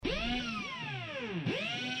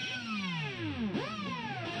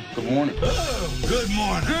Good morning. Oh, good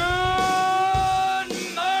morning.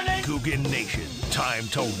 Good morning. Coogan Nation. Time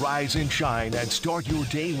to rise and shine and start your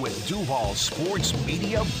day with Duval Sports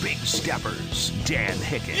Media Big Steppers. Dan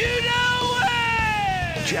Hicken. You know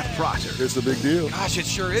it! Jeff Prosser. It's a big deal. Gosh, it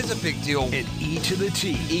sure is a big deal. And E to the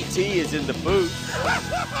T. E.T. is in the booth.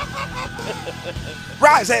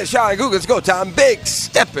 Rise and shine, Googans, go time. Big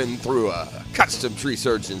stepping through a custom tree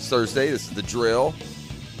surgeons Thursday. This is the drill.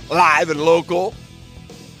 Live and local.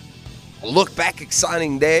 A look back,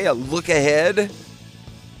 exciting day. A look ahead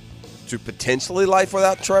to potentially life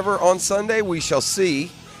without Trevor on Sunday. We shall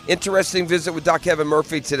see. Interesting visit with Doc Kevin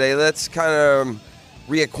Murphy today. Let's kind of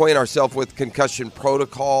reacquaint ourselves with concussion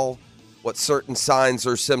protocol, what certain signs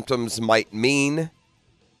or symptoms might mean.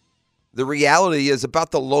 The reality is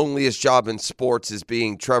about the loneliest job in sports is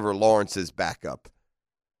being Trevor Lawrence's backup.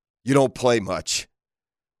 You don't play much.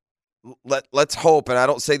 Let's hope, and I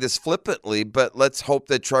don't say this flippantly, but let's hope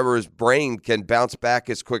that Trevor's brain can bounce back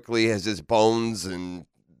as quickly as his bones and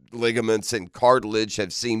ligaments and cartilage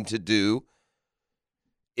have seemed to do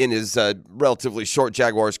in his relatively short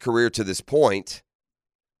Jaguars career to this point.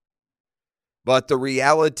 But the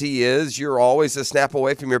reality is you're always a snap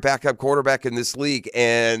away from your backup quarterback in this league,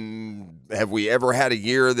 and have we ever had a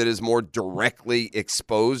year that is more directly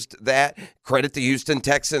exposed that? Credit the Houston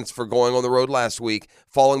Texans for going on the road last week,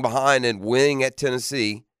 falling behind and winning at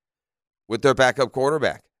Tennessee with their backup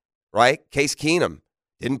quarterback, right? Case Keenum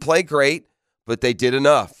didn't play great, but they did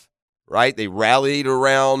enough, right? They rallied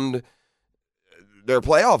around their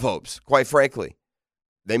playoff hopes, quite frankly.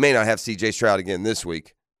 They may not have C.J. Stroud again this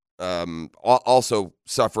week. Also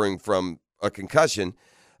suffering from a concussion.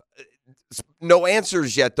 No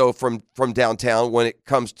answers yet, though, from downtown when it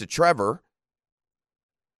comes to Trevor.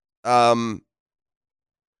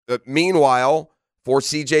 Meanwhile, for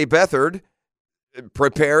C.J. Beathard,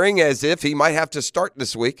 preparing as if he might have to start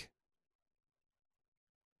this week.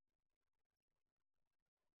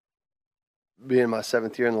 Being my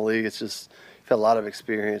 7th year in the league, it's just had a lot of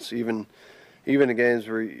experience, even in games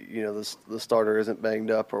where, the starter isn't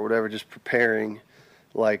banged up or whatever, just preparing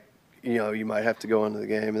like, you might have to go into the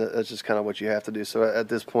game. That's just kind of what you have to do. So at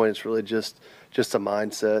this point, it's really just a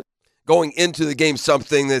mindset. Going into the game,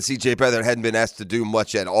 something that C.J. Beathard hadn't been asked to do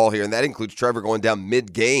much at all here, and that includes Trevor going down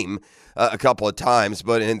mid-game a couple of times,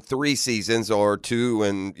 but in 3 seasons or 2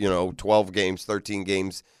 and, 12 games, 13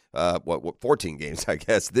 games, 14 games, I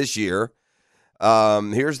guess, this year.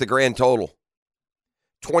 Here's the grand total.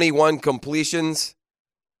 21 completions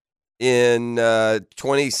in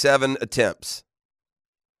 27 attempts.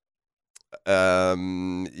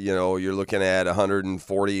 You're looking at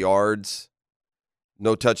 140 yards,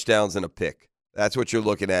 no touchdowns and a pick. That's what you're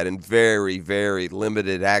looking at in very, very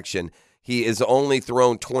limited action. He has only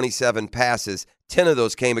thrown 27 passes. 10 of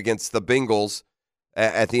those came against the Bengals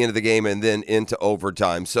at the end of the game and then into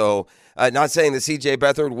overtime. So not saying that C.J.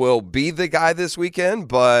 Beathard will be the guy this weekend,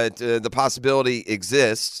 but the possibility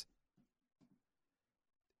exists.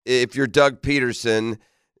 If you're Doug Peterson,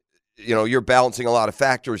 you're balancing a lot of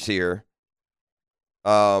factors here.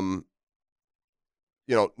 Number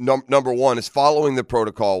one is following the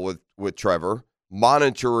protocol with Trevor,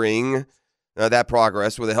 monitoring that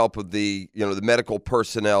progress with the help of the medical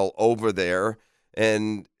personnel over there.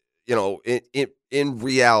 And, in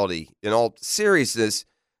reality, in all seriousness,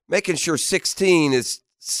 making sure 16 is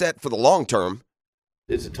set for the long term.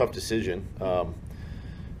 It's a tough decision. The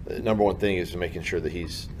number one thing is making sure that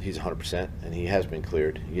he's 100%, and he has been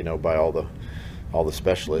cleared, by all the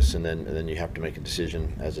specialists, and then you have to make a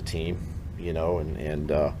decision as a team,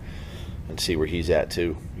 and see where he's at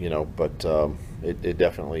too, But it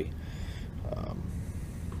definitely,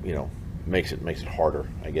 makes it harder,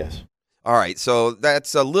 I guess. All right, so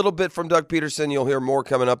that's a little bit from Doug Peterson. You'll hear more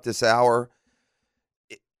coming up this hour.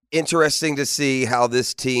 Interesting to see how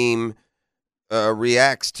this team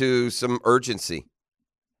reacts to some urgency.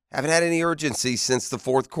 Haven't had any urgency since the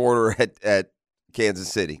fourth quarter at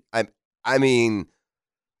Kansas City. I mean,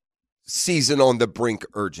 season on the brink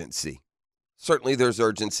urgency. Certainly there's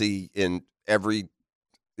urgency in every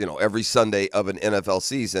Sunday of an NFL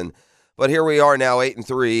season. But here we are now,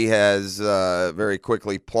 8-3 has very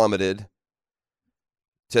quickly plummeted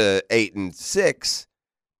to 8-6.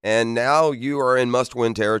 And now you are in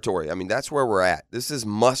must-win territory. I mean, that's where we're at. This is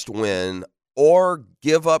must-win or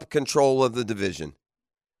give up control of the division.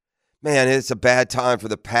 Man, it's a bad time for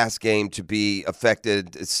the pass game to be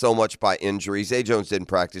affected so much by injuries. Zay Jones didn't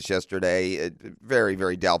practice yesterday. Very,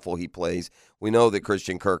 very doubtful he plays. We know that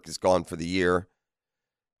Christian Kirk is gone for the year.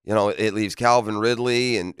 It leaves Calvin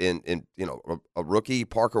Ridley and a rookie,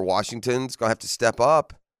 Parker Washington's going to have to step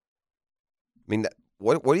up. I mean,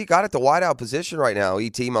 what do you got at the wideout position right now,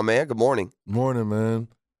 ET, my man? Good morning. Morning, man.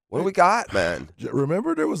 What do we got, man?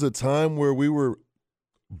 Remember there was a time where we were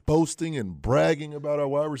boasting and bragging about our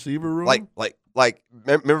wide receiver room? Like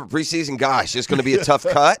remember preseason? Gosh, it's going to be a tough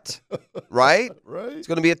cut, right? Right. It's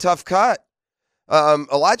going to be a tough cut.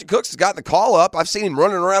 Elijah Cooks has gotten the call up. I've seen him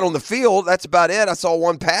running around on the field. That's about it. I saw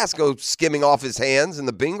one pass go skimming off his hands in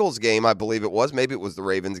the Bengals game, I believe it was. Maybe it was the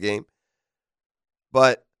Ravens game.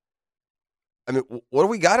 But, I mean, what do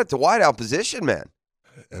we got at the wideout position, man?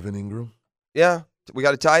 Evan Ingram. Yeah, we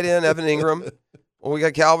got a tight end, Evan Ingram. Well, we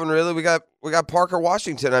got Calvin Ridley. We got Parker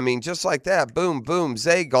Washington. I mean, just like that. Boom, boom.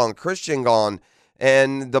 Zay gone. Christian gone.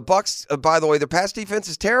 And the Bucs, by the way, their pass defense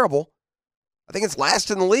is terrible. I think it's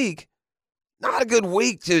last in the league. Not a good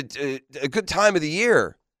week to a good time of the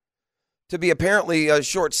year to be apparently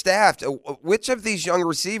short-staffed. Which of these young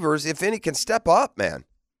receivers, if any, can step up, man?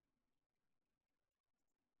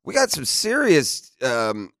 We got some serious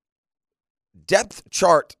depth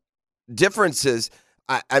chart differences.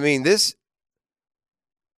 I mean, this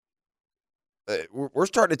we're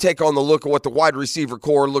starting to take on the look of what the wide receiver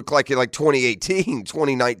core looked like in like 2018,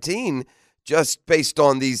 2019, just based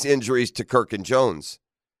on these injuries to Kirk and Jones.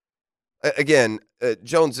 Again,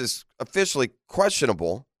 Jones is officially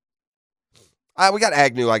questionable. We got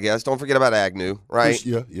Agnew, I guess. Don't forget about Agnew, right?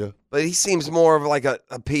 Yeah. But he seems more of like a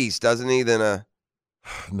piece, doesn't he, than a...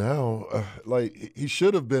 Now, like, he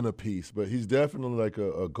should have been a piece, but he's definitely like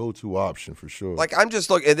a go-to option for sure. Like, I'm just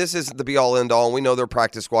looking, and this isn't the be-all, end-all, and we know they're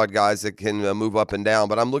practice squad guys that can move up and down,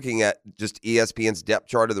 but I'm looking at just ESPN's depth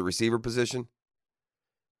chart of the receiver position.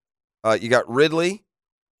 You got Ridley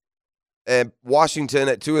and Washington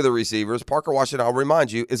at two of the receivers. Parker Washington, I'll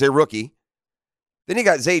remind you, is a rookie. Then you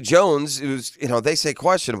got Zay Jones, who's, they say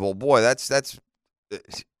questionable. Boy, that's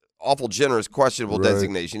awful generous, questionable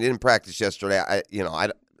designation. He didn't practice yesterday.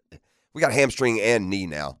 We got hamstring and knee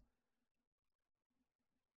now.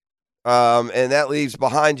 And that leaves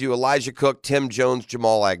behind you Elijah Cook, Tim Jones,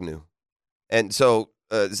 Jamal Agnew. And so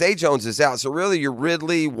Zay Jones is out. So really you're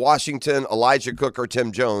Ridley, Washington, Elijah Cook, or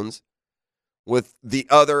Tim Jones, with the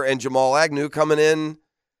other and Jamal Agnew coming in,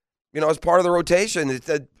 as part of the rotation.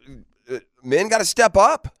 Men got to step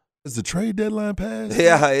up. Is the trade deadline passed?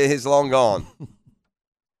 Yeah, he's long gone.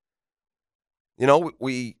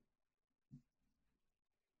 We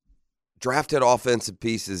drafted offensive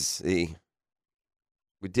pieces.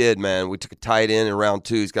 We did, man. We took a tight end in round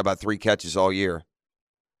 2. He's got about 3 catches all year.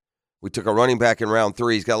 We took a running back in round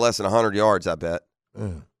 3. He's got less than 100 yards, I bet.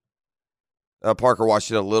 Yeah. Parker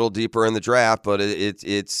Washington a little deeper in the draft, but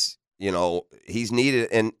it's he's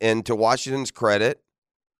needed. And to Washington's credit,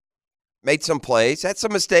 made some plays. Had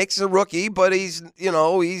some mistakes as a rookie, but he's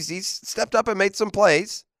stepped up and made some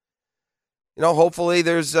plays. Hopefully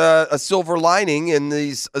there's a silver lining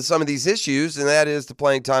in some of these issues, and that is the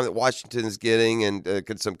playing time that Washington is getting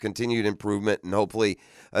and some continued improvement, and hopefully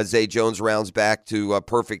Zay Jones rounds back to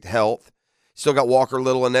perfect health. Still got Walker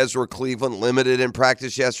Little and Ezra Cleveland limited in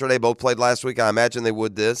practice yesterday. Both played last week. I imagine they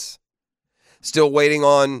would this. Still waiting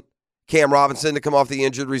on Cam Robinson to come off the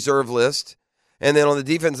injured reserve list. And then on the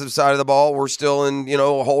defensive side of the ball, we're still in,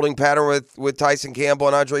 a holding pattern with Tyson Campbell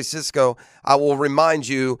and Andre Sisco. I will remind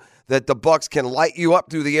you that the Bucs can light you up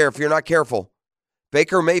through the air if you're not careful.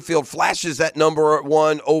 Baker Mayfield flashes that number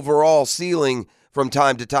 1 overall ceiling from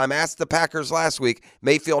time to time. Asked the Packers last week.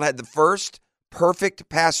 Mayfield had the first perfect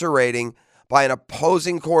passer rating by an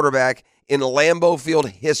opposing quarterback in Lambeau Field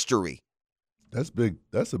history. That's big.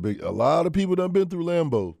 A lot of people done been through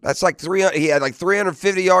Lambeau. That's like 300. He had like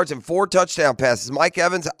 350 yards and 4 touchdown passes. Mike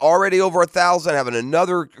Evans already over 1,000, having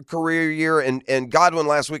another career year. And Godwin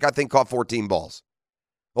last week, I think, caught 14 balls.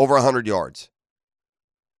 Over 100 yards.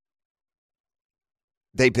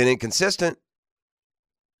 They've been inconsistent.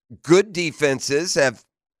 Good defenses have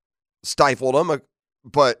stifled them,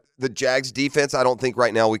 but the Jags defense, I don't think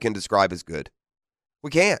right now we can describe as good. We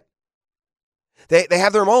can't. They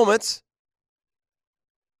have their moments,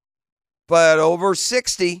 but over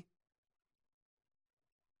 60,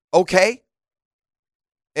 okay.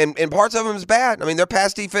 And parts of them is bad. I mean, their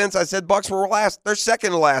pass defense, I said Bucs were last. They're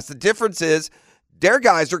second to last. The difference is their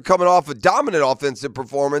guys are coming off a dominant offensive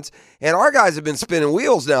performance, and our guys have been spinning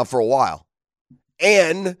wheels now for a while.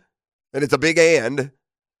 And it's a big and,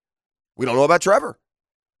 we don't know about Trevor.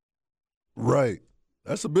 Right.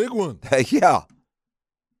 That's a big one. Yeah.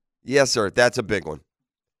 Yes, sir. That's a big one.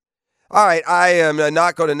 All right. I am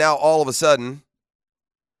not going to now all of a sudden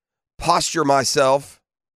posture myself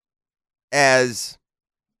as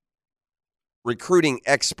recruiting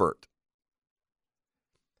expert.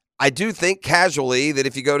 I do think casually that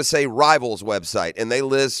if you go to, say, Rivals website and they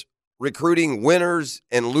list recruiting winners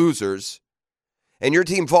and losers, and your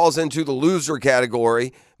team falls into the loser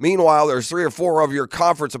category. Meanwhile, there's 3 or 4 of your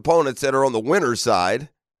conference opponents that are on the winner's side,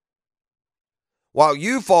 while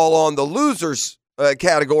you fall on the losers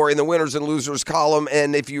category in the winners and losers column.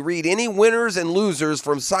 And if you read any winners and losers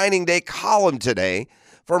from signing day column today,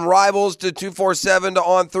 from Rivals to 247 to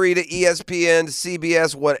On3 to ESPN to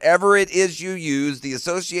CBS, whatever it is you use, the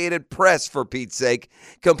Associated Press, for Pete's sake,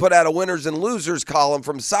 can put out a winners and losers column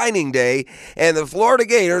from signing day, and the Florida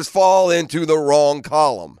Gators fall into the wrong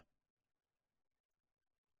column.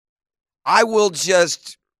 I will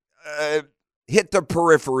just hit the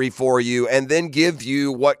periphery for you and then give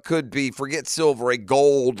you what could be, forget silver, a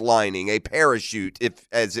gold lining, a parachute, if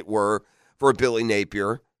as it were, for Billy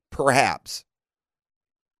Napier, perhaps.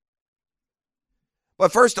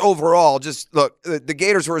 But first, overall, just look, the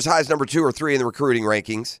Gators were as high as number 2 or 3 in the recruiting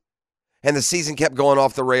rankings, and the season kept going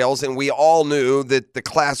off the rails, and we all knew that the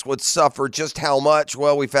class would suffer. Just how much?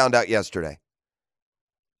 Well, we found out yesterday.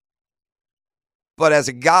 But as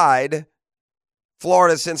a guide,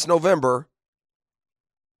 Florida, since November,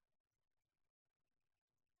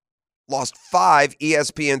 lost 5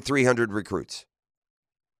 ESPN 300 recruits,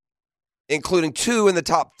 including 2 in the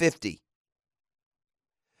top 50.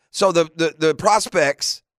 So the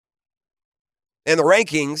prospects and the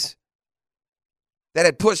rankings that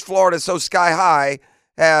had pushed Florida so sky high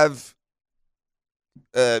have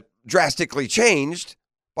drastically changed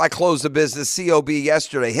by close of business COB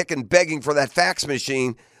yesterday. Hicken begging for that fax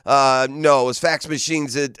machine. No, it was fax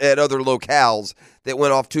machines at other locales that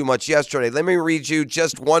went off too much yesterday. Let me read you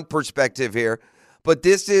just one perspective here. But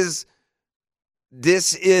this is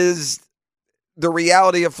the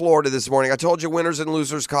reality of Florida this morning. I told you winners and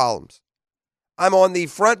losers columns. I'm on the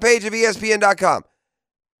front page of ESPN.com.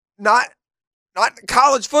 Not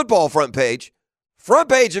college football front page of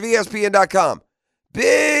ESPN.com.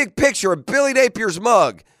 Big picture of Billy Napier's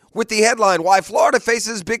mug with the headline, "Why Florida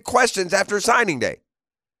Faces Big Questions After Signing Day."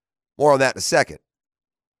 More on that in a second.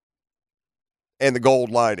 And the gold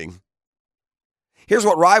lining. Here's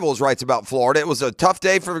what Rivals writes about Florida. It was a tough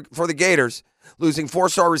day for the Gators, losing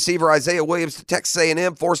 4-star receiver Isaiah Williams to Texas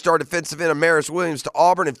A&M, 4-star defensive end Amaris Williams to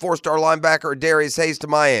Auburn, and 4-star linebacker Darius Hayes to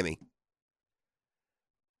Miami.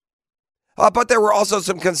 But there were also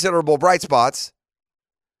some considerable bright spots,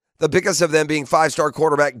 the biggest of them being 5-star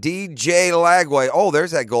quarterback DJ Lagway. Oh,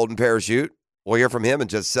 there's that golden parachute. We'll hear from him in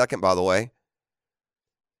just a second, by the way.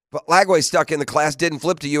 But Lagway stuck in the class, didn't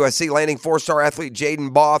flip to USC, landing 4-star athlete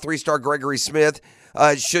Jaden Baugh, 3-star Gregory Smith.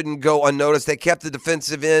 Shouldn't go unnoticed. They kept the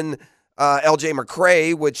defensive end LJ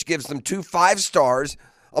McCray, which gives them 2 5-stars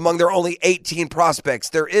among their only 18 prospects.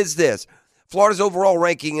 There is this. Florida's overall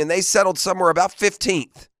ranking, and they settled somewhere about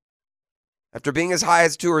 15th after being as high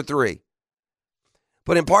as 2 or 3.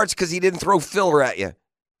 But in parts because he didn't throw filler at you.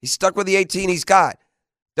 He stuck with the 18 he's got.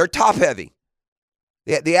 They're top-heavy.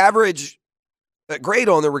 The average grade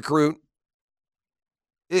on the recruit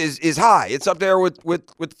is high. It's up there with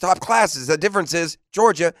the top classes. The difference is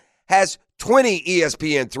Georgia has 20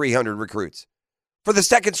 ESPN 300 recruits. For the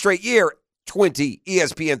second straight year, 20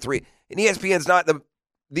 ESPN 3. And ESPN's not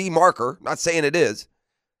the marker. Not saying it is.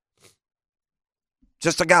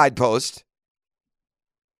 Just a guidepost.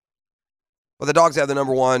 But the Dogs have the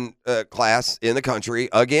number 1 class in the country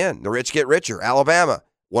again. The rich get richer. Alabama,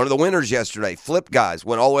 one of the winners yesterday. Flip guys,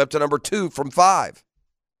 went all the way up to number 2 from 5.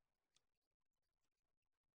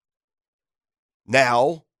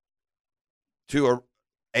 Now, to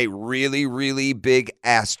a really, really big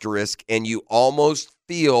asterisk, and you almost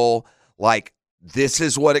feel like this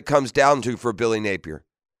is what it comes down to for Billy Napier.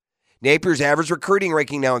 Napier's average recruiting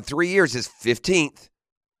ranking now in 3 years is 15th.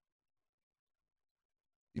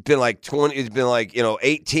 He's been like 20. He's been like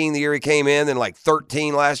 18 the year he came in, then like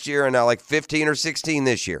 13 last year, and now like 15 or 16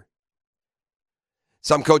 this year.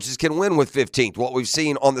 Some coaches can win with 15th. What we've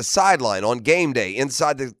seen on the sideline on game day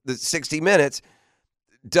inside the 60 minutes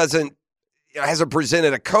hasn't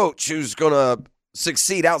presented a coach who's going to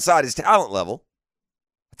succeed outside his talent level.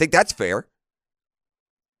 I think that's fair.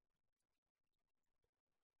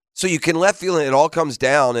 So you can left feeling it all comes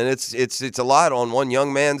down, and it's a lot on one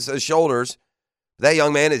young man's shoulders. That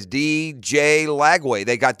young man is DJ Lagway.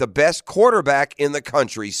 They got the best quarterback in the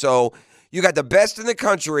country. So you got the best in the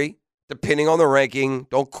country, depending on the ranking.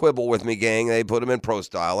 Don't quibble with me, gang. They put him in pro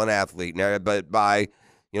style, an athlete. But by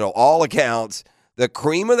all accounts, the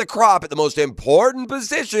cream of the crop at the most important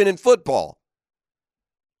position in football.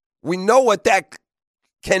 We know what that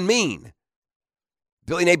can mean.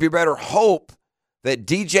 Billy Napier better hope that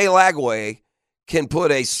DJ Lagway can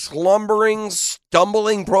put a slumbering,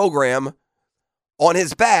 stumbling program on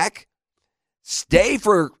his back, stay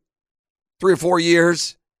for 3 or 4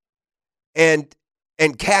 years, and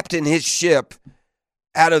captain his ship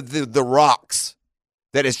out of the rocks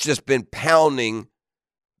that it's just been pounding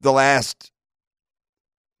the last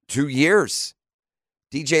 2 years.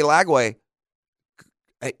 DJ Lagway,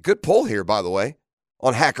 hey, good pull here, by the way,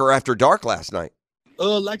 on Hacker After Dark last night.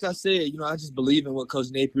 Like I said, I just believe in what Coach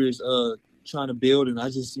Napier is trying to build, and I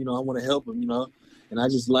just, I want to help him, and I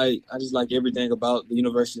just like everything about the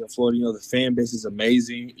University of Florida. The fan base is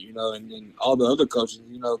amazing, and all the other coaches,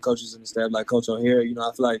 coaches in the staff like Coach O'Hare. I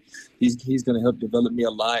feel like he's going to help develop me a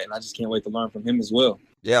lot, and I just can't wait to learn from him as well.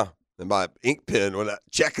 Yeah, and my ink pen when that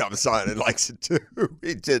checkup signing likes it too.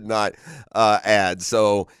 He did not add.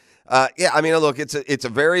 So, look, it's a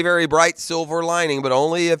very, very bright silver lining, but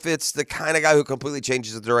only if it's the kind of guy who completely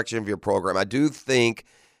changes the direction of your program. I do think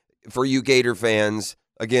for you Gator fans,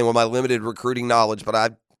 again, with my limited recruiting knowledge, but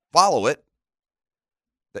I follow it,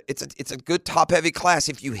 it's a good top-heavy class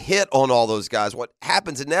if you hit on all those guys. What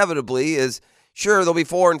happens inevitably is, sure, there'll be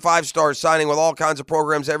 4 and 5 stars signing with all kinds of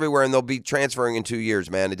programs everywhere, and they'll be transferring in 2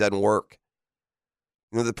 years, man. It doesn't work.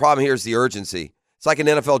 The problem here is the urgency. It's like an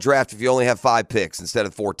NFL draft if you only have 5 picks instead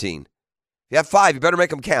of 14. If you have 5, you better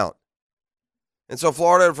make them count. And so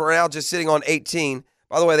Florida, for now, just sitting on 18.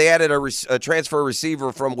 By the way, they added a transfer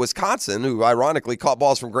receiver from Wisconsin who, ironically, caught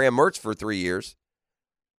balls from Graham Mertz for 3 years.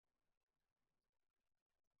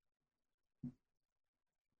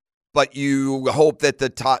 But you hope that the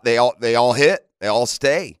top they all hit, they all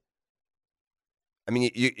stay. I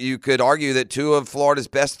mean, you could argue that 2 of Florida's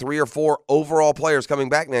best 3 or 4 overall players coming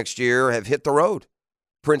back next year have hit the road.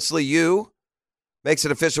 Princely U makes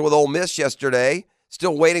it official with Ole Miss yesterday.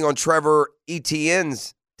 Still waiting on Trevor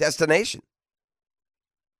Etienne's destination.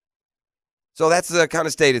 So that's the kind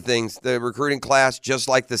of state of things. The recruiting class, just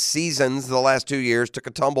like the seasons the last 2 years, took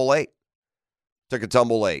a tumble late.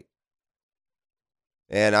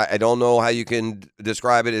 And I don't know how you can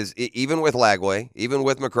describe it as, even with Lagway, even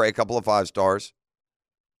with McCray, a couple of 5 stars,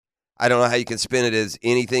 I don't know how you can spin it as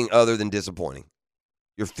anything other than disappointing.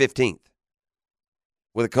 You're 15th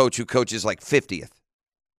with a coach who coaches like 50th.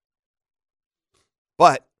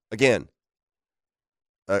 But, again,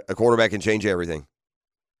 a quarterback can change everything.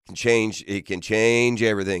 He can change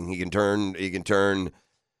everything. He can turn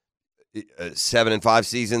 7 and 5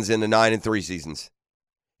 seasons into 9 and 3 seasons.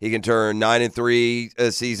 He can turn 9 and 3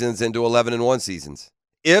 seasons into 11 and 1 seasons.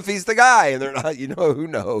 If he's the guy, and they're not, who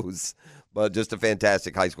knows. But just a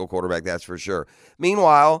fantastic high school quarterback, that's for sure.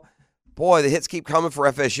 Meanwhile, boy, the hits keep coming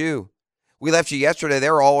for FSU. We left you yesterday. They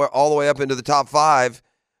were all the way up into the top 5.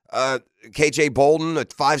 KJ Bolden, a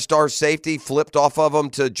 5-star safety, flipped off of him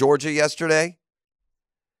to Georgia yesterday.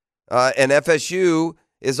 And FSU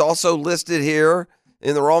is also listed here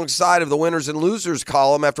in the wrong side of the winners and losers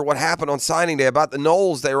column after what happened on signing day. About the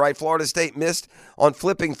Noles, they write Florida State missed on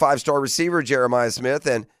flipping 5-star receiver Jeremiah Smith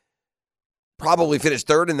and probably finished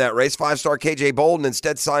 3rd in that race. 5-star KJ Bolden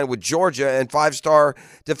instead signed with Georgia, and 5-star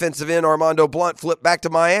defensive end Armando Blunt flipped back to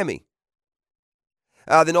Miami.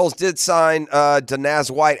 The Noles did sign Danaz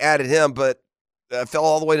White, added him, but fell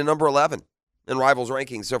all the way to number 11 in Rivals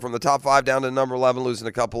rankings. So from the top 5 down to number 11, losing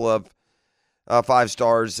a couple of 5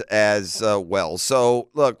 stars as well. So,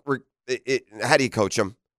 look, how do you coach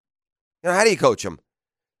them? How do you coach them?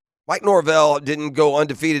 Mike Norvell didn't go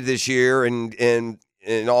undefeated this year, and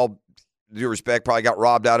in all due respect, probably got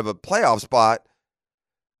robbed out of a playoff spot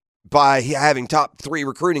by having top 3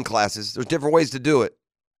 recruiting classes. There's different ways to do it.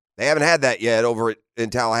 They haven't had that yet over in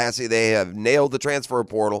Tallahassee. They have nailed the transfer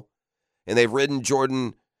portal, and they've ridden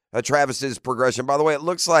Jordan Travis's progression. By the way, it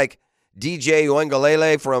looks like DJ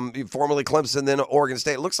Uengalele from formerly Clemson, then Oregon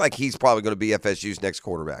State. It looks like he's probably going to be FSU's next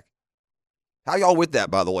quarterback. How y'all with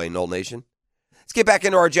that, by the way, Noel Nation? Let's get back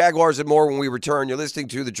into our Jaguars and more when we return. You're listening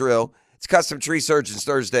to The Drill. It's Custom Tree Surgeons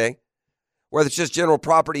Thursday. Whether it's just general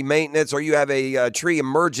property maintenance or you have a tree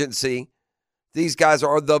emergency, these guys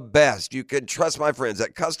are the best. You can trust my friends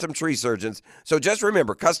at Custom Tree Surgeons. So just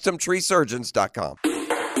remember, CustomTreeSurgeons.com.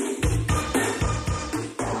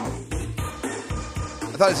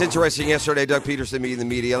 I thought it was interesting yesterday, Doug Peterson meeting the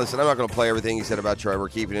media. Listen, I'm not going to play everything he said about Trevor,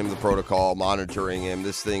 keeping him in the protocol, monitoring him.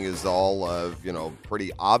 This thing is all,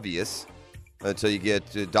 pretty obvious until you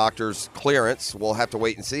get doctor's clearance. We'll have to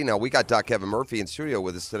wait and see. Now, we got Doc Kevin Murphy in studio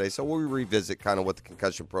with us today, so we'll revisit kind of what the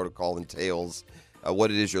concussion protocol entails,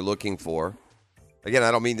 what it is you're looking for. Again,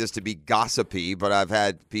 I don't mean this to be gossipy, but I've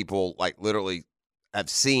had people, literally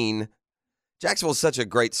have seen. Jacksonville's such a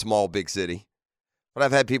great, small, big city. But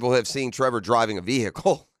I've had people who have seen Trevor driving a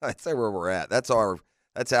vehicle. That's where we're at. That's our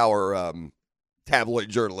tabloid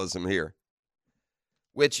journalism here.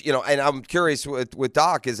 Which, and I'm curious with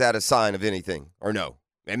Doc, is that a sign of anything or no?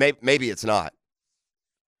 And maybe it's not.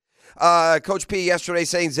 Coach P yesterday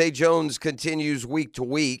saying Zay Jones continues week to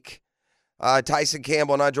week. Tyson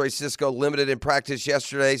Campbell and Andre Sisco limited in practice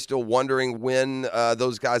yesterday. Still wondering when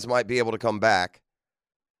those guys might be able to come back.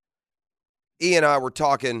 E and I were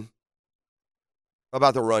talking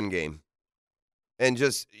about the run game. And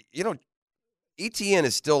just, ETN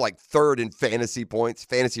is still like third in fantasy points,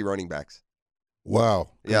 fantasy running backs. Wow.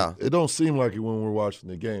 Yeah. It don't seem like it when we're watching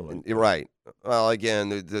the game. You're right. Well, again,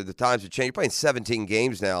 the times have changed. You're playing 17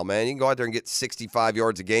 games now, man. You can go out there and get 65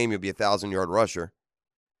 yards a game. You'll be a 1,000-yard rusher.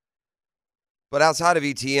 But outside of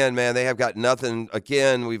ETN, man, they have got nothing.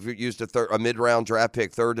 Again, we've used a mid-round draft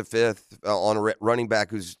pick, third to fifth, on a running back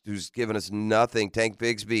who's given us nothing. Tank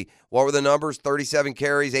Bigsby. What were the numbers? 37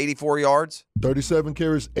 carries, 84 yards? 37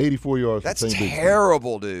 carries, 84 yards. That's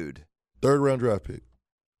terrible, dude. Third-round draft pick.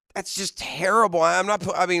 That's just terrible. That's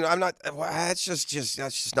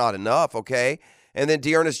just not enough, okay? And then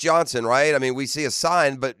Dearness Johnson, right? I mean, we see a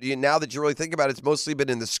sign, but now that you really think about it, it's mostly been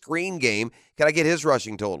in the screen game. Can I get his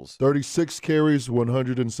rushing totals? 36 carries,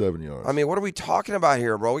 107 yards. I mean, what are we talking about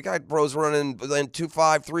here, bro? We got bros running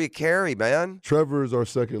 2.53 a carry, man. Trevor is our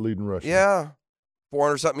second leading rusher. Yeah.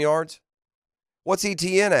 400-something yards. What's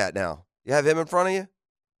ETN at now? You have him in front of you?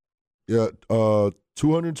 Yeah,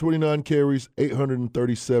 229 carries,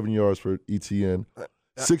 837 yards for ETN.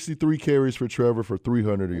 63 carries for Trevor for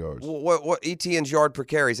 300 yards. What ETN's yard per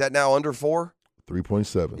carry? Is that now under 4?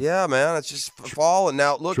 3.7. Yeah, man. It's just falling.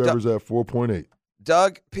 Now, look. Trevor's at 4.8.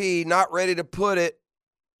 Doug P. not ready to put it,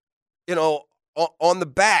 on the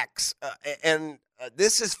backs.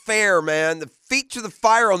 This is fair, man. The feet to the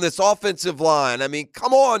fire on this offensive line. I mean,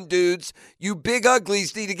 come on, dudes. You big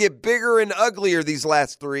uglies need to get bigger and uglier these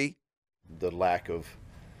last 3. The lack of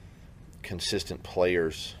consistent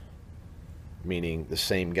players, meaning the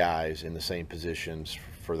same guys in the same positions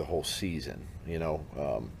for the whole season,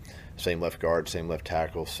 same left guard, same left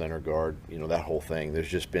tackle, center guard, that whole thing. There's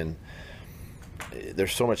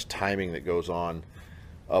so much timing that goes on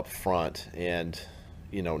up front, and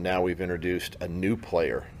now we've introduced a new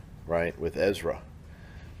player, right, with Ezra,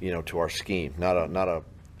 to our scheme. Not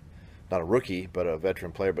a rookie, but a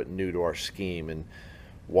veteran player, but new to our scheme. And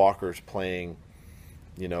Walker's playing,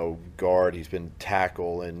 guard. He's been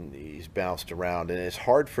tackle and he's bounced around, and it's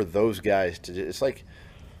hard for those guys to. It's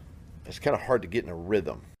kind of hard to get in a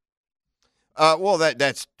rhythm. Well,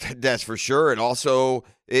 that's for sure. And also,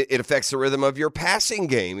 it affects the rhythm of your passing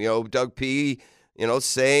game. Doug P.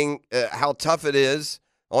 Saying how tough it is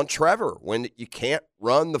on Trevor when you can't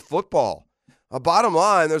run the football. Bottom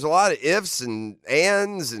line, there's a lot of ifs and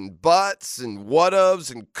ands and buts and what-ofs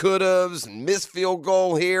and could-ofs and missed field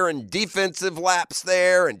goal here and defensive lapse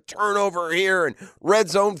there and turnover here and red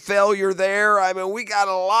zone failure there. I mean, we got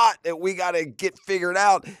a lot that we got to get figured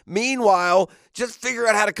out. Meanwhile, just figure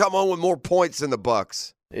out how to come home with more points than the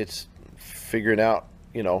Bucs. It's figuring out,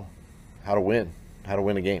 how to win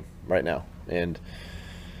a game right now. And,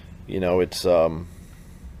 it's,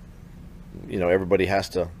 everybody has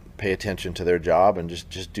to pay attention to their job and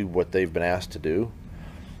just do what they've been asked to do.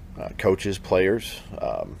 Coaches, players,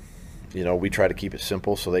 we try to keep it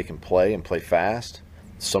simple so they can play and play fast.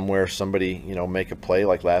 Somewhere somebody, make a play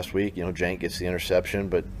like last week, Jank gets the interception,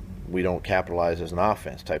 but we don't capitalize as an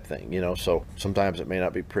offense type thing, So sometimes it may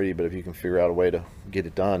not be pretty, but if you can figure out a way to get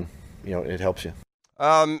it done, it helps you.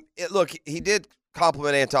 Look, he did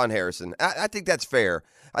compliment Anton Harrison. I think that's fair.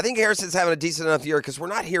 I think Harrison's having a decent enough year because we're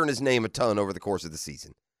not hearing his name a ton over the course of the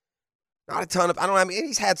season. Not a ton of,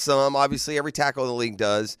 he's had some. Obviously, every tackle in the league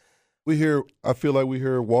does. I feel like we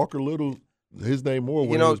hear Walker Little, his name more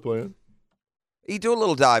when he was playing. He do a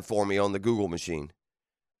little dive for me on the Google machine.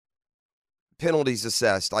 Penalties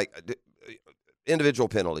assessed, like individual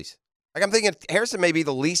penalties. Like I'm thinking Harrison may be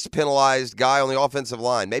the least penalized guy on the offensive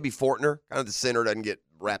line. Maybe Fortner, kind of the center, doesn't get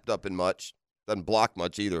wrapped up in much. Doesn't block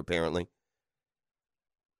much either, apparently.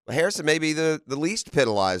 Harrison may be the least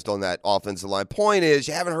penalized on that offensive line. Point is,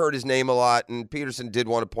 you haven't heard his name a lot, and Peterson did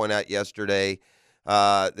want to point out yesterday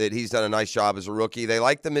that he's done a nice job as a rookie. They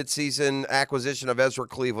like the midseason acquisition of Ezra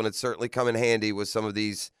Cleveland. It's certainly come in handy with some of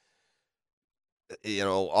these,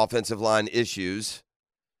 offensive line issues.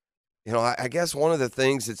 I guess one of the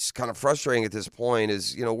things that's kind of frustrating at this point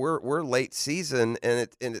is, we're late season, and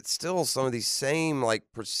it's still some of these same, like,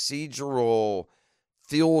 procedural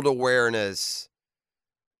field awareness,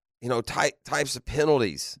 types of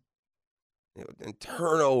penalties, and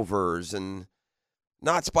turnovers, and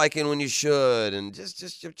not spiking when you should, and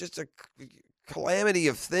just a calamity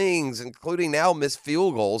of things, including now missed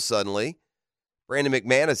field goals suddenly. Brandon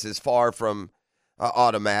McManus is far from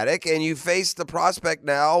automatic, and you face the prospect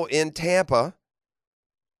now in Tampa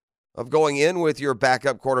of going in with your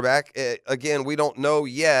backup quarterback. Again, we don't know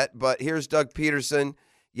yet, but here's Doug Peterson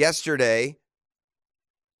yesterday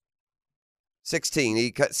 16.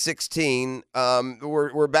 He cut 16.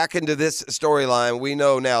 We're back into this storyline. We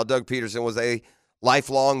know now Doug Peterson was a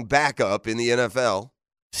lifelong backup in the NFL.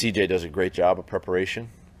 CJ does a great job of preparation.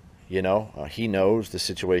 You know, he knows the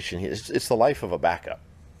situation. It's the life of a backup.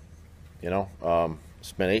 You know,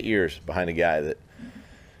 spent 8 years behind a guy that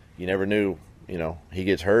you never knew, you know, he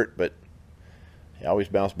gets hurt, but he always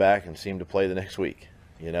bounced back and seemed to play the next week,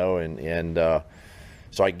 you know, and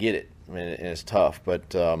so I get it. I mean, and it's tough,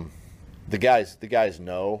 but the guys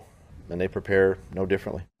know, and they prepare no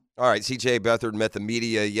differently. All right, C.J. Beathard met the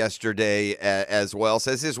media yesterday as well.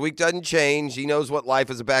 Says his week doesn't change. He knows what life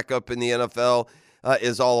as a backup in the NFL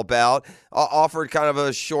is all about. Offered kind of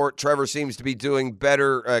a short, Trevor seems to be doing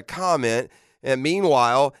better comment. And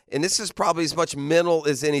meanwhile, and this is probably as much mental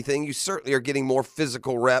as anything, you certainly are getting more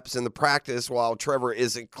physical reps in the practice while Trevor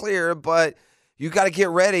isn't clear, but you got to get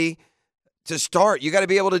ready to start. You got to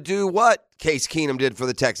be able to do what Case Keenum did for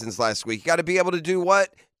the Texans last week. You got to be able to do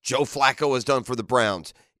what Joe Flacco has done for the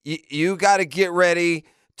Browns. You got to get ready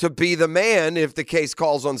to be the man if the case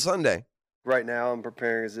calls on Sunday. Right now I'm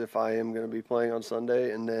preparing as if I am going to be playing on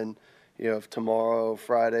Sunday, and then, you know, if tomorrow,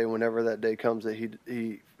 Friday, whenever that day comes that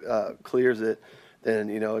he clears it, then,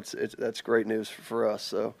 you know, that's great news for us.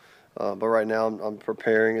 So, but right now I'm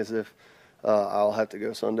preparing as if I'll have to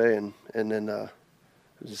go Sunday, and then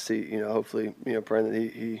just see, you know, hopefully, you know, praying that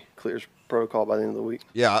he clears protocol by the end of the week.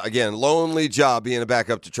 Yeah, again, lonely job being a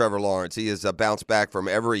backup to Trevor Lawrence. He has bounced back from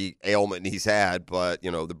every ailment he's had, but, you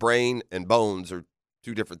know, the brain and bones are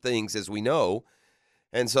two different things, as we know.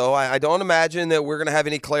 And so I don't imagine that we're going to have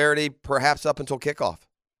any clarity perhaps up until kickoff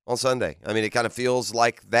on Sunday. I mean, it kind of feels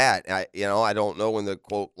like that. I don't know when the,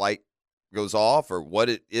 quote, light goes off or what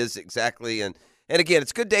it is exactly. And again,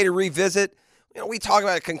 it's a good day to revisit. You know, we talk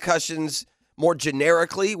about concussions more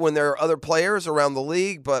generically when there are other players around the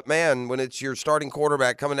league, but, man, when it's your starting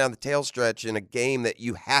quarterback coming down the tail stretch in a game that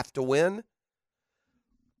you have to win,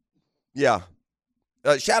 yeah.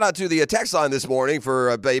 Shout out to the text line this morning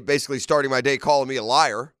for basically starting my day calling me a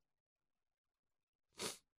liar.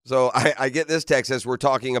 So I get this text as we're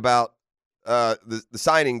talking about the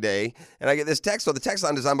signing day, and I get this text. So the text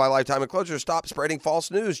line designed by Lifetime Enclosure. Stop spreading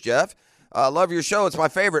false news, Jeff. Love your show. It's my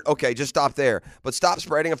favorite. Okay, just stop there. But stop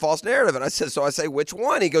spreading a false narrative. And I say, which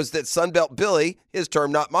one? He goes, that Sunbelt Billy, his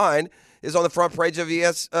term, not mine, is on the front page of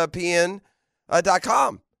ESPN.com.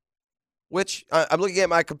 Which I'm looking at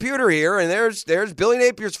my computer here, and there's Billy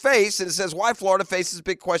Napier's face, and it says why Florida faces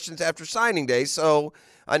big questions after signing day. So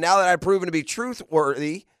now that I've proven to be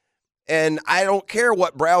truthworthy, and I don't care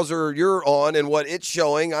what browser you're on and what it's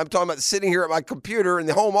showing, I'm talking about sitting here at my computer in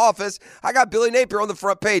the home office, I got Billy Napier on the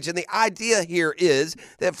front page. And the idea here is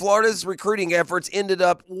that Florida's recruiting efforts ended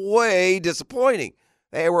up way disappointing.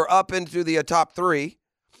 They were up into the top 3.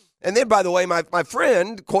 And then, by the way, my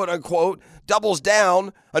friend, quote unquote, doubles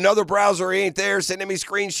down. Another browser ain't there, sending me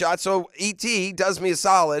screenshots. So ET does me a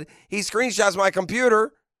solid. He screenshots my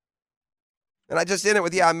computer. And I just ended it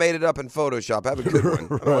with, I made it up in Photoshop. Have a good one.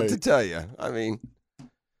 Right. I don't know what to tell you. I mean,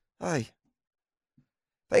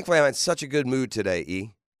 thankfully I'm in such a good mood today,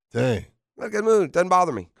 E. Dang. I'm in a good mood. Doesn't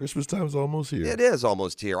bother me. Christmas time's almost here. It is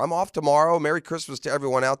almost here. I'm off tomorrow. Merry Christmas to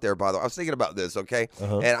everyone out there, by the way. I was thinking about this, okay?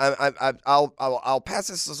 Uh-huh. And I'll pass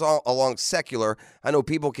this along secular. I know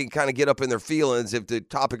people can kind of get up in their feelings if the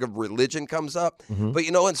topic of religion comes up. Mm-hmm. But,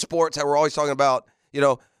 in sports, how we're always talking about,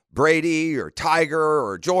 Brady or Tiger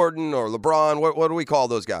or Jordan or LeBron. What do we call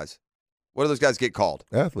those guys? What do those guys get called?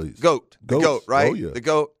 Athletes. GOAT. The Goats. GOAT, right? Oh, yeah. The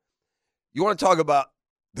GOAT. You want to talk about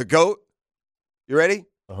the GOAT? You ready?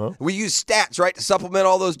 Uh-huh. We use stats, right, to supplement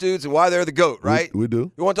all those dudes and why they're the GOAT, right? We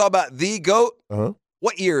do. You want to talk about the GOAT? Uh-huh.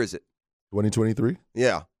 What year is it? 2023.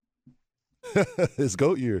 Yeah. It's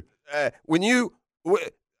GOAT year. I know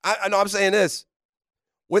I'm saying this.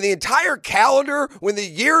 When the entire calendar, when the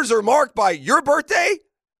years are marked by your birthday,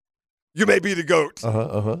 you may be the GOAT. Uh-huh,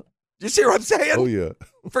 uh-huh. You see what I'm saying? Oh, yeah.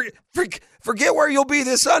 Forget where you'll be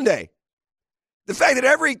this Sunday. The fact that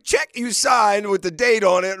every check you sign with the date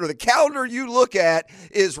on it or the calendar you look at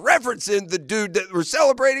is referencing the dude that we're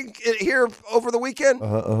celebrating here over the weekend,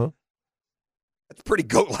 Uh-huh, uh-huh. that's a pretty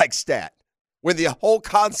GOAT-like stat. When the whole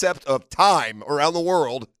concept of time around the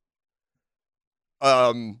world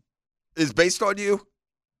is based on you,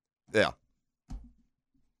 yeah.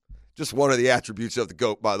 Just one of the attributes of the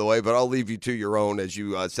GOAT, by the way, but I'll leave you to your own as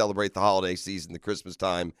you celebrate the holiday season, the Christmas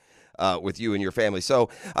time with you and your family. So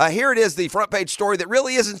here it is, the front page story that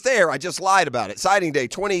really isn't there. I just lied about it. Signing day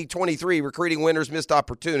 2023, recruiting winners, missed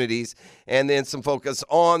opportunities, and then some focus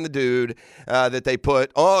on the dude that they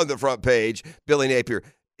put on the front page, Billy Napier.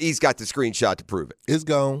 He's got the screenshot to prove it. It's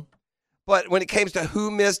gone. But when it comes to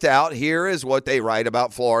who missed out, here is what they write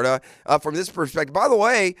about Florida from this perspective. By the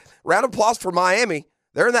way, round of applause for Miami.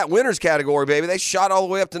 They're in that winners category, baby. They shot all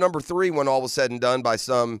the way up to number 3 when all was said and done by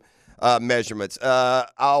some measurements. I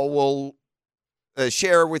will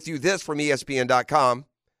share with you this from ESPN.com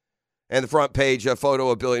and the front page photo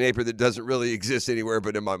of Billy Napier that doesn't really exist anywhere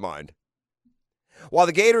but in my mind. While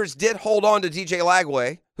the Gators did hold on to DJ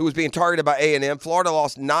Lagway, who was being targeted by A&M, Florida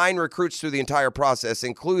lost 9 recruits through the entire process,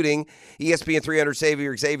 including ESPN 300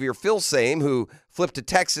 Xavier Filsame, who flipped to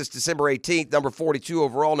Texas December 18th, number 42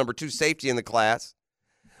 overall, number 2 safety in the class.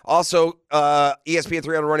 Also, ESPN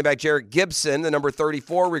 300 running back Jarrett Gibson, the number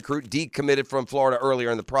 34 recruit, decommitted from Florida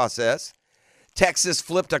earlier in the process. Texas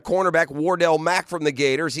flipped a cornerback, Wardell Mack, from the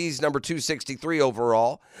Gators. He's number 263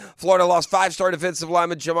 overall. Florida lost 5-star defensive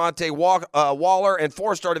lineman Jamonte Waller and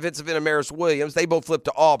 4-star defensive end Amaris Williams. They both flipped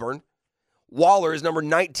to Auburn. Waller is number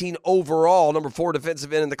 19 overall, number 4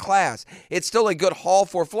 defensive end in the class. It's still a good haul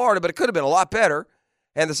for Florida, but it could have been a lot better.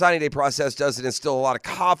 And the signing day process doesn't instill a lot of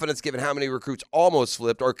confidence given how many recruits almost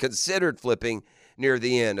flipped or considered flipping near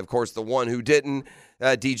the end. Of course, the one who didn't,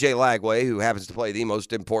 DJ Lagway, who happens to play the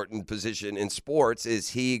most important position in sports, is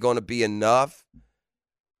he going to be enough?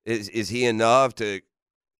 Is he enough to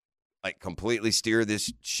completely steer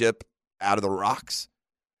this ship out of the rocks?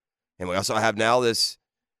 And we also have now this,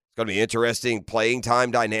 it's going to be interesting playing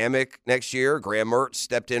time dynamic next year. Graham Mertz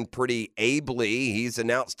stepped in pretty ably. He's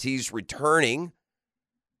announced he's returning.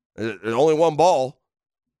 There's only one ball.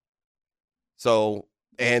 So,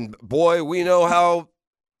 and boy, we know how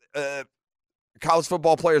college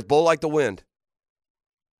football players blow like the wind.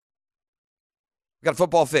 We got a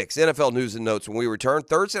football fix, NFL news and notes when we return.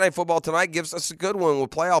 Thursday Night Football tonight gives us a good one with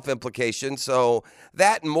playoff implications. So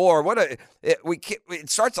that and more. It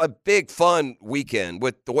starts a big fun weekend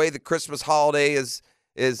with the way the Christmas holiday is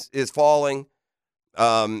falling.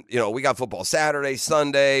 We got football Saturday,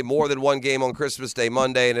 Sunday, more than one game on Christmas Day,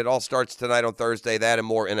 Monday, and it all starts tonight on Thursday. That and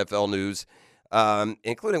more NFL news,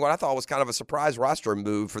 including what I thought was kind of a surprise roster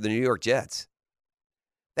move for the New York Jets.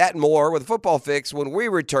 That and more with a football fix when we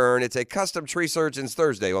return. It's a Custom Tree Surgeons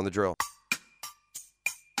Thursday on the Drill.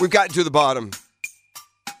 We've gotten to the bottom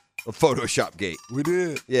of Photoshop Gate. We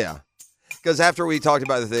did. Yeah. Because after we talked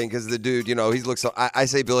about the thing, because the dude, he looks, I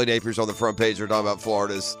say Billy Napier's on the front page. We're talking about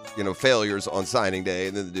Florida's, failures on signing day.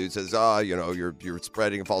 And then the dude says, you're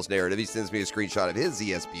spreading a false narrative. He sends me a screenshot of his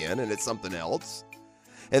ESPN, and it's something else.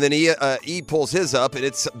 And then he pulls his up, and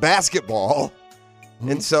it's basketball.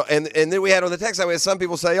 Mm-hmm. And so, and then we had on the text line, we had some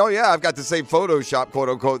people say, oh, yeah, I've got the same Photoshop, quote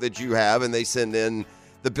unquote, that you have. And they send in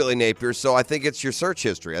the Billy Napier. So I think it's your search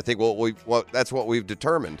history. I think that's what we've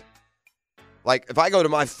determined. Like, if I go to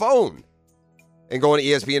my phone and go on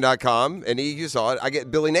ESPN.com, and you saw it, I get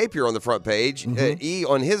Billy Napier on the front page. Mm-hmm. E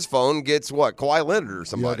on his phone gets what? Kawhi Leonard or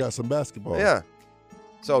somebody. Yeah, I got some basketball. Yeah.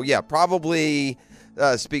 So, yeah, probably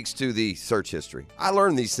speaks to the search history. I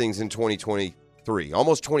learned these things in 2023,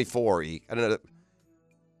 almost 24, E. I don't know.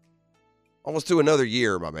 Almost to another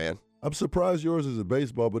year, my man. I'm surprised yours is a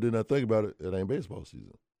baseball, but then I think about it, it ain't baseball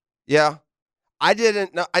season. Yeah. I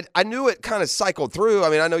didn't know. I knew it kind of cycled through. I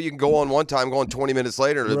mean, I know you can go on one time, go on 20 minutes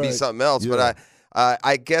later, and it'll be something else. Yeah. But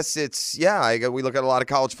I guess it's, we look at a lot of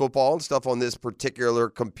college football and stuff on this particular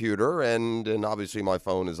computer, and obviously my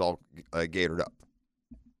phone is all gated up.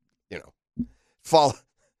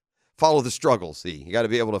 Follow the struggles, see. You got to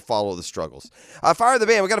be able to follow the struggles. Fire the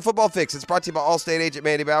band. We got a football fix. It's brought to you by Allstate agent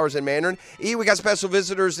Mandy Bowers in Mandarin. We got special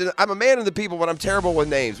visitors. I'm a man of the people, but I'm terrible with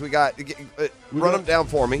names. We got run them down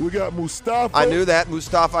for me. We got Mustafa. I knew that.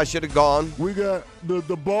 Mustafa, I should have gone. We got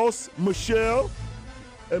the boss, Michelle,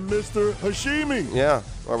 and Mr. Hashimi. Yeah.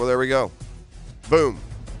 All right, well, there we go. Boom.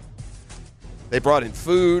 They brought in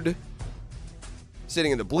food,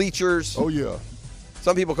 sitting in the bleachers. Oh, yeah.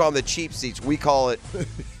 Some people call them the cheap seats. We call it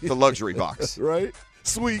the luxury box. Right?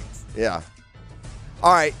 Sweet. Yeah.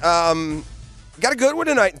 All right. Got a good one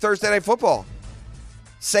tonight in Thursday Night Football.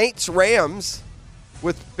 Saints-Rams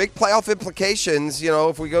with big playoff implications.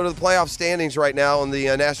 If we go to the playoff standings right now in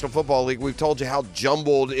the National Football League, we've told you how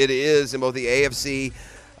jumbled it is in both the AFC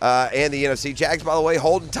and the NFC. Jags, by the way,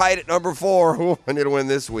 holding tight at number 4. Ooh, I need to win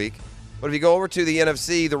this week. But if you go over to the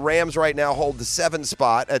NFC, the Rams right now hold the 7th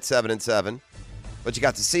spot at 7-7. But you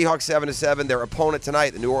got the Seahawks 7-7. Their opponent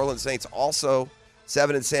tonight, the New Orleans Saints, also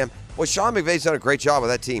 7-7. Boy, Sean McVay's done a great job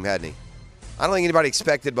with that team, hadn't he? I don't think anybody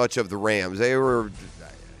expected much of the Rams. They were,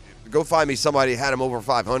 go find me somebody who had them over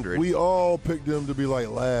 500. We all picked them to be like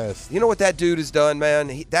last. You know what that dude has done,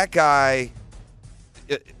 man? That guy,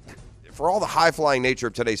 for all the high-flying nature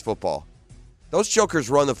of today's football, Those jokers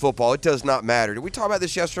run the football. It does not matter. Did we talk about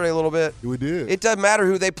this yesterday a little bit? We did. It doesn't matter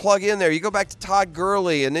who they plug in there. You go back to Todd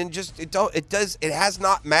Gurley, and then it has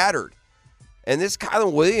not mattered. And this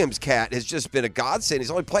Kylan Williams cat has just been a godsend. He's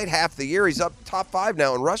only played half the year. He's up top 5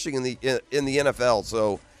 now in rushing in the NFL.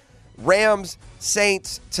 So Rams,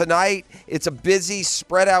 Saints tonight. It's a busy,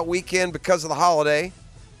 spread out weekend because of the holiday.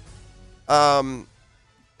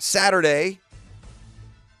 Saturday,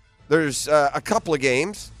 there's a couple of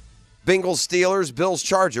games. Bengals, Steelers, Bills,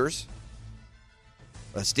 Chargers.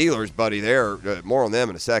 Steelers, buddy, they're more on them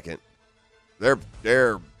in a second.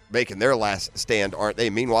 They're making their last stand, aren't they?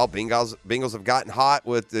 Meanwhile, Bengals have gotten hot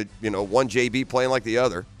with the one JB playing like the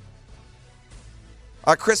other.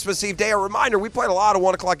 Christmas Eve day, a reminder: we played a lot of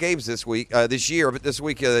 1:00 games this year, but this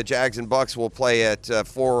week the Jags and Bucks will play at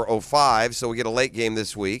 4:05, so we get a late game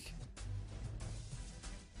this week.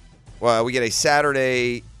 Well, we get a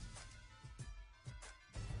Saturday.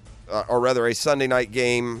 Or rather a Sunday night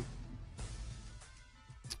game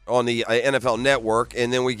on the NFL Network,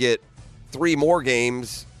 and then we get 3 more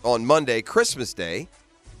games on Monday, Christmas Day.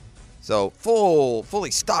 So fully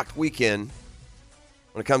stocked weekend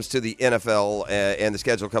when it comes to the NFL and the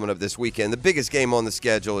schedule coming up this weekend. The biggest game on the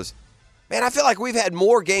schedule is, man, I feel like we've had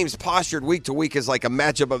more games postured week to week as like a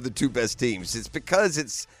matchup of the 2 best teams. It's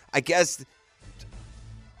because I guess,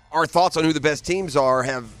 our thoughts on who the best teams are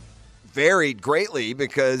have varied greatly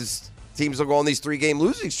because teams will go on these 3-game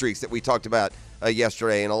losing streaks that we talked about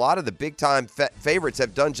yesterday, and a lot of the big-time favorites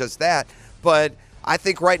have done just that. But I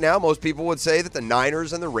think right now most people would say that the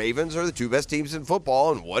Niners and the Ravens are the 2 best teams in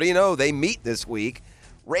football, and what do you know? They meet this week.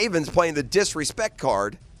 Ravens playing the disrespect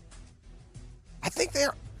card. I think they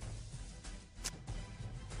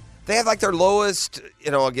have like their lowest,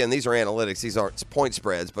 again, these are analytics. These aren't point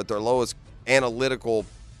spreads, but their lowest analytics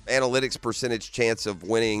percentage chance of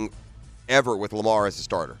winning ever with Lamar as a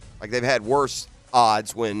starter. Like, they've had worse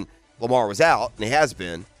odds when Lamar was out, and he has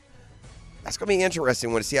been. That's going to be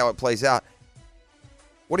interesting to see how it plays out.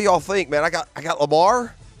 What do y'all think, man? I got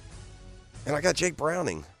Lamar, and I got Jake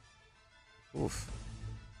Browning. Oof.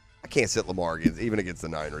 I can't sit Lamar even against the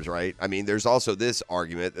Niners, right? I mean, there's also this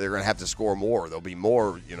argument that they're going to have to score more. There'll be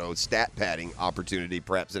more, stat padding opportunity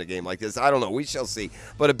perhaps in a game like this. I don't know. We shall see.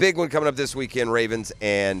 But a big one coming up this weekend, Ravens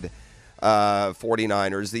and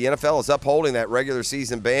 49ers. The NFL is upholding that regular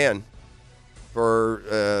season ban for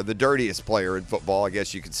the dirtiest player in football, I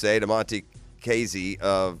guess you could say, DeMonte Casey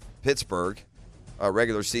of Pittsburgh.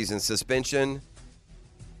 Regular season suspension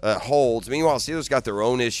holds. Meanwhile, Steelers got their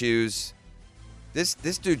own issues. This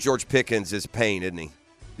dude, George Pickens, is pain, isn't he?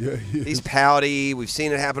 Yeah, he's pouty. We've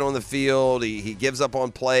seen it happen on the field. He gives up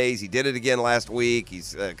on plays. He did it again last week.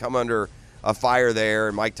 He's come under a fire there,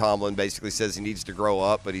 and Mike Tomlin basically says he needs to grow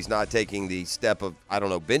up, but he's not taking the step of,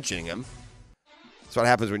 benching him. That's what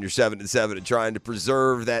happens when you're 7-7 and trying to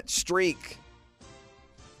preserve that streak.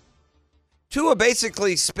 Tua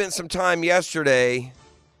basically spent some time yesterday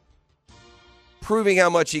proving how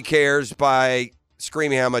much he cares by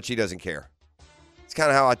screaming how much he doesn't care. It's kind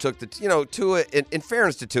of how I took Tua, in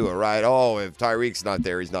fairness to Tua, right? Oh, if Tyreek's not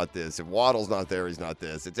there, he's not this. If Waddle's not there, he's not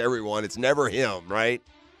this. It's everyone. It's never him, right?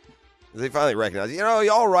 They finally recognize,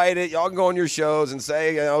 y'all write it. Y'all can go on your shows and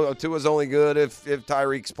say, Tua's only good if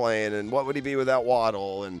Tyreek's playing, and what would he be without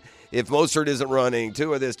Waddle? And if Mostert isn't running,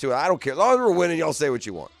 Tua this, Tua, I don't care. As long as we're winning, y'all say what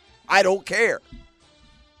you want. I don't care.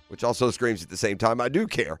 Which also screams at the same time, I do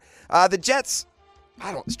care. The Jets,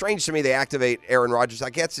 strange to me they activate Aaron Rodgers. I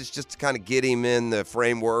guess it's just to kind of get him in the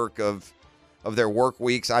framework of their work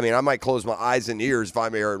weeks. I mean, I might close my eyes and ears if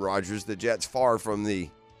I'm Aaron Rodgers. The Jets far from the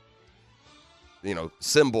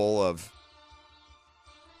symbol of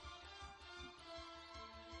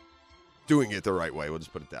doing it the right way. We'll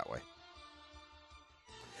just put it that way.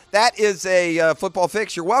 That is a football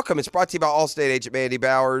fix. You're welcome. It's brought to you by Allstate agent Mandy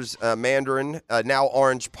Bowers, Mandarin, now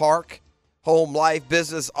Orange Park, home, life,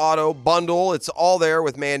 business, auto, bundle. It's all there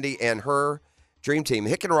with Mandy and her dream team.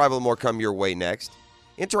 Hicken Arrival and more come your way next.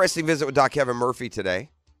 Interesting visit with Doc Kevin Murphy today.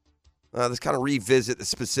 Let's kind of revisit the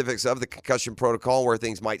specifics of the concussion protocol, where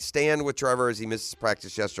things might stand with Trevor as he misses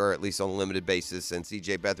practice yesterday, or at least on a limited basis, and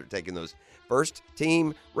C.J. Beathard taking those first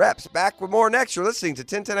team reps. Back with more next. You're listening to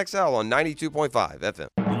 1010XL on 92.5 FM.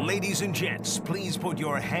 Ladies and gents, please put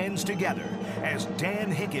your hands together as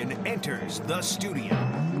Dan Hicken enters the studio.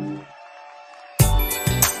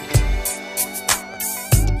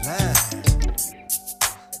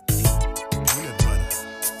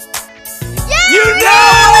 You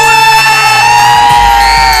know it!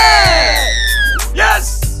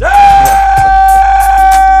 Yes, sir!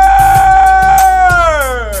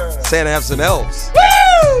 Santa have some elves.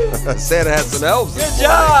 Woo! Santa has some elves. Good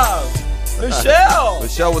job. Michelle.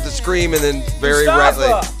 Michelle with the scream and then very Mustafa.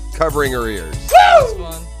 rightly covering her ears. That was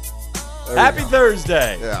fun. There we Happy go.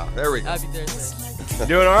 Thursday. Yeah, there we go. Happy Thursday. You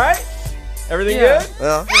doing all right? Everything Yeah. good?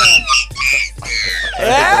 Well,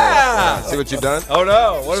 Yeah. see what you've done? Oh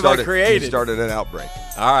no! What have I created? You started an outbreak.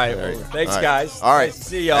 All right. Well, thanks, All right. guys. All right. Nice to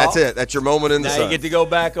see y'all. That's it. That's your moment in the Now sun. you get to go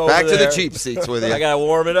back over Back to the there. cheap seats with you. I gotta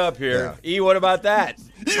warm it up here. E, what about that?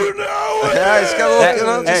 You know it. Yeah, it's got a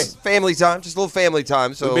little, Hey. just family time, just a little family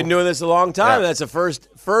time. So We've been doing this a long time. Yeah. That's the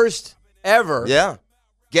first ever yeah,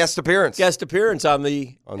 guest appearance. guest appearance on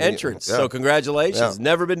the On the- entrance. yeah. So congratulations. Yeah.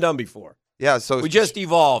 Never been done before. Yeah, so We just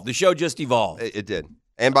evolved. The show just evolved. it did.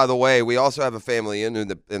 And by the way, we also have a family in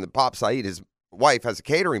the Pop Saeed. His wife has a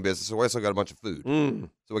catering business, so we also got a bunch of food.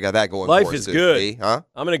 So we got that going. Life for us, is too. good. See? Huh?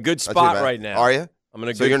 I'm in a good Not too spot bad. right now. Are you? I'm in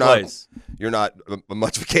a So good you're place. You're not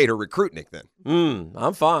much of a cater recruit, Nick. Then.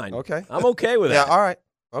 I'm fine. Okay. I'm okay with Yeah. that. All right.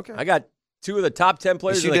 Okay. I got 2 of the top 10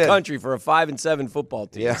 players Yes, you in the did. country for a 5-7 football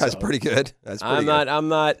team. Yeah, that's so pretty good. That's pretty I'm good.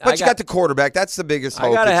 not. But you got the quarterback. That's the biggest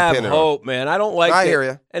hope. I gotta that you have pin it on. hope, man. I don't like. I hear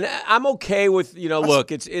you. And I'm okay with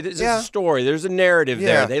look. It is Yeah. a story. There's a narrative Yeah.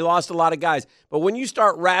 there. They lost a lot of guys, but when you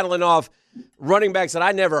start rattling off running backs that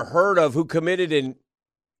I never heard of who committed in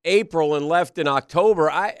April and left in October,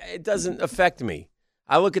 it doesn't affect me.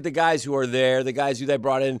 I look at the guys who are there, the guys who they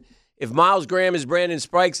brought in. If Miles Graham is Brandon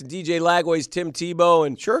Spikes and DJ Lagway's Tim Tebow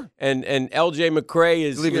and and LJ McCray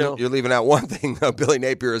is You're leaving out one thing. Billy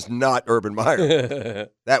Napier is not Urban Meyer.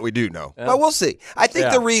 That we do know. But we'll see. I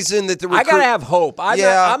think the reason that the I gotta have hope.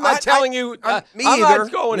 I'm not telling you. Me I'm either.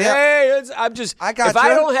 not going. Yeah. Hey, I'm just. I got if I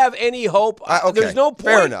don't have any hope, okay. there's no point.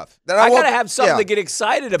 Fair enough. Then I won't- gotta have something yeah. to get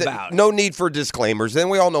excited about. No need for disclaimers. Then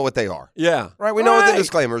we all know what they are. Yeah. Right. We know what the Right.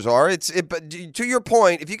 disclaimers are. But to your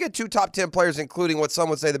point, if you get 2 top 10 players, including what some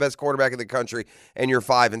would say the best quarterback in the country, and you're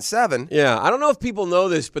 5-7. Yeah, I don't know if people know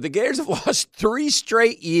this, but the Gators have lost 3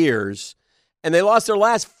 straight years, and they lost their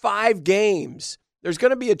last 5 games. There's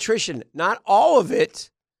going to be attrition. Not all of it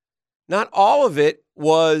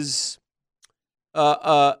was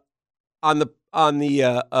on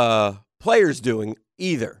the players doing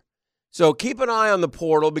either. So keep an eye on the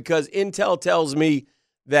portal because intel tells me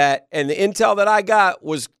that, and the intel that I got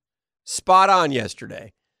was spot on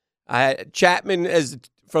yesterday. I had Chapman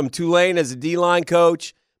from Tulane as a D-line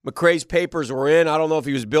coach. McCray's papers were in. I don't know if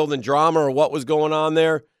he was building drama or what was going on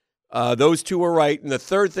there. Those 2 were right. And the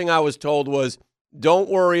third thing I was told was, don't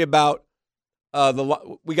worry about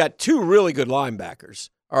we got 2 really good linebackers.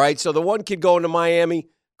 All right, so the one kid going to Miami,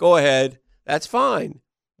 go ahead. That's fine.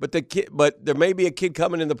 But there may be a kid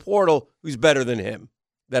coming in the portal who's better than him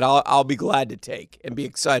that I'll be glad to take and be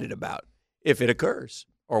excited about if it occurs,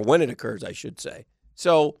 or when it occurs, I should say.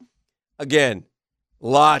 So, again,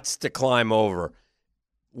 lots to climb over.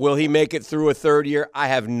 Will he make it through a third year? I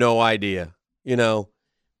have no idea,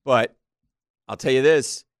 But I'll tell you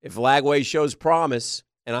this, if Lagway shows promise,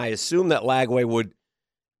 and I assume that Lagway would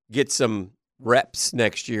get some reps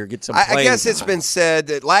next year, get some playing I guess it's time. been said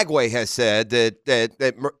that Lagway has said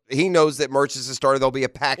that he knows that Mertz is a starter. There'll be a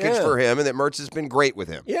package for him, and that Mertz has been great with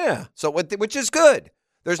him. Yeah. So which is good.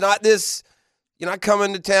 There's not this. You're not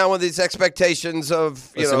coming to town with these expectations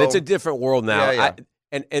of Listen, it's a different world now. Yeah.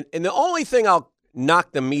 And the only thing I'll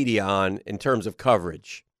knock the media on in terms of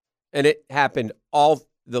coverage, and it happened all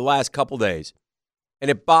the last couple days,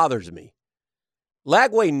 and it bothers me.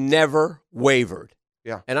 Lagway never wavered.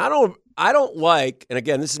 Yeah. And I don't like, and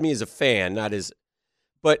again, this is me as a fan, not as,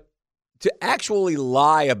 but to actually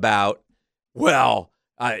lie about,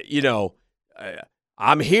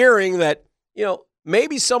 I'm hearing that,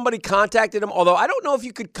 maybe somebody contacted him, although I don't know if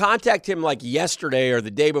you could contact him like yesterday or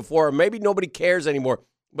the day before, or maybe nobody cares anymore.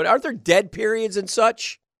 But aren't there dead periods and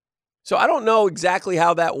such? So I don't know exactly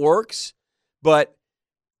how that works, but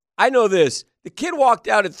I know this. The kid walked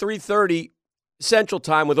out at 3:30 Central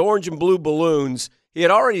Time with orange and blue balloons. He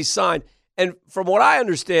had already signed. And from what I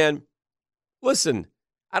understand, listen,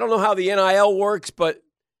 I don't know how the NIL works, but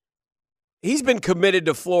he's been committed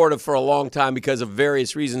to Florida for a long time because of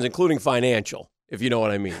various reasons, including financial, if you know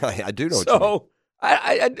what I mean. I do know what you mean. So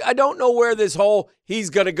I don't know where this whole he's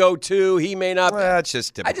going to go to. He may not. Well, it's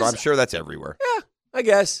just typical. I'm sure that's everywhere. Yeah, I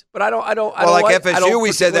guess. But I don't Well, like FSU,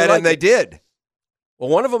 we said that, and they did. Well,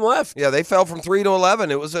 one of them left. Yeah, they fell from 3 to 11.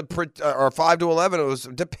 It was or 5 to 11. It was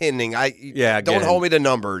depending. Don't hold me to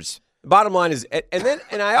numbers. The bottom line is,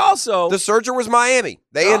 and I also the searcher was Miami.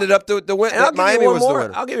 They ended up the win. Miami was the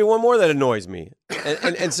winner. I'll give you one more that annoys me,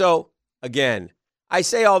 and so again, I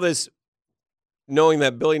say all this knowing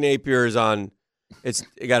that Billy Napier is on.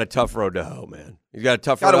 He got a tough road to hoe, man. He's got a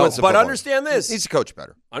tough road to hoe. But understand this. He's a coach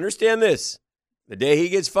better. Understand this. The day he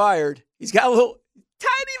gets fired, he's got a little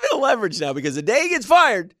tiny bit of leverage now because the day he gets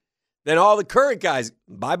fired, then all the current guys,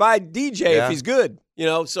 bye-bye DJ Yeah. if he's good.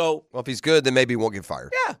 So. Well, if he's good, then maybe he won't get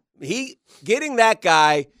fired. Yeah. Getting that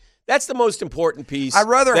guy, that's the most important piece I'd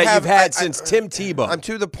rather that have, you've had since Tim Tebow. I'm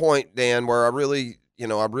to the point, Dan, where I really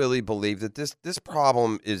believe that this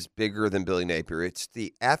problem is bigger than Billy Napier. It's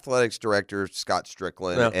the athletics director, Scott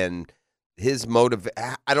Strickland, and his motive.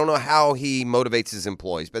 I don't know how he motivates his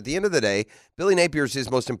employees, but at the end of the day, Billy Napier is his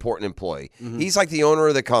most important employee. Mm-hmm. He's like the owner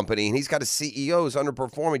of the company, and he's got a CEO who's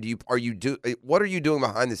underperforming. What are you doing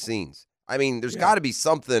behind the scenes? I mean, there's got to be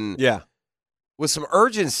something with some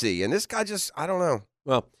urgency, and this guy just, I don't know.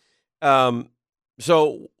 Well,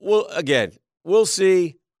 so we'll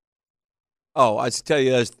see. Oh, I should tell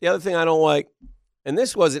you this. The other thing I don't like, and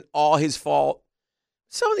this wasn't all his fault,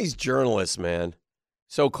 some of these journalists, man,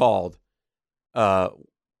 so-called, this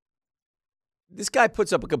guy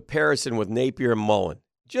puts up a comparison with Napier and Mullen.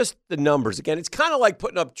 Just the numbers. Again, it's kind of like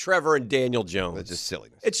putting up Trevor and Daniel Jones. It's just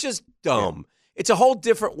silliness. It's just dumb. Yeah. It's a whole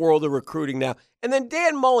different world of recruiting now. And then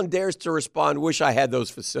Dan Mullen dares to respond, wish I had those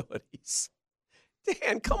facilities.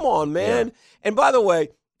 Dan, come on, man. Yeah. And by the way,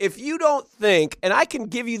 if you don't think, and I can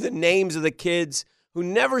give you the names of the kids who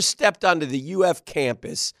never stepped onto the UF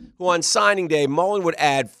campus, who on signing day, Mullen would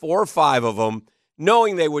add 4 or 5 of them,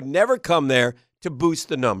 knowing they would never come there to boost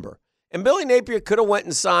the number. And Billy Napier could have went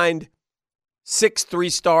and signed 6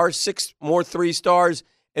 3-stars, 6 more 3-stars,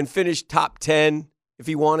 and finished top 10 if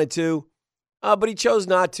he wanted to. But he chose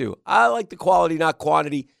not to. I like the quality, not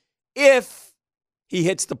quantity, if he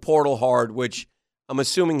hits the portal hard, which I'm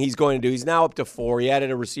assuming he's going to do. He's now up to 4. He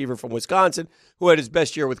added a receiver from Wisconsin who had his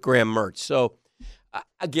best year with Graham Mertz. So,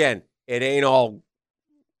 again, it ain't all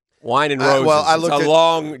wine and roses. It's a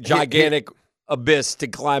long, gigantic abyss to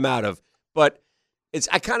climb out of. But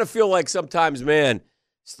I kind of feel like sometimes, man,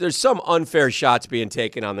 there's some unfair shots being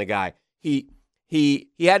taken on the guy. He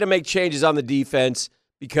had to make changes on the defense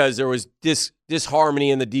because there was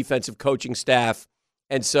disharmony in the defensive coaching staff.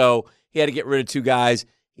 And so he had to get rid of 2 guys.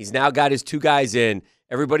 He's now got his 2 guys in.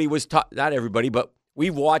 Everybody was not everybody, but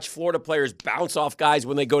we've watched Florida players bounce off guys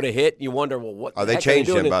when they go to hit. And you wonder, well, what? They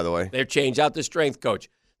changed him, by the way. They've changed out the strength coach.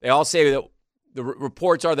 They all say that the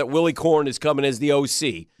reports are that Willie Korn is coming as the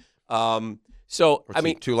OC.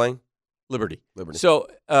 Tulane? Liberty. So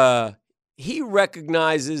he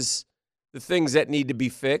recognizes the things that need to be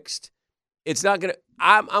fixed. It's not going to –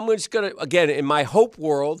 I'm just going to – again, in my hope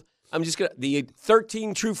world, I'm just going to – the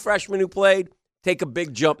 13 true freshmen who played take a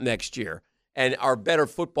big jump next year and are better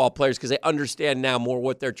football players because they understand now more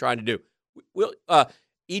what they're trying to do.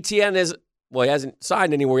 Etienne he hasn't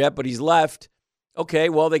signed anywhere yet, but he's left. Okay,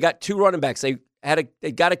 well, they got 2 running backs. They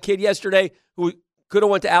got a kid yesterday who could have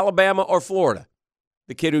went to Alabama or Florida,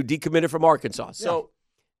 the kid who decommitted from Arkansas. So,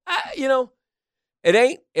 it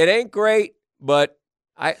ain't great, but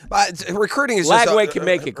recruiting is Lagway can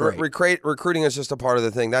make it great. Recruiting is just a part of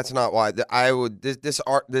the thing. That's not why I would this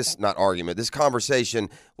conversation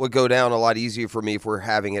would go down a lot easier for me if we're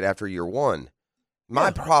having it after year 1.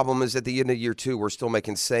 My problem is at the end of year 2, we're still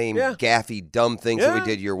making same gaffy, dumb things that we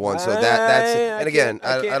did year 1. So that's and again,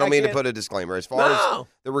 I don't mean to put a disclaimer. As far as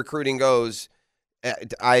the recruiting goes,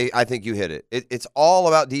 I think you hit it. It's all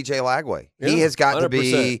about DJ Lagway. He has got 100%. To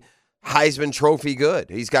be Heisman Trophy good.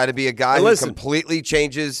 He's got to be a guy who completely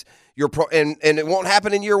changes your and it won't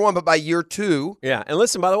happen in year 1, but by year 2. Yeah, and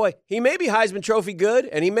listen, by the way, he may be Heisman Trophy good,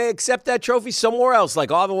 and he may accept that trophy somewhere else,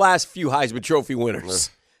 like all the last few Heisman Trophy winners.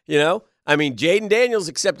 I mean, Jaden Daniels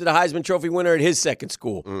accepted a Heisman Trophy winner at his second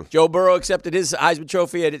school. Joe Burrow accepted his Heisman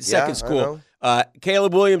Trophy at his second school.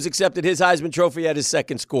 Caleb Williams accepted his Heisman Trophy at his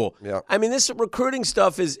second school. Yeah. I mean, this recruiting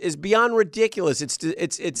stuff is beyond ridiculous. It's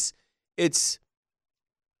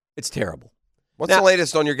terrible. What's the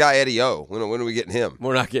latest on your guy Eddie O? When are we getting him?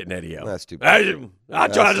 We're not getting Eddie O. That's too bad. I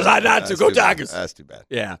tried to decide not to. Go Tigers. That's too bad.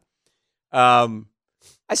 Yeah. I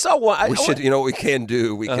saw one. We should. You know what we can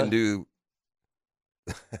do? We can do.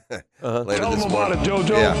 Later Tell this them morning. about it,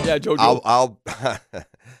 JoJo. Yeah, JoJo.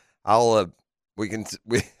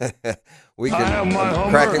 I'm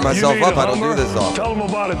cracking myself up. I don't do this often. Tell them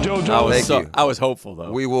about it, JoJo. I was hopeful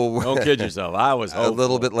though. We will. Don't kid yourself. I was hopeful. A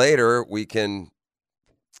little bit later. We can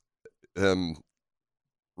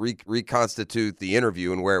reconstitute the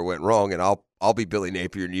interview and where it went wrong, and I'll be Billy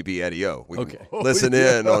Napier and you be Eddie O. We can listen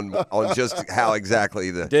in on just how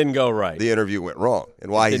exactly didn't go right. The interview went wrong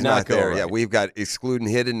and why he's not there. Right. Yeah, we've got excluding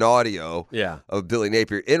hidden audio of Billy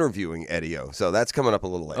Napier interviewing Eddie O. So that's coming up a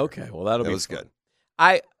little later. Okay, well that was good.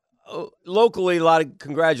 Locally, a lot of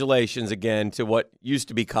congratulations again to what used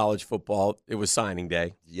to be college football. It was signing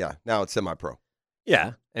day. Yeah, now it's semi-pro.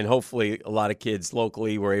 Yeah, and hopefully a lot of kids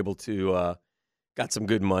locally were able to got some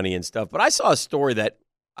good money and stuff. But I saw a story that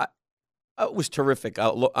it was terrific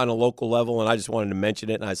on a local level, and I just wanted to mention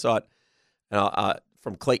it. And I saw it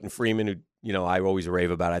from Clayton Freeman, who I always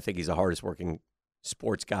rave about. I think he's the hardest working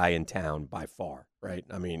sports guy in town by far. Right?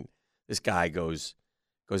 I mean, this guy goes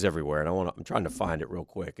everywhere, and I'm trying to find it real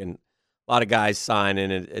quick. And a lot of guys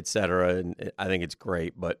signing it, et cetera, and I think it's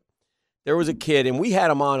great. But there was a kid, and we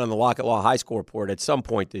had him on the Lockett Law High School Report at some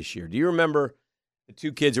point this year. Do you remember the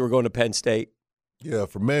two kids who were going to Penn State? Yeah,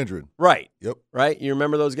 from Mandarin. Right. Yep. Right? You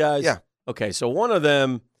remember those guys? Yeah. Okay, so one of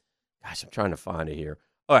them, gosh, I'm trying to find it here.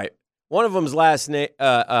 All right, one of them's last name,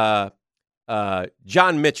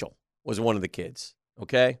 John Mitchell was one of the kids,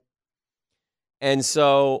 okay? And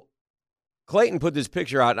so Clayton put this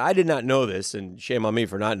picture out, and I did not know this, and shame on me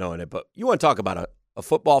for not knowing it, but you want to talk about a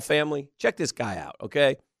football family? Check this guy out,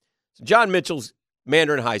 okay? So John Mitchell's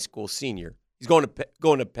Mandarin High School senior. He's going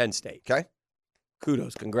to Penn State. Okay.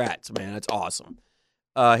 Kudos. Congrats, man. That's awesome.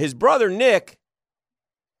 His brother, Nick,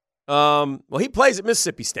 he plays at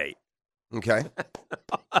Mississippi State. Okay.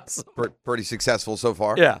 Awesome. Pretty successful so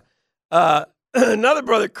far. Yeah. Another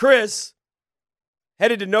brother, Chris,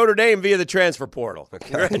 headed to Notre Dame via the transfer portal. Okay.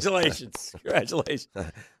 Congratulations. Congratulations.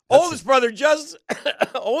 Oldest brother, Justin,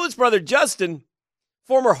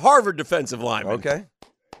 former Harvard defensive lineman. Okay.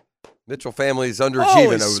 Mitchell family's underachieving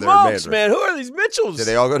Holy over smokes, there in Mandarin. man. Who are these Mitchells? Did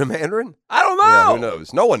they all go to Mandarin? I don't know. Yeah, who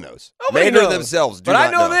knows? No one knows. Nobody Mandarin knows. themselves do but not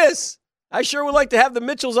I know this. I sure would like to have the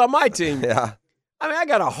Mitchells on my team. Yeah. I mean, I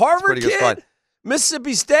got a Harvard pretty good kid, squad.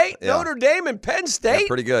 Mississippi State, Yeah. Notre Dame, and Penn State. Yeah,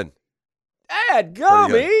 pretty good. Dad,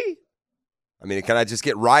 gummy. I mean, can I just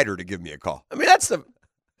get Ryder to give me a call? I mean, that's the.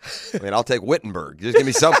 I mean, I'll take Wittenberg. Just give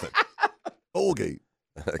me something. Colgate.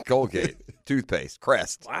 Colgate, toothpaste,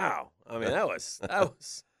 Crest. Wow. I mean, that was.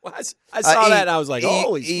 Well, I saw that and I was like,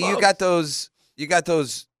 holy smokes. You got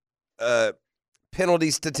those penalty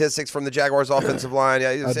statistics from the Jaguars offensive line.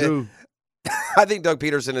 Yeah, I do. I think Doug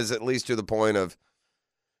Peterson is at least to the point of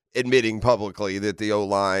admitting publicly that the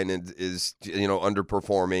O-line is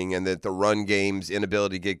underperforming, and that the run game's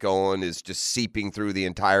inability to get going is just seeping through the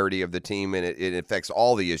entirety of the team, and it affects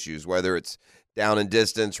all the issues, whether it's down and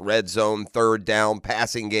distance, red zone, third down,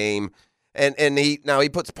 passing game. And he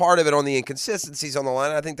puts part of it on the inconsistencies on the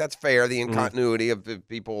line. I think that's fair, the incontinuity of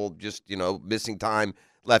people just, missing time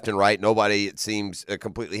left and right. Nobody, it seems,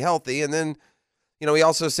 completely healthy. And then, he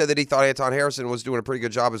also said that he thought Anton Harrison was doing a pretty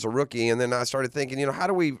good job as a rookie. And then I started thinking, how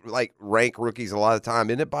do we, rank rookies a lot of the time?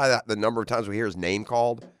 Isn't it by the number of times we hear his name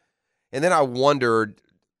called? And then I wondered,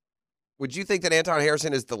 would you think that Anton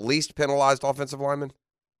Harrison is the least penalized offensive lineman?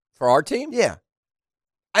 For our team? Yeah.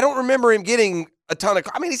 I don't remember him getting a ton of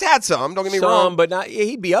 – I mean, he's had some, don't get me wrong. But not,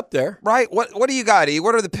 he'd be up there. Right? What do you got, E?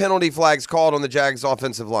 What are the penalty flags called on the Jags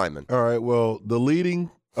offensive lineman? All right, well, the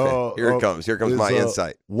leading Here it comes. Here comes my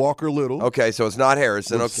insight. Walker Little. Okay, so it's not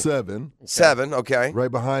Harrison. With Okay. 7. 7, okay.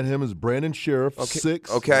 Right behind him is Brandon Sheriff, Okay.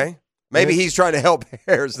 6. Okay. Maybe he's trying to help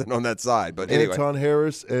Harrison on that side, but anyway. Anton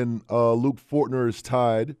Harris and Luke Fortner is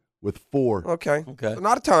tied with 4. Okay. Okay. So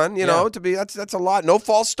not a ton, that's a lot. No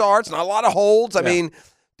false starts, not a lot of holds. I mean,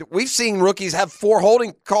 we've seen rookies have 4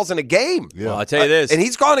 holding calls in a game. Yeah. Well, I'll tell you this. And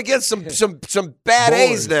he's gone against some bad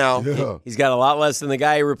A's now. Yeah. He's got a lot less than the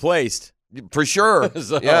guy he replaced. For sure.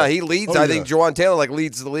 So- Yeah, he leads. I think Juwan Taylor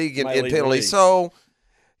leads the league in Might lead the penalties. league. So,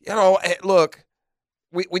 look,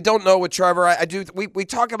 we don't know with Trevor. We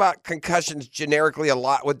talk about concussions generically a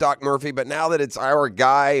lot with Doc Murphy, but now that it's our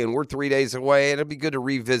guy and we're 3 days away, it'll be good to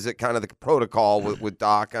revisit kind of the protocol with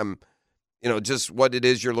Doc. Just what it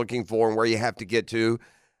is you're looking for and where you have to get to.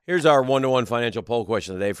 Here's our one-to-one financial poll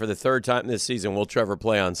question today. For the third time this season, will Trevor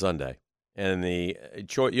play on Sunday? And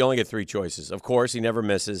you only get 3 choices. Of course, he never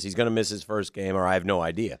misses. He's going to miss his first game, or I have no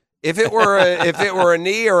idea. If it were a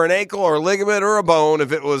knee or an ankle or a ligament or a bone,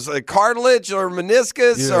 if it was a cartilage or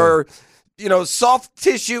meniscus or soft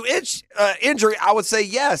tissue injury, I would say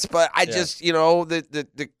yes. But I just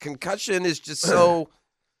the concussion is just so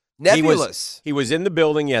nebulous. He was in the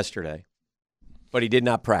building yesterday, but he did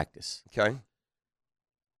not practice. Okay.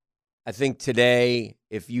 I think today,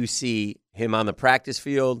 if you see him on the practice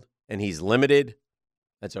field and he's limited,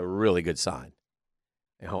 that's a really good sign.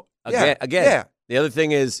 Again. The other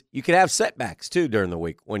thing is you can have setbacks, too, during the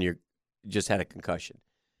week when you just had a concussion.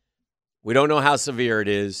 We don't know how severe it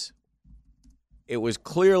is. It was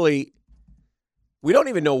clearly – we don't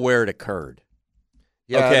even know where it occurred.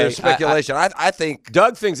 Yeah, there's speculation. I think –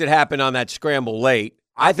 Doug thinks it happened on that scramble late.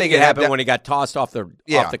 I think it happened when he got tossed off the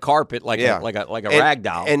carpet like a rag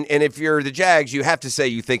doll. And if you're the Jags, you have to say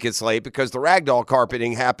you think it's late because the ragdoll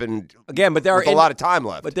carpeting happened again, but with a lot of time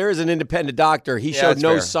left. But there is an independent doctor. He showed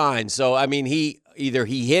no signs. So I mean, he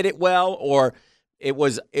hit it well or it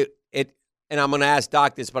was it. And I'm going to ask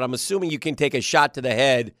Doc this, but I'm assuming you can take a shot to the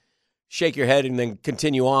head, shake your head and then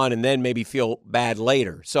continue on and then maybe feel bad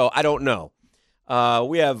later. So I don't know.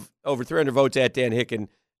 We have over 300 votes at Dan Hicken.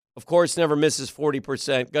 Of course, never misses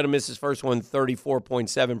 40%. Going to miss his first one,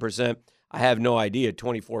 34.7%. I have no idea,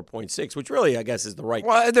 24.6, which really, I guess, is the right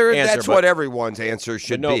answer. That's what everyone's answer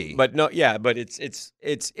should be. But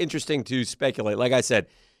it's interesting to speculate. Like I said,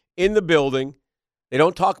 in the building, they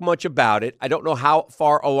don't talk much about it. I don't know how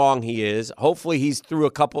far along he is. Hopefully, he's through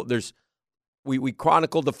a couple. We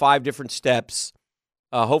chronicled the 5 different steps.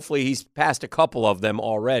 Hopefully, he's passed a couple of them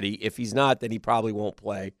already. If he's not, then he probably won't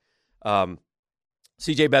play.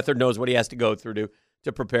 C.J. Beathard knows what he has to go through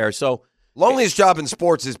to prepare. So. Loneliest job in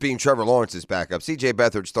sports is being Trevor Lawrence's backup. C.J.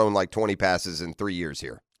 Beathard's thrown like 20 passes in 3 years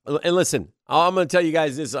here. And listen, I'm going to tell you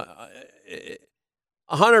guys this.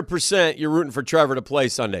 100% you're rooting for Trevor to play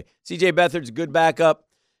Sunday. C.J. Beathard's a good backup.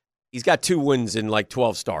 He's got 2 wins in like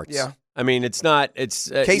 12 starts. Yeah. I mean, it's not –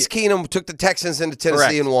 Case Keenum took the Texans into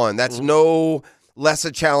Tennessee and won. That's no less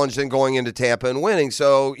a challenge than going into Tampa and winning.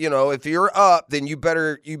 So, if you're up, then you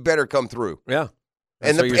better come through. Yeah.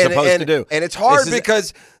 That's what you're supposed to do. And it's hard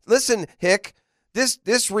because, listen, Hick,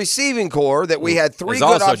 this receiving core that we had 3 is good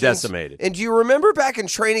also options. Decimated. And do you remember back in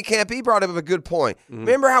training camp, he brought up a good point.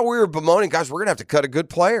 Remember how we were bemoaning, guys, we're going to have to cut a good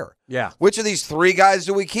player. Yeah. Which of these 3 guys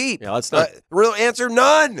do we keep? Yeah, let's not. Real answer,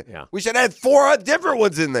 none. Yeah. We should have 4 different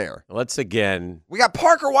ones in there. Let's again. We got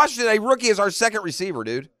Parker Washington, a rookie, as our second receiver,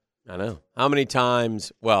 dude. I know. How many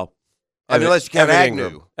times? Well, unless you count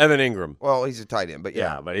Agnew. Evan Ingram. Well, he's a tight end, but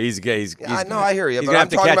yeah. Yeah, but he's I know, I hear you. But I'm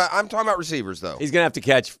talking about receivers, though. He's going to have to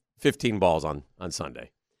catch 15 balls on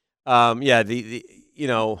Sunday. That's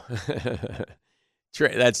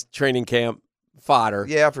training camp fodder.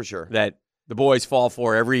 Yeah, for sure. That the boys fall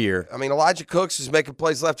for every year. I mean, Elijah Cooks is making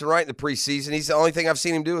plays left and right in the preseason. He's the only thing I've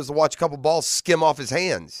seen him do is to watch a couple balls skim off his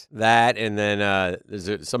hands. That, and then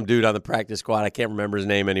there's some dude on the practice squad. I can't remember his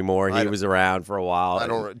name anymore. He was around for a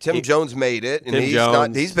while. Tim Jones made it, and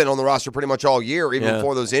he's been on the roster pretty much all year, even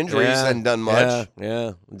before those injuries, hadn't done much.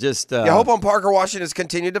 Yeah. Hope on Parker Washington's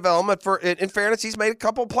continued development. In fairness, he's made a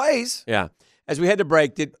couple plays. Yeah. As we had to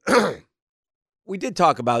break, we did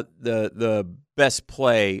talk about the best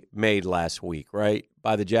play made last week, right,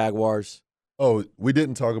 by the Jaguars. Oh, we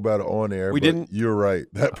didn't talk about it on air. We didn't. You're right.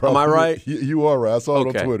 Am I right? You are right. I saw it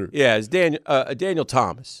on Twitter. Yeah, it's Daniel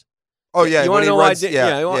Thomas. Oh yeah, you want to know why?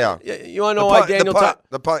 You want to know why Daniel Thomas?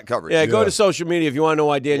 The punt coverage. Yeah, go to social media if you want to know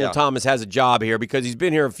why Daniel Thomas has a job here, because he's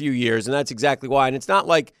been here a few years, and that's exactly why. And it's not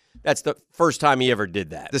like that's the first time he ever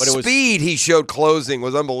did that. The speed he showed closing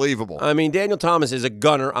was unbelievable. I mean, Daniel Thomas is a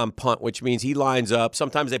gunner on punt, which means he lines up.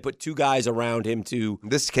 Sometimes they put 2 guys around him to in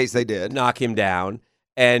this case they did knock him down.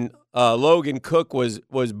 And Logan Cook was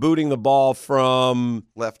booting the ball from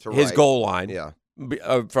left to his right. goal line. Yeah.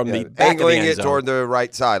 From the back angling of the end it zone. toward the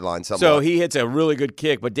right sideline. So he hits a really good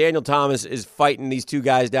kick, but Daniel Thomas is fighting these 2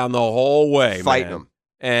 guys down the whole way, fighting them,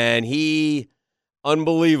 and he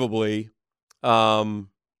unbelievably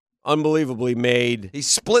made. He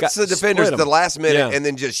splits the defenders at the last minute and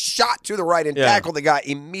then just shot to the right and tackled the guy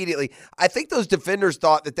immediately. I think those defenders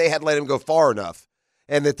thought that they had let him go far enough,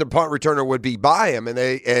 and that the punt returner would be by him,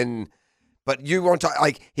 But you won't talk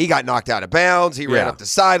like he got knocked out of bounds. He ran up the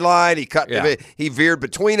sideline. He veered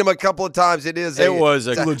between them a couple of times. It was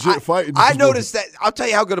a legit fight. I noticed that. I'll tell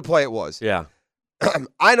you how good a play it was. Yeah,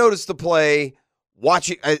 I noticed the play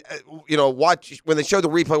watching. Watch when they showed the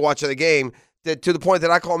replay. Watching the game to the point that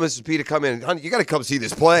I called Mrs. P to come in. Honey, you got to come see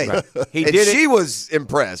this play. Right. She was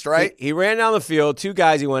impressed. Right. He ran down the field. 2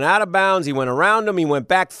 guys. He went out of bounds. He went around him. He went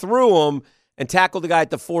back through him and tackled the guy at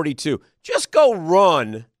the 42. Just go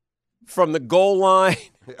run from the goal line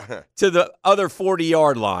to the other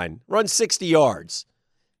 40-yard line. Run 60 yards.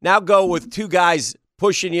 Now go with 2 guys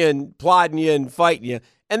pushing you and plodding you and fighting you,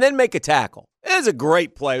 and then make a tackle. It was a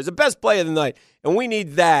great play. It was the best play of the night, and we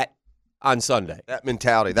need that on Sunday. That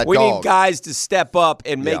mentality, that we dog. need guys to step up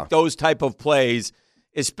and make those type of plays,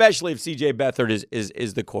 especially if C.J. Beathard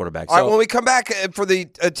is the quarterback. All right, when we come back for the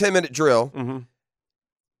 10-minute drill,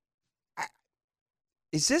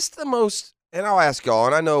 is this the most – and I'll ask y'all,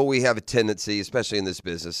 and I know we have a tendency, especially in this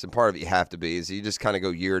business, and part of it you have to be, is you just kind of go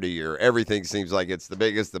year to year. Everything seems like it's the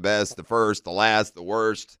biggest, the best, the first, the last, the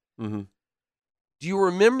worst. Mm-hmm. Do you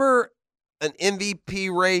remember an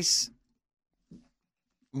MVP race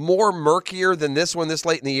more murkier than this one this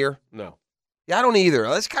late in the year? No. Yeah, I don't either.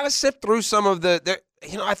 Let's kind of sift through some of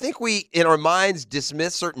I think we, in our minds,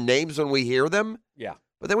 dismiss certain names when we hear them. Yeah.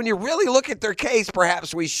 But then when you really look at their case,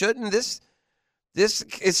 perhaps we shouldn't. This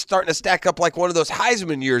is starting to stack up like one of those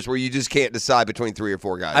Heisman years where you just can't decide between 3 or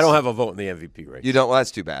 4 guys. I don't have a vote in the MVP race. You don't? Well,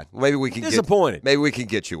 that's too bad. Maybe we can disappointed. Maybe we can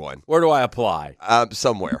get you one. Where do I apply?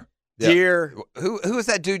 Somewhere. Deer. Who was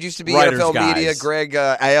that dude used to be Writers NFL guys. media? Greg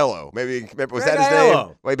Aiello. Maybe was Greg that his Aiello.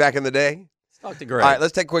 name way back in the day? Let's talk to Greg. All right,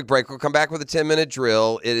 let's take a quick break. We'll come back with a 10-minute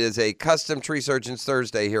drill. It is a custom Tree Surgeons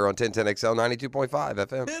Thursday here on 1010XL 92.5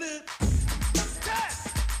 FM.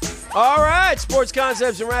 All right, sports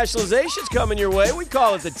concepts and rationalizations coming your way. We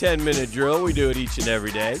call it the 10-minute drill. We do it each and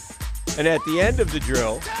every day. And at the end of the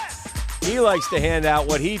drill, he likes to hand out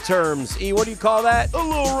what he terms, what do you call that? A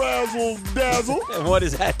little razzle dazzle. And what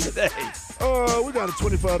is that today? We got a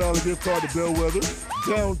 $25 gift card to Bellwether,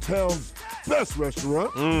 downtown's best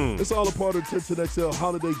restaurant. It's all a part of 1010XL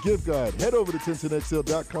Holiday Gift Guide. Head over to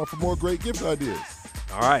 1010XL.com for more great gift ideas.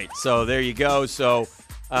 All right, so there you go. So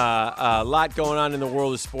a lot going on in the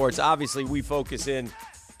world of sports. Obviously, we focus in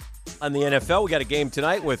on the NFL. We got a game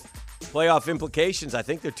tonight with playoff implications. I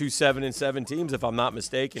think they're 2 7-7 teams, if I'm not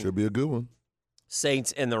mistaken. Should be a good one.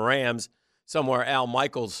 Saints and the Rams. Somewhere Al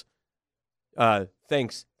Michaels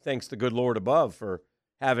thanks the good Lord above for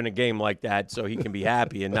having a game like that so he can be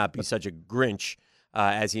happy and not be such a Grinch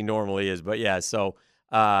as he normally is. But, yeah, so,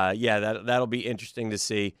 that'll be interesting to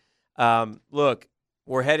see. Look,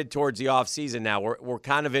 we're headed towards the offseason now. We're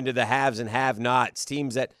kind of into the haves and have-nots,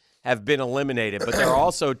 teams that have been eliminated. But there are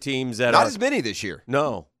also teams that Not as many this year.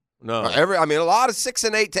 No. A lot of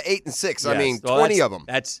 6-8 to 8-6. Yes. I mean, Well, 20 of them.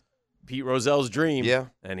 That's Pete Rozell's dream. Yeah.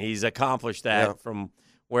 And he's accomplished that from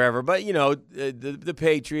wherever. But, the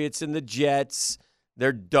Patriots and the Jets,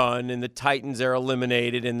 they're done. And the Titans, they're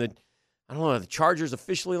eliminated. And the Chargers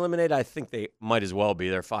officially eliminated? I think they might as well be.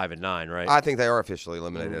 They're 5-9, right? I think they are officially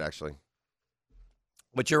eliminated, actually.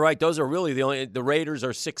 But you're right. Those are really the Raiders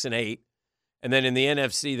are 6-8. And then in the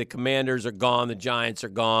NFC, the Commanders are gone. The Giants are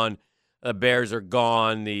gone. The Bears are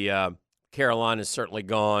gone. The Carolina's certainly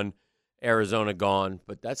gone. Arizona gone.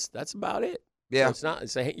 But that's about it. Yeah,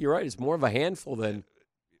 so you're right. It's more of a handful than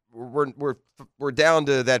we're down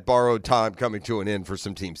to that borrowed time coming to an end for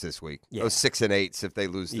some teams this week. Yeah. Those 6-8s if they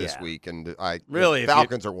lose this week, and the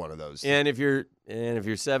Falcons are one of those. And if you're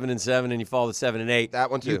 7-7 and you fall to 7-8,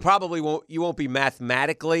 that one too. You probably won't be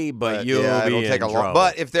mathematically, but you'll be it'll take in a trouble. long.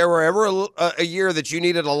 But if there were ever a year that you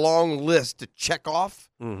needed a long list to check off,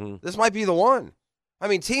 this might be the one. I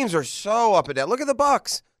mean, teams are so up and down. Look at the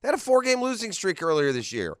Bucs. They had a 4-game losing streak earlier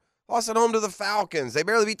this year. Lost at home to the Falcons. They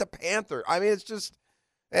barely beat the Panthers. I mean, it's just.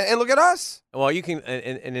 And look at us. Well, you can,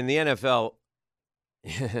 and in the NFL,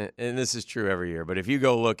 and this is true every year, but if you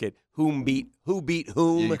go look at who beat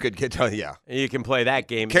whom, you could get you can play that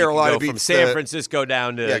game. Carolina beat from San Francisco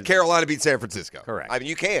down to Carolina beat San Francisco. Correct. I mean,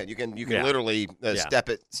 you can literally step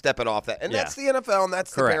it off that, and that's the NFL, and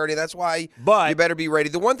that's the parity. That's why you better be ready.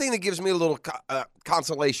 The one thing that gives me a little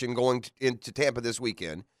consolation going into Tampa this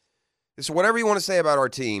weekend is whatever you want to say about our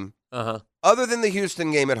team. Other than the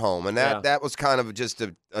Houston game at home, and that was kind of just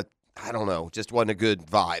I don't know, just wasn't a good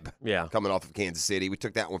vibe coming off of Kansas City. We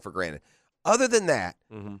took that one for granted. Other than that,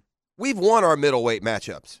 we've won our middleweight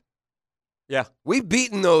matchups. Yeah. We've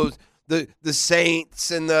beaten those the Saints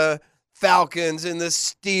and the Falcons and the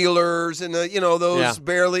Steelers and those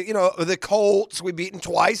barely, the Colts. We've beaten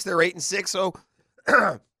twice. They're 8-6. So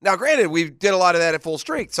now granted, we did a lot of that at full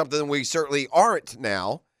strength, something we certainly aren't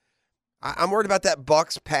now. I'm worried about that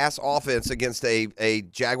Bucs pass offense against a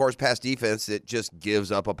Jaguars pass defense that just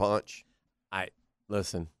gives up a punch.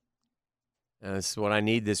 Listen. This is what I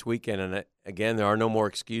need this weekend, and again, there are no more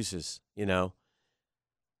excuses.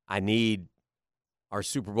 I need our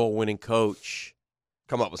Super Bowl winning coach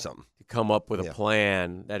come up with something. To come up with a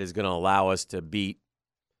plan that is going to allow us to beat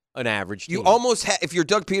an average team. You almost if you're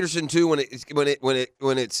Doug Peterson too, when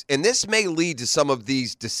it's and this may lead to some of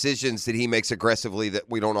these decisions that he makes aggressively that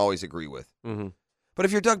we don't always agree with. But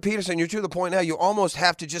if you're Doug Peterson, you're to the point now you almost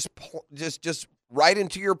have to just write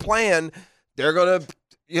into your plan. They're gonna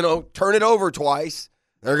turn it over twice.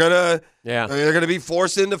 They're gonna be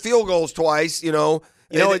forced into field goals twice. It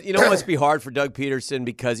must be hard for Doug Peterson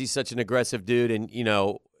because he's such an aggressive dude, and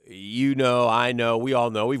I know, we all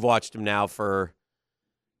know. We've watched him now for.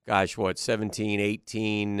 17,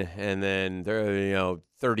 18, and then there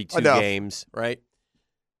 32 games, right?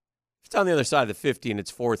 If it's on the other side of the 50 and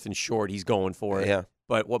it's 4th and short, he's going for it. Yeah.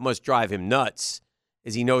 But what must drive him nuts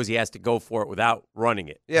is he knows he has to go for it without running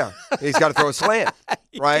it. Yeah. He's got to throw a slant,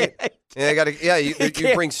 right?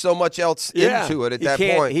 You bring so much else into it at that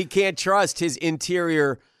point. He can't trust his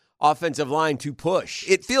interior offensive line to push.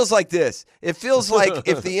 It feels like this. It feels like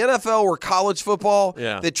if the NFL were college football,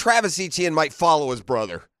 that Travis Etienne might follow his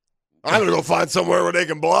brother. I'm going to go find somewhere where they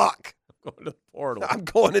can block. I'm going to the portal. I'm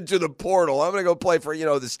going into the portal. I'm going to go play for, the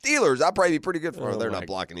Steelers. I'll probably be pretty good for them. They're not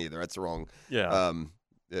blocking either. That's the wrong. Yeah.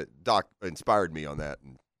 Doc inspired me on that.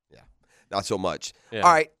 And, not so much. Yeah.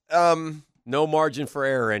 All right. No margin for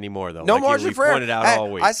error anymore, though. No margin for error. Pointed out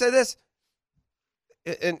all week. I say this,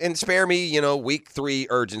 and spare me, week 3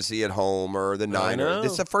 urgency at home or the Niners.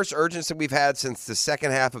 This is the first urgency we've had since the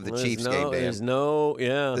second half of the Chiefs game,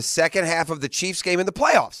 Dan. The second half of the Chiefs game in the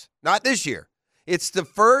playoffs, not this year. It's the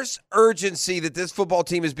first urgency that this football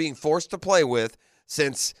team is being forced to play with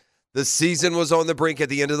since the season was on the brink at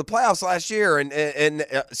the end of the playoffs last year, and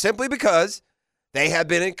simply because they have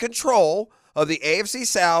been in control of the AFC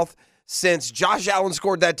South since Josh Allen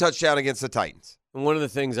scored that touchdown against the Titans. And one of the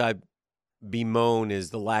things I bemoan is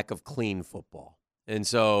the lack of clean football. And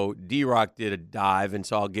so D-Rock did a dive, and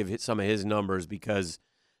so I'll give some of his numbers because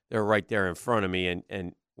they're right there in front of me,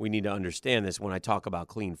 and we need to understand this when I talk about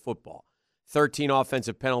clean football. 13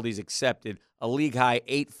 offensive penalties accepted, a league-high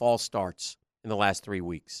 8 false starts in the last 3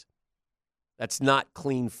 weeks. That's not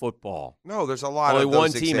clean football. No, there's a lot Only of those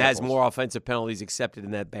one team examples. has more offensive penalties accepted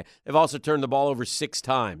in that band. They've also turned the ball over 6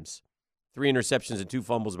 times. 3 interceptions and 2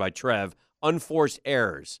 fumbles by Trev. Unforced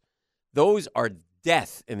errors. Those are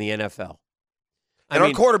death in the NFL.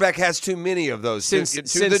 Our quarterback has too many of those. To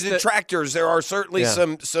the detractors, there are certainly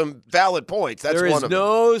some valid points. That's one of them. There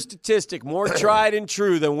is no statistic more tried and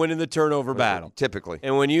true than winning the turnover battle. Typically.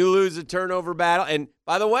 And when you lose a turnover battle, and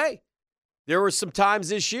by the way, there were some times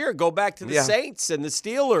this year, go back to the Saints and the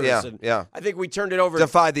Steelers. Yeah. I think we turned it over.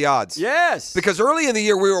 Defied the odds. Yes. Because early in the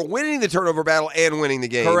year, we were winning the turnover battle and winning the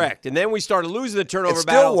game. Correct. And then we started losing the turnover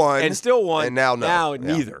battle. And still won. And now no. Now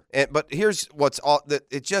neither. But here's what's all that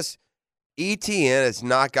it just ETN has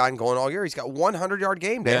not gotten going all year. He's got 100-yard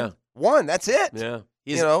game, Dan. Yeah. One. That's it. Yeah.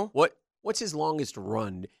 What's his longest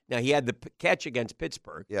run? Now he had the catch against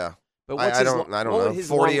Pittsburgh. Yeah. But I don't know.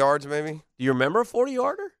 40 yards maybe? Do you remember a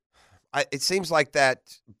 40-yarder? It seems like that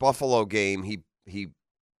Buffalo game, he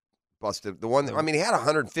busted the one. He had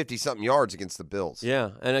 150-something yards against the Bills. Yeah,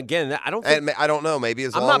 and again, I don't know. Maybe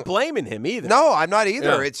I'm not blaming him either. No, I'm not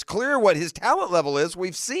either. Yeah. It's clear what his talent level is.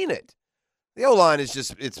 We've seen it. The O-line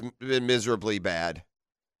it's been miserably bad.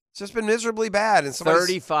 It's just been miserably bad. And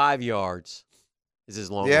 35 yards is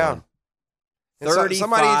his long run.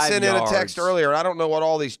 Somebody sent in a text earlier. I don't know what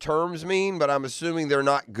all these terms mean, but I'm assuming they're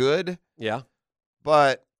not good. Yeah,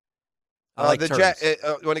 but. I like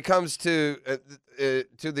when it comes to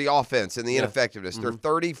the offense and the ineffectiveness, they're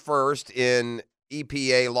 31st in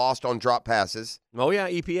EPA lost on drop passes. Oh, yeah,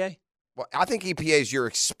 EPA? Well, I think EPA is your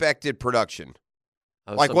expected production.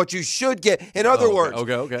 What you should get. In other words,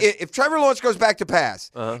 if Trevor Lawrence goes back to pass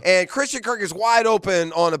and Christian Kirk is wide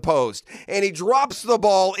open on a post and he drops the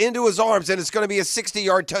ball into his arms and it's going to be a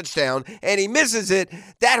 60-yard touchdown and he misses it,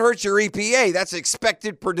 that hurts your EPA. That's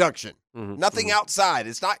expected production. Nothing outside.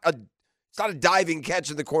 It's not a diving catch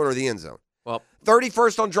in the corner of the end zone. Well,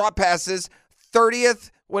 31st on drop passes, 30th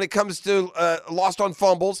when it comes to lost on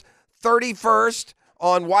fumbles, 31st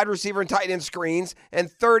on wide receiver and tight end screens, and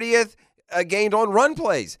 30th gained on run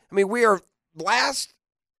plays. I mean, we are last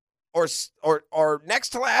or next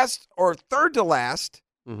to last or third to last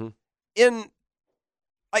in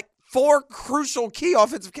like 4 crucial key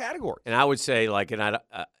offensive categories. And I would say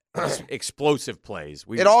explosive plays.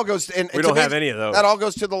 It all goes to, and we don't have any of those. That all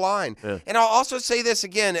goes to the line. Yeah. And I'll also say this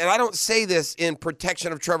again, and I don't say this in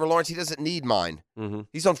protection of Trevor Lawrence. He doesn't need mine.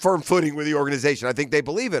 He's on firm footing with the organization. I think they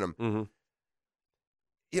believe in him.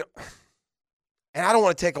 And I don't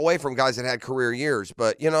want to take away from guys that had career years,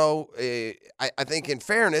 but I think in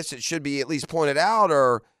fairness, it should be at least pointed out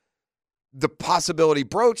or the possibility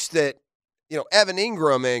broached that Evan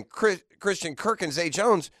Ingram and Christian Kirk and Zay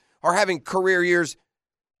Jones are having career years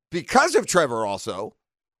because of Trevor also,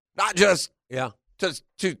 not just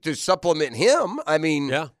to supplement him. I mean,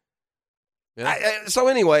 so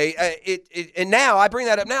anyway, and now I bring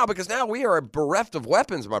that up now because now we are bereft of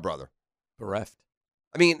weapons, my brother. Bereft.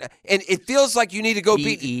 I mean, and it feels like you need to go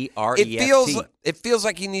beat B-E-R-E-F-T. It feels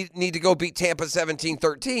like you need to go beat Tampa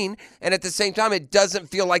 17-13, and at the same time, it doesn't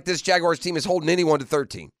feel like this Jaguars team is holding anyone to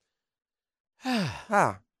 13.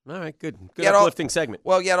 All right, good uplifting segment.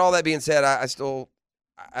 Well, yet all that being said, I still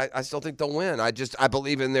think they'll win. I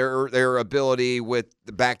believe in their ability with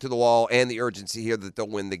the back to the wall and the urgency here that they'll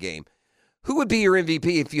win the game. Who would be your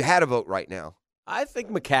MVP if you had a vote right now? I think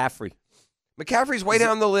McCaffrey. McCaffrey's way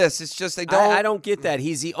down the list. It's just they don't. I don't get that.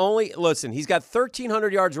 He's the only. Listen, he's got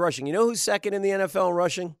 1,300 yards rushing. You know who's second in the NFL in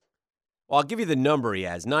rushing? Well, I'll give you the number he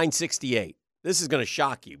has, 968. This is going to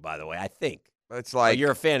shock you, by the way, I think. It's like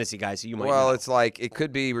you're a fantasy guy, so you might. Well, know. It's like it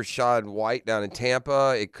could be Rachaad White down in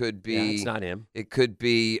Tampa. It could be. It's not him. It could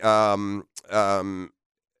be. Gosh,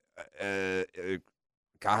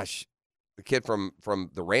 the kid from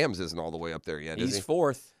the Rams isn't all the way up there yet. He's is he?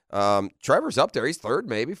 fourth. Trevor's up there. He's third,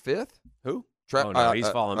 maybe fifth. Who? No, he's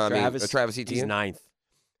falling. Travis Etienne. He's ninth.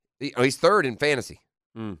 He's third in fantasy.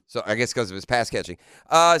 So I guess because of his pass catching.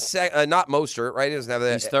 Not Mostert, right? He doesn't have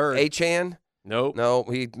that. He's third. Achan? Nope. No,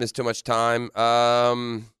 he missed too much time.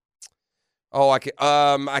 Who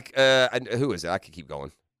is it? I could keep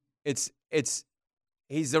going.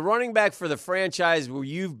 He's the running back for the franchise where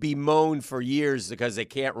you've bemoaned for years because they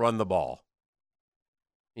can't run the ball.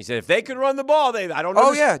 He said if they could run the ball, I don't know.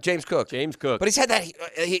 Oh yeah, James Cook. But he's had that.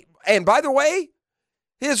 And by the way,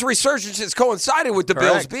 his resurgence has coincided with the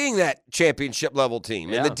Bills being that championship level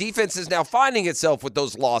team, and the defense is now finding itself with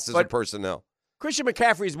those losses of personnel. Christian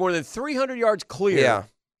McCaffrey is more than 300 yards clear.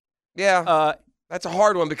 Yeah. That's a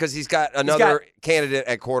hard one because he's got another candidate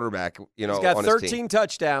at quarterback. He's got on 13 his team.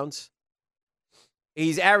 touchdowns.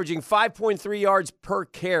 He's averaging 5.3 yards per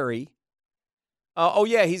carry.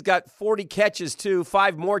 He's got 40 catches too,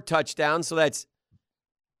 5 more touchdowns. So that's,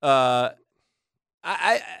 I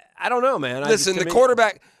don't know, man. Listen, the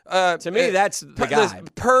quarterback. To me, that's the guy.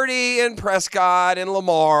 Purdy and Prescott and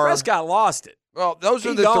Lamar. Prescott lost it. Well, those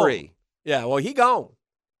are the three. Yeah, well, he gone.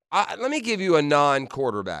 Let me give you a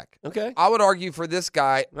non-quarterback. Okay. I would argue for this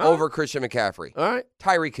guy over Christian McCaffrey. All right.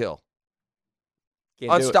 Tyreek Hill.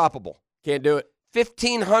 Can't Unstoppable. Can't do it.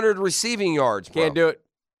 1,500 receiving yards, bro. Can't do it.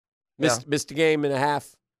 Missed a game and a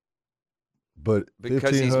half. But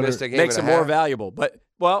because he's missed a game makes and him a half. more valuable. But,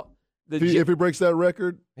 if he breaks that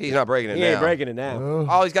record, he's not breaking it now. He ain't breaking it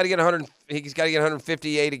now. He's got to get 100. He's got to get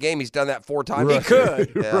 158 a game. He's done that 4 times. Right. He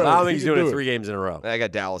could. Yeah. I don't think he's doing it 3 games in a row. I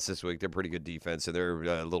got Dallas this week. They're pretty good defense, and they're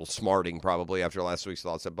a little smarting probably after last week's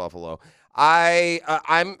loss at Buffalo.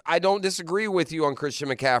 I don't disagree with you on Christian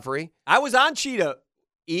McCaffrey. I was on Cheetah.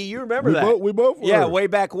 You remember that? We both were. Yeah, way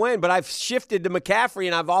back when. But I've shifted to McCaffrey,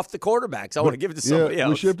 and I've off the quarterbacks. I want to give it to somebody else.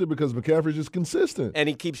 We shifted because McCaffrey's just consistent. And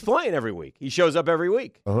he keeps playing every week. He shows up every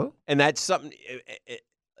week. And that's something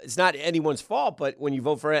it's not anyone's fault, but when you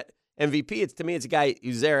vote for MVP, to me, it's a guy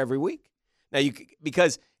who's there every week. Now,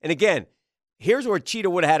 and again, here's where Cheetah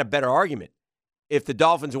would have had a better argument. If the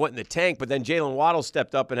Dolphins went in the tank, but then Jalen Waddle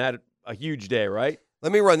stepped up and had a huge day, right?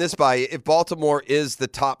 Let me run this by you. If Baltimore is the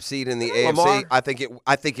top seed in the AFC, I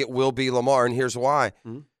think it will be Lamar, and here's why.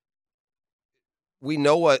 Mm-hmm. We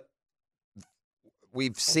know what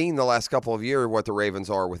we've seen the last couple of years what the Ravens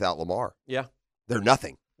are without Lamar. Yeah. They're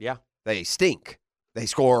nothing. Yeah. They stink. They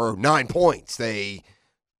score 9 points. Their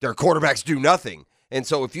quarterbacks do nothing. And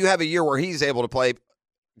so if you have a year where he's able to play,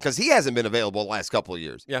 because he hasn't been available the last couple of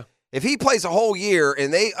years. Yeah. If he plays a whole year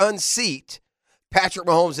and they unseat Patrick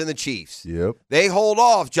Mahomes and the Chiefs. Yep. They hold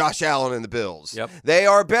off Josh Allen and the Bills. Yep. They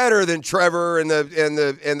are better than Trevor and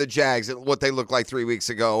the Jags at what they looked like 3 weeks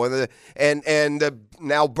ago, and the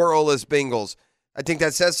now Burrow-less Bengals. I think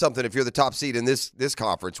that says something if you're the top seed in this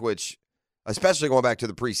conference, which, especially going back to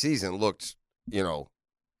the preseason, looked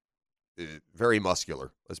very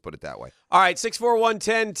muscular. Let's put it that way. All right,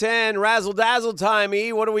 641-1010, razzle-dazzle time,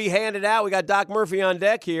 E. What do we handed out? We got Doc Murphy on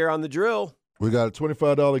deck here on the drill. We got a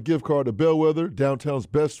 $25 gift card to Bellwether, downtown's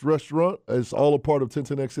best restaurant. It's all a part of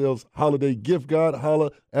 1010XL's holiday gift guide.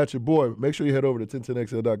 Holla at your boy. Make sure you head over to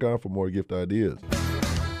 1010XL.com for more gift ideas.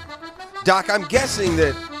 Doc, I'm guessing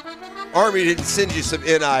that Army didn't send you some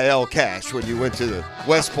NIL cash when you went to the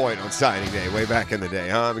West Point on signing day way back in the day,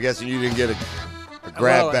 huh? I'm guessing you didn't get a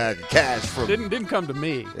grab bag of cash from. Didn't come to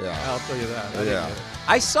me. Yeah. I'll tell you that.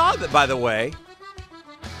 I saw that, by the way.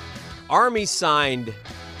 Army signed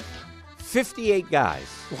 58 guys.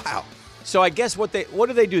 Wow. So I guess what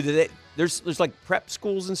do they do? There's like prep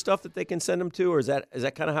schools and stuff that they can send them to, or is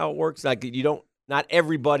that kind of how it works? Like not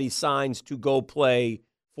everybody signs to go play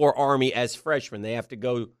for Army as freshmen. They have to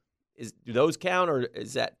go. Do those count, or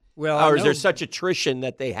is that? Well, or is there such attrition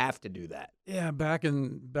that they have to do that? Yeah, back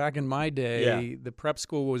in my day, the prep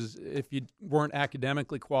school was if you weren't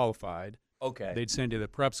academically qualified. Okay. They'd send you to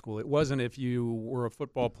prep school. It wasn't if you were a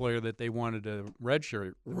football player that they wanted a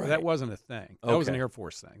redshirt. Right. That wasn't a thing. That was an Air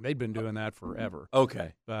Force thing. They'd been doing that forever.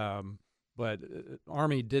 Okay. But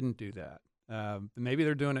Army didn't do that. Maybe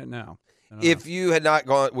they're doing it now. If you had not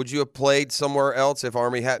gone, would you have played somewhere else if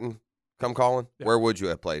Army hadn't come calling? Yeah. Where would you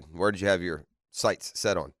have played? Where did you have your sights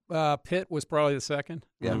set on? Pitt was probably the second.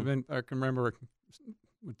 Yeah. I can remember.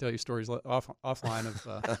 We'll tell you stories offline of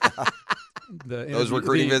those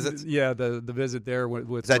recruiting visits. Yeah, the visit there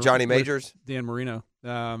with is that Johnny Majors, Dan Marino.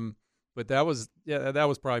 But that was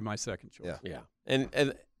probably my second choice. Yeah,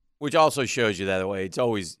 and which also shows you that way. It's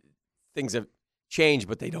always things have changed,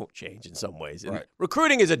 but they don't change in some ways. And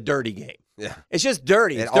recruiting is a dirty game. Yeah, it's just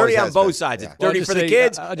dirty. It's dirty on both sides. It's dirty for the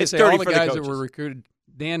kids. It's dirty for the coaches. All the guys that were recruited.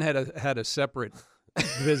 Dan had a separate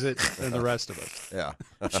visit than the rest of us. Yeah,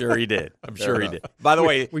 I'm sure he did. By the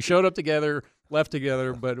way, we showed up together. left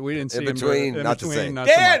together, but we didn't see In him. between, not the same. Not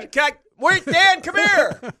so Dan, much. wait, Dan, come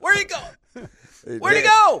here. Where you go? Where'd he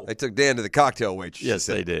go? They took Dan to the cocktail waitress. Yes,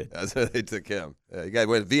 they did. That's where they took him. You got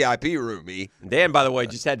went VIP room, Dan, by the way,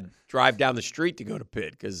 just had to drive down the street to go to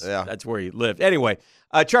Pitt because Yeah. that's where he lived. Anyway,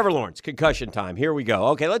 Trevor Lawrence, concussion time. Here we go.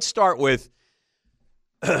 Okay, let's start with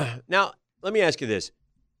now, let me ask you this.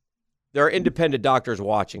 There are independent doctors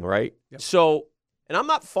watching, right? Yep. So, and I'm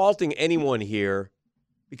not faulting anyone here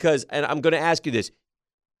because, and I'm going to ask you this.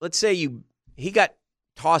 Let's say he got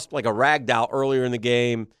tossed like a rag doll earlier in the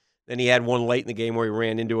game. Then he had one late in the game where he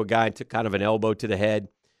ran into a guy and took kind of an elbow to the head.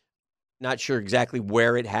 Not sure exactly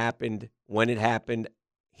where it happened, when it happened.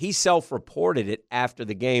 He self-reported it after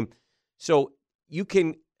the game. So you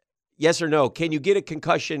can, yes or no, can you get a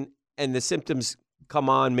concussion and the symptoms come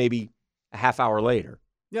on maybe a half hour later?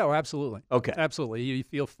 Yeah, well, absolutely. Okay. Absolutely. You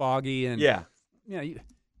feel foggy and Yeah.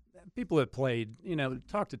 People that played,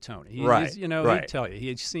 talk to Tony. Right, He's, right. he'd tell you.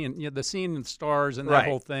 He's seeing the stars and that Right.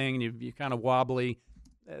 whole thing, and you're kind of wobbly.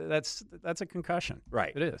 That's a concussion.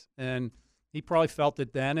 Right. It is. And he probably felt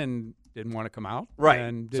it then and didn't want to come out. Right.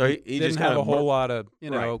 And So didn't, he didn't just have kinda a whole lot of,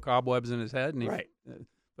 Right. cobwebs in his head. And Right.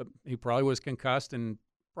 But he probably was concussed and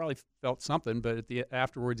probably felt something. But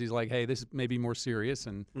afterwards, he's like, hey, this may be more serious,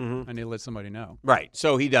 and I need to let somebody know. Right.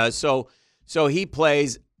 So he does. So he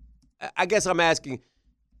plays. I guess I'm asking,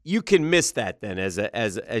 you can miss that then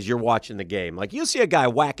as you're watching the game. Like you'll see a guy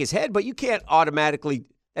whack his head, but you can't automatically.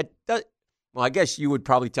 Well, I guess you would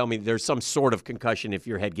probably tell me there's some sort of concussion if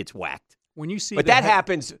your head gets whacked. When you see, But that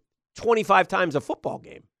happens 25 times a football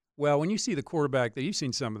game. Well, when you see the quarterback, you've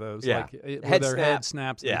seen some of those. Yeah. Like where Head their snap. head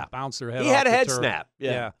snaps and Yeah. bounce their head He off had a the head turf. snap.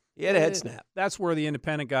 Yeah. He had a head snap. That's where the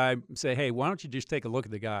independent guy say, hey, why don't you just take a look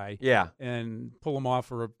at the guy Yeah. and pull him off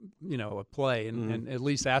for a play and at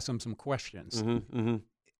least ask him some questions.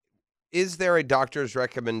 Is there a doctor's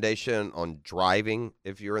recommendation on driving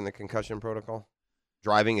if you're in the concussion protocol?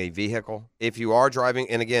 Driving a vehicle? If you are driving,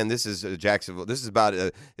 and again, this is Jacksonville. This is about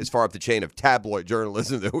as far up the chain of tabloid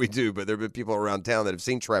journalism that we do, but there have been people around town that have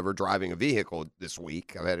seen Trevor driving a vehicle this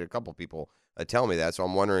week. I've had a couple people tell me that, so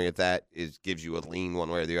I'm wondering if that gives you a lean one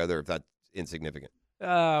way or the other, if that's insignificant.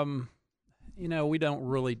 We don't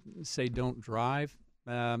really say don't drive.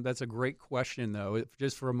 That's a great question, though,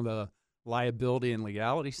 just from the liability and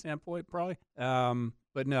legality standpoint, probably.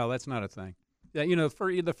 But no, that's not a thing. Yeah, for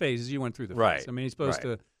the phases, you went through the Right. phase. I mean, he's supposed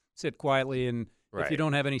to sit quietly, and if you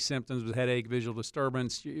don't have any symptoms with headache, visual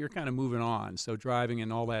disturbance, you're kind of moving on. So driving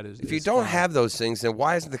and all that is. If you don't have those things, then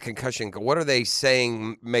why isn't the concussion? What are they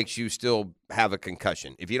saying makes you still have a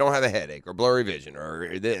concussion? If you don't have a headache or blurry vision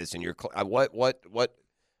or this, and you're what? Why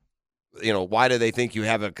do they think you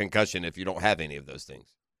have a concussion if you don't have any of those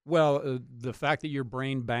things? Well, the fact that your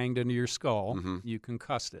brain banged into your skull, you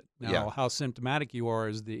concussed it. Now, how symptomatic you are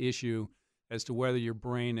is the issue as to whether your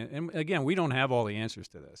brain, and again, we don't have all the answers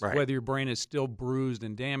to this, Right. whether your brain is still bruised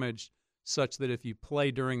and damaged such that if you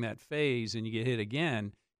play during that phase and you get hit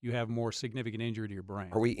again, you have more significant injury to your brain.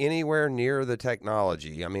 Are we anywhere near the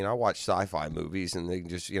technology? I mean, I watch sci-fi movies and they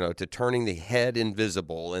just, to turning the head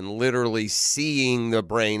invisible and literally seeing the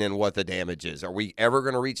brain and what the damage is. Are we ever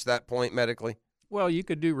going to reach that point medically? Well, you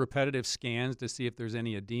could do repetitive scans to see if there's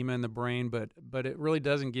any edema in the brain, but it really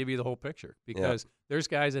doesn't give you the whole picture because there's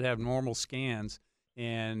guys that have normal scans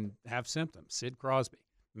and have symptoms. Sid Crosby,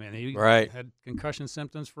 man, he had concussion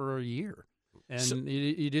symptoms for a year, and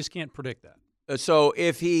you just can't predict that. So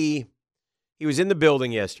if he was in the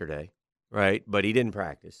building yesterday, right, but he didn't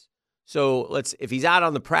practice. So if he's out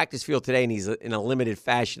on the practice field today and he's in a limited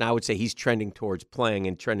fashion, I would say he's trending towards playing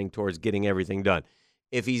and trending towards getting everything done.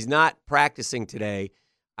 If he's not practicing today,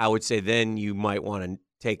 I would say then you might want to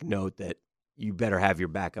take note that you better have your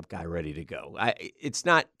backup guy ready to go.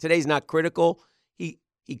 Today's not critical. He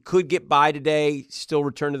could get by today, still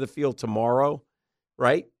return to the field tomorrow,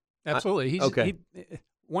 right? Absolutely. Okay.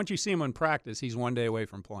 Once you see him in practice, he's one day away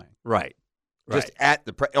from playing. Right. Just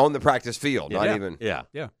on the practice field, not even. Yeah.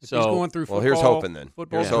 Yeah. If So he's going through football, here's hoping then.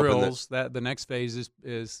 Football Here's hoping drills, that the next phase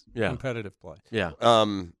is competitive play. Yeah.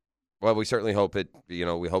 Well, we certainly hope it.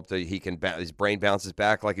 We hope that he can. His brain bounces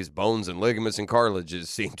back like his bones and ligaments and cartilages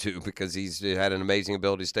seem to, because he's had an amazing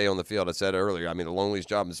ability to stay on the field. I said earlier. I mean, the loneliest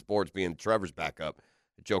job in sports being Trevor's backup.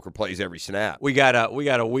 The Joker plays every snap. We got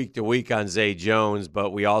a week to week on Zay Jones, but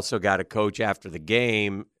we also got a coach after the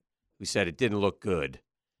game who said it didn't look good.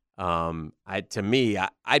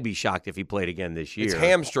 I'd be shocked if he played again this year. It's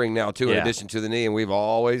hamstring now, too, in addition to the knee, and we've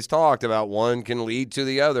always talked about one can lead to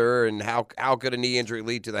the other, and how could a knee injury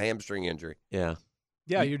lead to the hamstring injury? Yeah.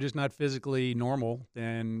 Yeah, you're just not physically normal,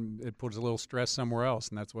 and it puts a little stress somewhere else,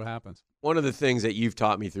 and that's what happens. One of the things that you've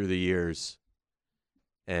taught me through the years,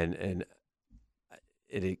 and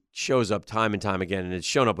it shows up time and time again, and it's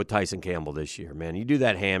shown up with Tyson Campbell this year, man. You do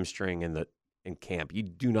that hamstring in camp, you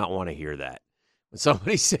do not want to hear that. When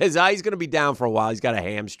somebody says, he's going to be down for a while, he's got a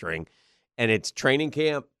hamstring, and it's training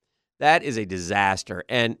camp, that is a disaster.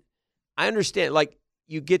 And I understand, like,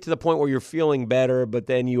 you get to the point where you're feeling better, but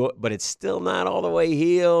it's still not all the way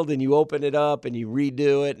healed, and you open it up and you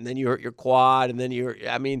redo it, and then you hurt your quad, and then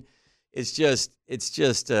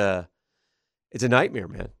it's a nightmare,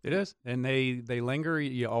 man. It is. And they linger.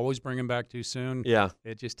 You always bring them back too soon. Yeah.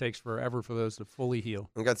 It just takes forever for those to fully heal.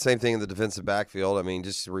 We got the same thing in the defensive backfield. I mean,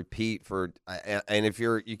 just to repeat and if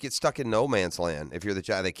you get stuck in no man's land, if you're the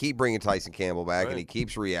Giants, they keep bringing Tyson Campbell back, and he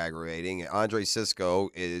keeps re-aggravating. Andre Cisco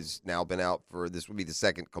is now been out for, this would be the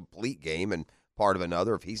second complete game and part of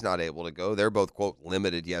another if he's not able to go. They're both, quote,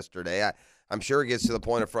 limited yesterday. I'm sure it gets to the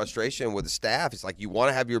point of frustration with the staff. It's like you want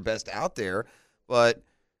to have your best out there, but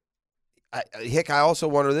Hick, I also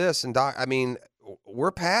wonder this, and Doc, I mean,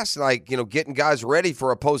 we're past, getting guys ready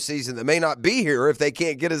for a postseason that may not be here if they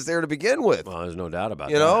can't get us there to begin with. Well, there's no doubt about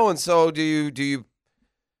that. You know, and so do you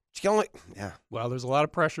yeah. Well, there's a lot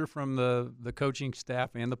of pressure from the coaching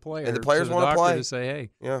staff and the players. And the players want to play. To say,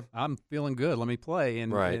 hey, I'm feeling good. Let me play.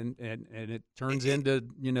 And it turns into,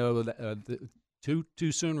 the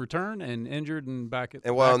too soon return and injured and back at.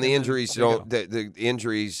 And well, and the injuries the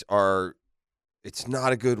injuries are. It's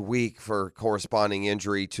not a good week for corresponding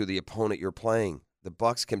injury to the opponent you're playing. The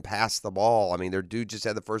Bucs can pass the ball. I mean, their dude just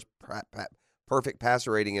had the first perfect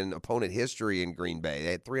passer rating in opponent history in Green Bay.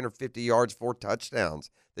 They had 350 yards, 4 touchdowns.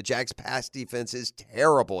 The Jags' pass defense is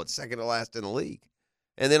terrible. It's second to last in the league.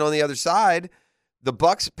 And then on the other side, the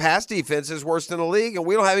Bucs' pass defense is worse than the league, and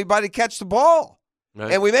we don't have anybody to catch the ball.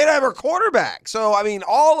 Right. And we may not have our quarterback. So, I mean,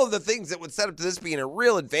 all of the things that would set up to this being a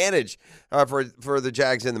real advantage for the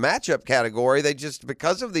Jags in the matchup category, they just,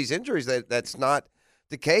 because of these injuries, that's not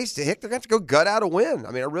the case. They're going to have to go gut out a win.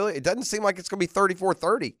 I mean, it doesn't seem like it's going to be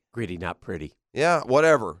 34-30. Gritty, not pretty. Yeah,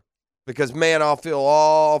 whatever. Because, man, I'll feel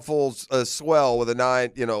awful swell with a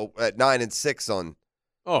 9, at 9-6 on.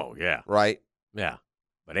 Oh, yeah. Right? Yeah.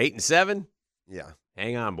 But 8-7? Yeah.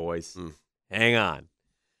 Hang on, boys. Hang on.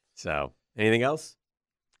 So, anything else?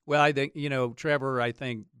 Well, I think, Trevor, I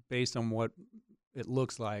think based on what it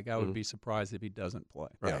looks like, I would be surprised if he doesn't play.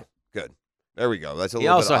 Right. Yeah, good. There we go. That's a he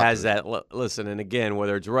little also bit has that, listen, and again,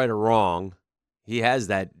 whether it's right or wrong, he has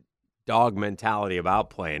that dog mentality about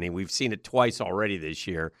playing. And we've seen it twice already this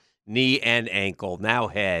year, knee and ankle, now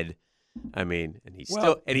head. I mean, and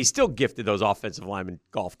he's still gifted those offensive lineman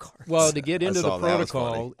golf carts. Well, to get into the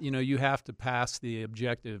protocol, you have to pass the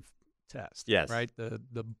objective test. Yes. Right? The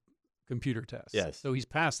computer test. Yes. So he's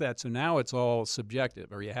passed that. So now it's all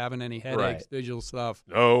subjective. Are you having any headaches, visual stuff?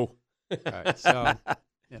 No. Right. So,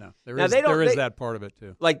 there is that part of it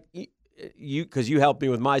too. Like because you helped me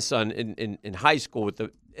with my son in high school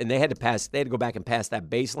and they had to go back and pass that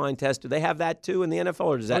baseline test. Do they have that too in the NFL,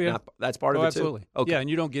 or does that not? That's part of it absolutely. Too. Okay. Yeah, and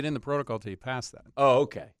you don't get in the protocol till you pass that. Oh,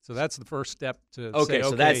 okay. So that's the first step to say,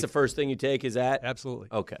 so that's the first thing you take is that? Absolutely.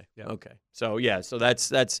 Okay. Yeah. Okay. So so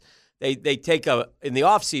that's they take in the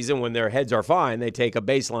off season when their heads are fine, they take a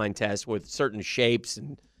baseline test with certain shapes,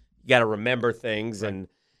 and you got to remember things, right.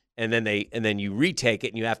 and then you retake it,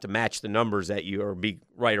 and you have to match the numbers that you or be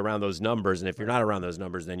right around those numbers, and if you're not around those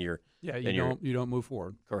numbers, then you don't move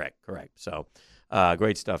forward. Correct. So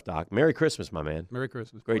great stuff, Doc. Merry Christmas, my man. Merry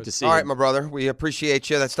Christmas. Great to see you. All right, my brother. We appreciate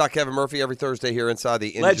you. That's Doc Kevin Murphy every Thursday here inside the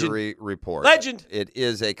Injury Report. Legend. It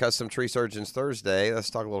is a Custom Tree Surgeons Thursday. Let's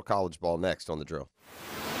talk a little college ball next on The Drill.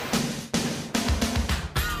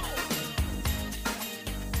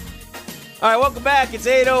 All right, welcome back. It's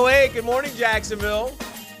 8:08. Good morning, Jacksonville.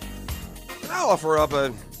 Can I offer up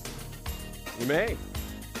You may.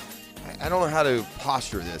 I don't know how to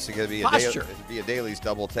posture this. It's going to be a Daily's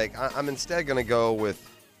double take. I'm instead going to go with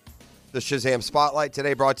the Shazam Spotlight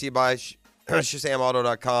today, brought to you by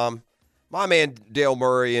ShazamAuto.com. My man Dale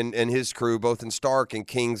Murray and his crew, both in Stark and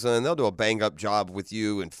Kingsland, they'll do a bang-up job with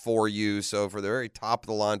you and for you. So for the very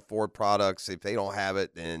top-of-the-line Ford products, if they don't have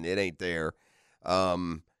it, then it ain't there.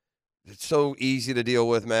 It's so easy to deal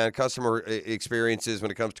with, man. Customer experiences when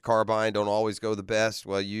it comes to car buying don't always go the best.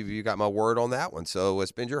 Well, you got my word on that one. So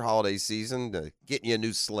spend your holiday season getting you a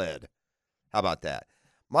new sled. How about that?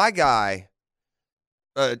 My guy,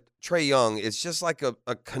 Trey Young, is just like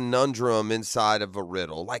a conundrum inside of a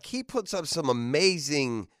riddle. Like, he puts up some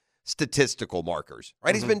amazing statistical markers,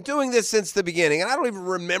 right? Mm-hmm. He's been doing this since the beginning, and I don't even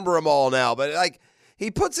remember them all now. But, he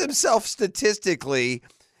puts himself statistically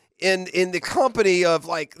in the company of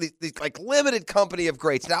the limited company of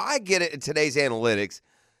greats. Now, I get it in today's analytics.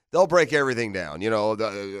 they'll break everything down.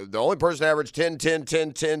 The only person averaged 10, 10,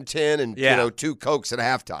 10, 10, 10, and 2 Cokes at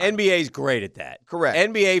halftime. NBA's great at that. Correct.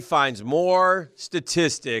 NBA finds more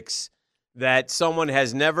statistics that someone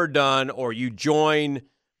has never done, or you join.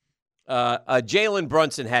 Jalen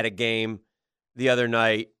Brunson had a game the other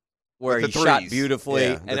night where he shot beautifully,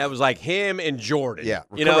 and that was like him and Jordan. Yeah,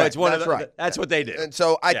 it's one that's of the, right. That's what they do. And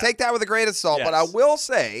so I take that with a grain of salt, but I will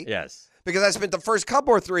say, because I spent the first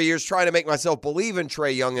couple or 3 years trying to make myself believe in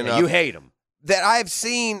Trae Young enough. You hate him. That I have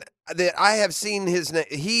seen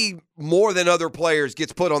he more than other players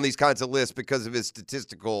gets put on these kinds of lists because of his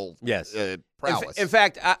statistical prowess. In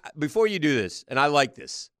fact, before you do this, and I like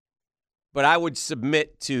this, but I would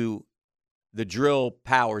submit to the drill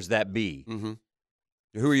powers that be. Mm-hmm.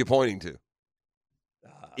 Who are you pointing to?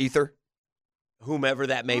 Ether? Whomever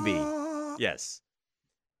that may be. Yes.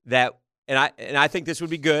 And I think this would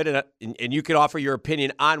be good, and you could offer your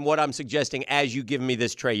opinion on what I'm suggesting as you give me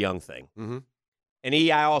this Trae Young thing. Mm-hmm. And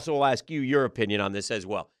I also will ask you your opinion on this as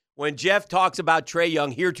well. When Jeff talks about Trae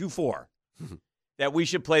Young heretofore, that we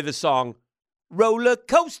should play the song Roller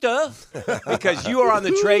Coaster, because you are on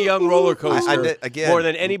the Trae Young roller coaster more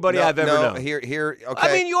than anybody I've ever known. Okay.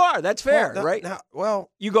 I mean, you are. That's fair, right?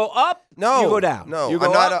 You go up, you go down. No, you go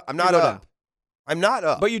I'm not up. I'm not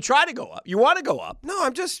up. But you try to go up. You want to go up. No,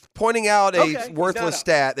 I'm just pointing out a worthless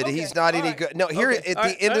stat that he's not any good. No, here at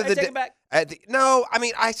the end of the day. No, I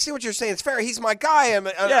mean, I see what you're saying. It's fair. He's my guy.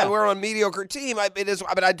 We're on a mediocre team.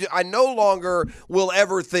 I no longer will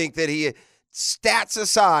ever think that he, stats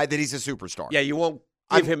aside, that he's a superstar. Yeah, you won't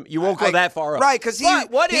give him. You won't go that far up. Right, because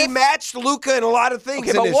he matched Luka in a lot of things.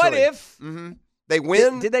 Okay, but what if they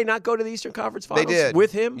win? Did they not go to the Eastern Conference Finals? They did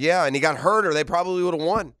with him. Yeah, and he got hurt, or they probably would have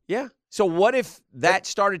won. Yeah. So what if that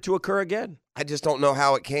started to occur again? I just don't know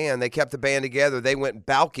how it can. They kept the band together. They went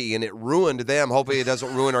balky, and it ruined them. Hopefully it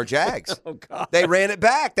doesn't ruin our Jags. Oh, God. They ran it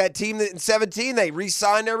back. That team that in 2017, they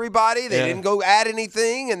re-signed everybody. They didn't go add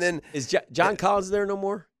anything. And then is John Collins there no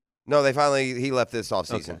more? No, he left this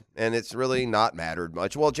offseason, and it's really not mattered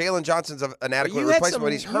much. Well, Jalen Johnson's an adequate replacement,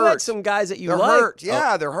 but he's hurt. You had some guys that they're hurt.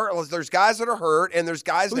 Yeah, they're hurt. There's guys that are hurt, and there's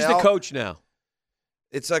guys Who's now. the coach now?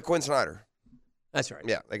 It's Quinn Snyder. That's right.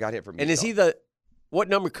 Yeah, they got hit from. And is he what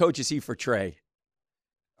number coach is he for Trae?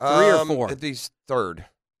 3 or 4? He's 3rd.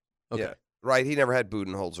 Okay. Yeah, right. He never had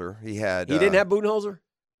Budenholzer. He didn't have Budenholzer?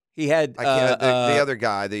 He had the other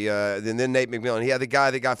guy, then Nate McMillan. He had the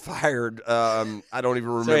guy that got fired. I don't even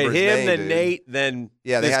remember his name. Then Nate, then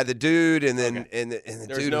they had the dude, and then and the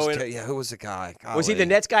dude who was the guy? Golly. Was he the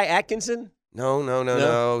Nets guy, Atkinson? No.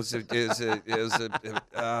 It was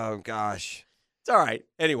oh gosh. It's all right.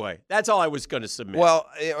 Anyway, that's all I was going to submit. Well,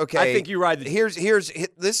 okay. I think you ride the.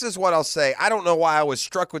 This is what I'll say. I don't know why I was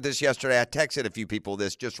struck with this yesterday. I texted a few people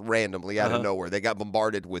this just randomly out of nowhere. They got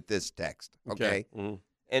bombarded with this text. Okay. Mm-hmm.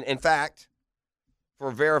 And in fact, for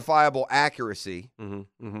verifiable accuracy,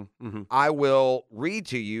 I will read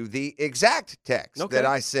to you the exact text that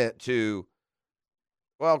I sent to,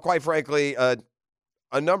 well, quite frankly, a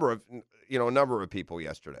number of people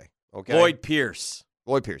yesterday. Okay. Lloyd Pierce.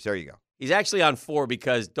 There you go. He's actually on 4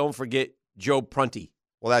 because don't forget Joe Prunty.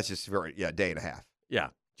 Well, that's just day and a half. Yeah.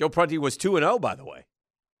 Joe Prunty was 2-0, by the way.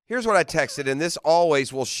 Here's what I texted, and this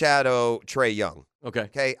always will shadow Trae Young.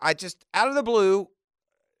 Okay. I just, out of the blue,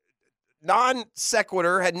 non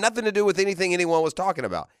sequitur, had nothing to do with anything anyone was talking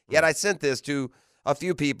about. Yet I sent this to a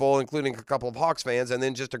few people, including a couple of Hawks fans, and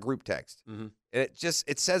then just a group text. Mm-hmm. And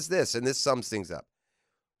it says this, and this sums things up.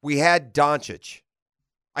 We had Doncic.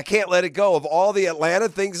 I can't let it go. Of all the Atlanta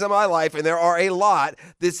things in my life, and there are a lot,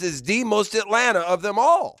 this is the most Atlanta of them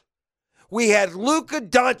all. We had Luka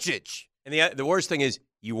Doncic. And the worst thing is,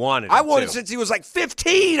 you wanted him I wanted too. Since he was like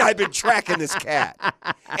 15, I've been tracking this cat.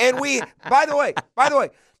 And we, by the way,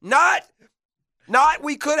 not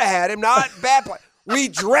we could have had him, not bad play. We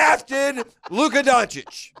drafted Luka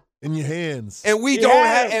Doncic. In your hands. And we don't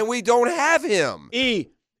have him.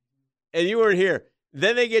 And you weren't here.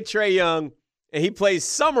 Then they get Trae Young. And he plays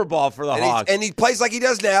summer ball for the Hawks. And he plays like he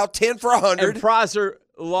does now, 10 for 100. And Prosser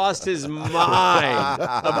lost his mind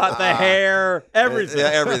about the hair, everything.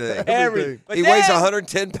 Yeah, everything. Everything. He weighs 100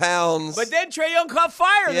 pounds. But then Trae Young caught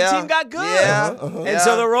fire. Yeah. The team got good. Yeah. And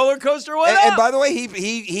so the roller coaster went up. And by the way,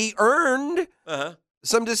 he earned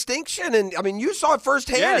some distinction. And, I mean, you saw it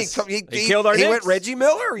firsthand. Yes. He killed our Knicks. He went Reggie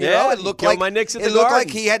Miller. You know, it looked like my Knicks at it the looked Garden. like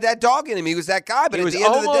he had that dog in him. He was that guy. But he at was the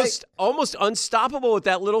end of the day, almost unstoppable with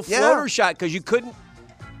that little floater shot because you couldn't.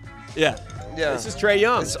 Yeah. This is Trae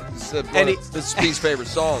Young. It's this is Speed's favorite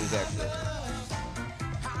songs, actually.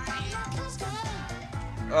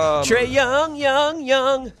 Trae Young.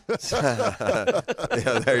 Yeah,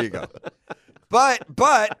 there you go.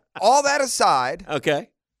 But all that aside, okay,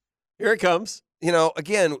 Here it comes. You know,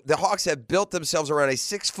 again, the Hawks have built themselves around a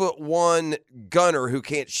 6'1" gunner who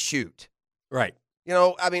can't shoot. Right. You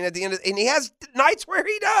know, I mean, at the end and he has nights where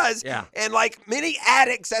he does. Yeah. And like many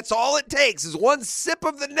addicts, that's all it takes is one sip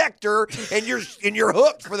of the nectar, and you're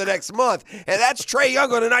hooked for the next month. And that's Trae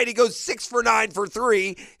Young on a night he goes 6 for 9 for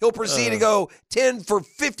 3. He'll proceed to go 10 for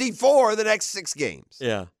 54 the next 6 games.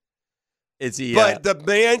 Yeah. Is he? But the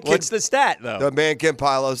man can. What's the stat though? The man can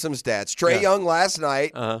pile up some stats. Trae Young last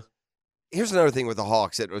night. Here's another thing with the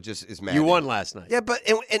Hawks that just is mad. You won last night. Yeah, but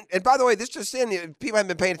and by the way, this just in, people haven't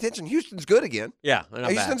been paying attention. Houston's good again. Yeah,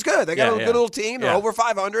 Houston's good. They got a good little team. They're over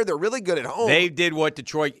 500. They're really good at home. They did what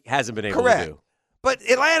Detroit hasn't been able to do. But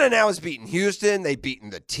Atlanta now has beaten Houston. They've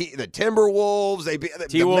beaten the Timberwolves. They beat the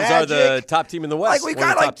T-Wolves Magic. are the top team in the West. We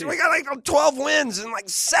got 12 wins, and like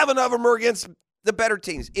 7 of them are against the better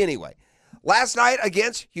teams. Anyway, last night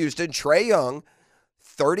against Houston, Trae Young,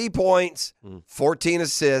 30 points, 14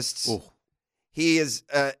 assists. Ooh. He is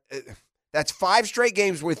that's 5 straight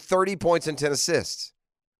games with 30 points and 10 assists.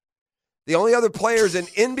 The only other players in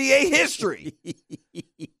NBA history.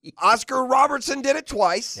 Oscar Robertson did it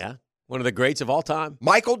twice. Yeah. One of the greats of all time.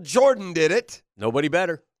 Michael Jordan did it. Nobody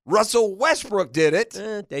better. Russell Westbrook did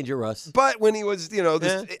it. Danger Russ. But when he was,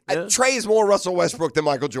 Trae is more Russell Westbrook than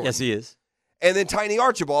Michael Jordan. Yes, he is. And then Tiny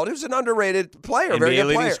Archibald, who's an underrated player, very good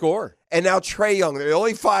leading player. scorer. And now Trae Young. They're the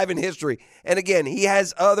only 5 in history. And again, he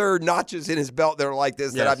has other notches in his belt that are like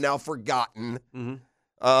this that I've now forgotten.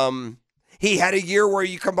 Mm-hmm. He had a year where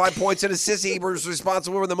you combine points and assists. He was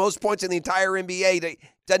responsible for the most points in the entire NBA. That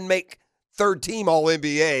doesn't make third team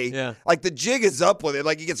All-NBA. Yeah. Like, the jig is up with it.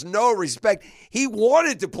 Like, he gets no respect. He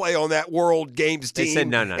wanted to play on that World Games team. They said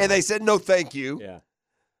no. And they said, no, thank you. Yeah.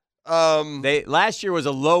 Last year was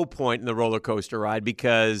a low point in the roller coaster ride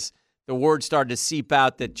because the word started to seep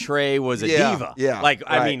out that Trae was a diva. Yeah,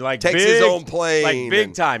 takes his own plane, like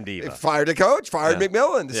big time diva. Fired a coach, fired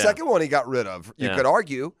McMillan. The second one he got rid of. You could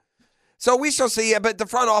argue. So we shall see. But the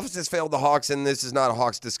front office has failed the Hawks, and this is not a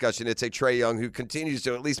Hawks discussion. It's a Trae Young who continues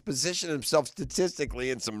to at least position himself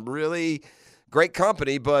statistically in some really great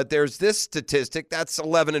company. But there's this statistic that's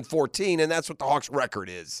 11-14, and that's what the Hawks' record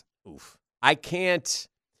is. Oof. I can't.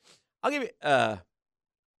 I'll give you.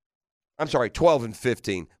 I'm sorry,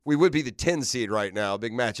 12-15. We would be the 10 seed right now.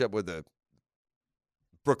 Big matchup with the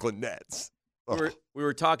Brooklyn Nets. We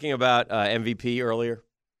were talking about MVP earlier,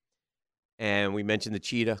 and we mentioned the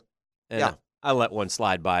cheetah. And I let one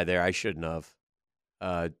slide by there. I shouldn't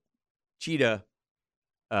have. Cheetah,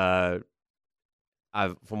 from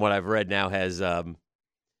what I've read now, has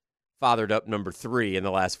fathered up number 3 in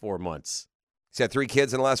the last 4 months. He's had 3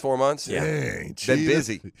 kids in the last 4 months? Yeah. Dang, been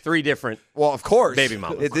busy. 3 different Well, of course. baby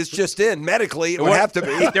mamas. This just in. Medically, it would have to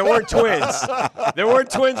be. There weren't twins. There weren't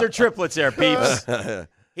twins or triplets there, peeps.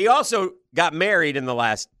 He also got married in the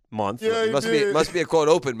last month. Yeah, he Must be a, quote,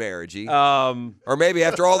 open marriage. Or maybe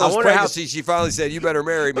after all those pregnancies, she finally said, you better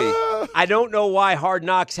marry me. I don't know why Hard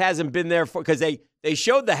Knocks hasn't been there because they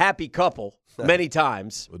showed the happy couple many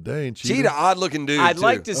times. Well, dang, Cheetah, odd-looking dude. I'd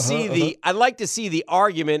like to see I'd like to see the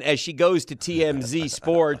argument as she goes to TMZ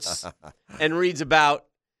Sports and reads about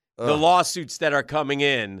the lawsuits that are coming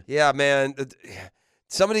in. Yeah, man.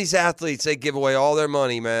 Some of these athletes, they give away all their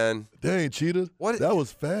money, man. Dang, Cheetah. What? That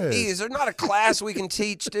was fast. Hey, is there not a class we can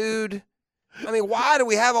teach, dude? I mean, why do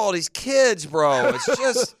we have all these kids, bro? It's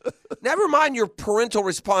just, never mind your parental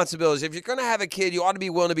responsibilities. If you're going to have a kid, you ought to be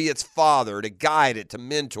willing to be its father, to guide it, to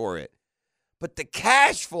mentor it. But the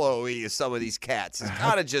cash flow of some of these cats has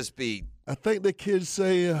got to just be. I think the kids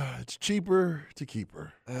say it's cheaper to keep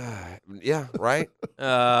her. Yeah, right?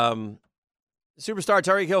 Superstar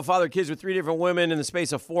Tyreek Hill fathered kids with 3 different women in the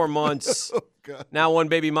space of 4 months. Now one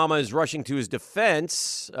baby mama is rushing to his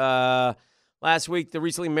defense. Last week, the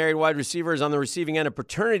recently married wide receiver is on the receiving end of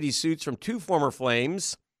paternity suits from 2 former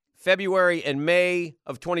Flames. February and May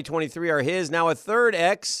of 2023 are his. Now a third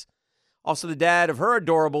ex, also the dad of her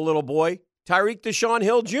adorable little boy, Tyreek Deshaun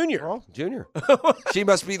Hill Jr. Oh, Junior. She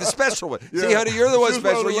must be the special one. Yeah. See, honey, you're the one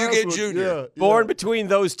special. You get Junior. Yeah. Born between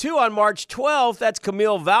those two on March 12th, that's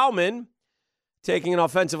Camille Valman taking an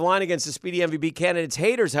offensive line against the speedy MVP candidate's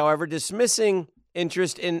haters, however, dismissing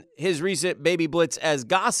interest in his recent baby blitz as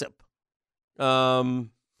gossip. Oh,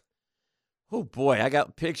 boy, I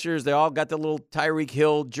got pictures. They all got the little Tyreek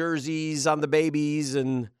Hill jerseys on the babies.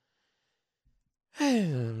 And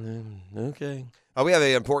okay. We have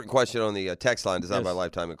an important question on the text line designed by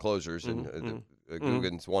Lifetime Enclosures. And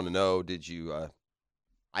Googans want to know, did you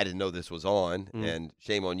I didn't know this was on. And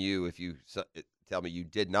shame on you if you tell me you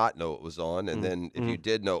did not know it was on. And then if you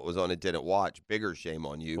did know it was on and didn't watch, bigger shame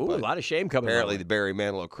on you. Ooh, a lot of shame coming apparently the Barry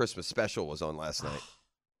Manilow Christmas special was on last night.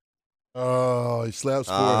 Oh, he slaps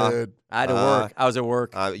forehead. I had to work. I was at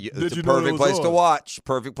work. It's you a know perfect it was place to on? watch.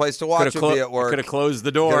 Perfect place to watch would be at work. Could have closed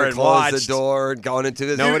the door Coulda and closed watched. the door and gone into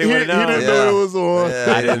this. Nobody He would have known. didn't know it was on. Yeah,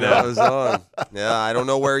 I didn't know it was on. Yeah, I don't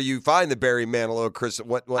know where you find the Barry Manilow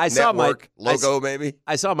what I saw network logo maybe.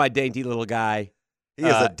 I saw my dainty little guy. He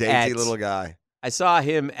is a dainty little guy. I saw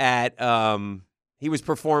him at he was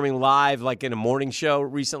performing live like in a morning show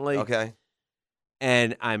recently. Okay.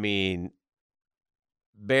 And I mean,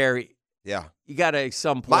 Barry, yeah, you got to at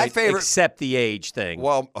some point accept the age thing.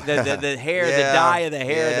 Well, the hair, yeah, the dye of the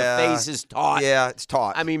hair, the face is taut. Yeah, it's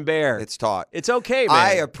taut. I mean, Bear, it's taut. It's okay, man.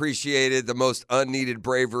 I appreciated the most unneeded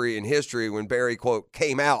bravery in history when Barry quote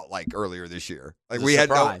came out like earlier this year. Like we had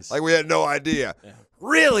no idea. Yeah.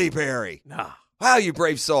 Really, Barry? Nah. Wow, you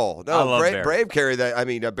brave soul. No, Brave carried that. I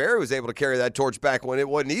mean, Barry was able to carry that torch back when it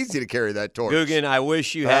wasn't easy to carry that torch. Guggen, I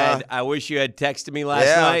wish you had texted me last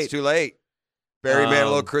night. Yeah, it's too late. Barry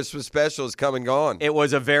Manilow Christmas special is come and gone. It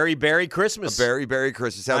was a very Barry Christmas. A very Barry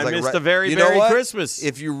Christmas. Sounds like missed a very Barry Christmas.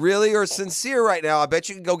 If you really are sincere right now, I bet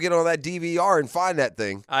you can go get on that DVR and find that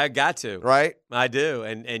thing. I got to. Right? I do.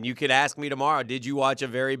 And you could ask me tomorrow, did you watch a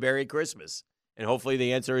very Barry Christmas? And hopefully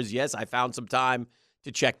the answer is yes. I found some time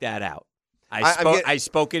to check that out. I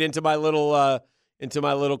spoke it into my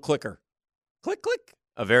little clicker. Click, click.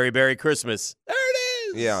 A very Barry Christmas. There it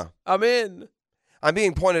is. Yeah. I'm in. I'm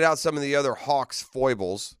being pointed out some of the other Hawks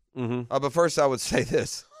foibles. Mm-hmm. But first, I would say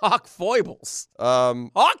this. Hawk foibles.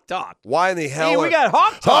 Hawk talk. Why in the hell? Hey, we got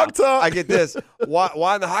Hawk talk. Hawk talk. I get this.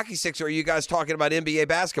 Why in the hockey sticks are you guys talking about NBA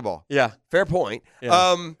basketball? Yeah. Fair point.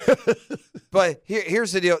 Yeah. But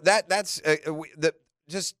here's the deal. That's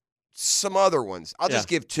just some other ones. I'll just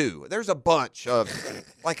give two. There's a bunch of,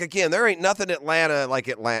 again, there ain't nothing Atlanta like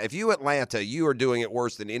Atlanta. If you Atlanta, you are doing it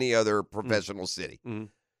worse than any other professional city. Mm-hmm.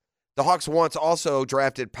 The Hawks once also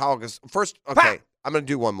drafted Paul Gasol. First, okay, I'm going to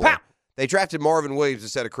do one more. They drafted Marvin Williams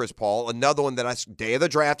instead of Chris Paul. Another one that day of the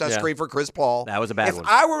draft, I screamed for Chris Paul. That was a bad one. If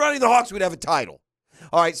I were running the Hawks, we'd have a title.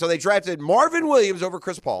 All right, so they drafted Marvin Williams over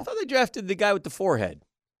Chris Paul. I thought they drafted the guy with the forehead.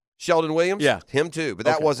 Sheldon Williams? Yeah. Him too, but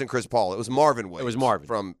that wasn't Chris Paul. It was Marvin Williams. It was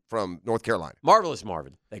Marvin. From North Carolina. Marvelous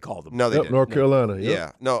Marvin, they called him. No, they didn't. North Carolina,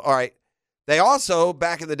 Yeah. No, all right. They also,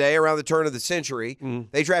 back in the day, around the turn of the century,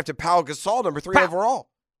 they drafted Pau Gasol, number 3 overall.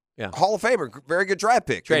 Yeah. Hall of Famer, very good draft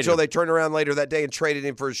pick. Traded until him. they turned around later that day and traded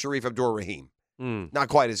him for Sharif Abdur-Rahim. Not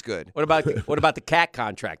quite as good. What about the Cat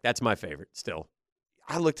contract? That's my favorite still.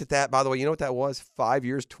 I looked at that, by the way. You know what that was? 5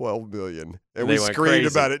 years, $12 million. And They we went screamed crazy.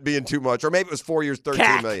 about it being too much. Or maybe it was 4 years,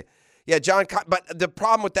 $13 million. Yeah, John. But the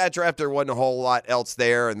problem with that draft, there wasn't a whole lot else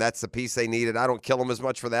there, and that's the piece they needed. I don't kill him as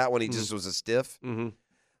much for that one. He just was a stiff. Mm-hmm.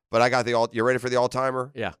 But I got you ready for the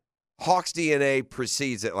all-timer? Yeah. Hawks DNA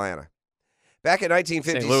precedes Atlanta. Back in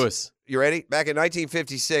 1950, St. Louis. You ready? Back in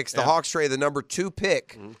 1956, the Hawks traded the number 2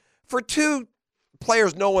 pick for 2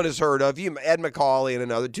 players no one has heard of. Ed McCauley and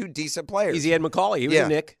another 2 decent players. Easy Ed McCauley. He was a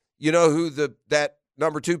Nick. You know who that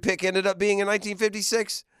number 2 pick ended up being in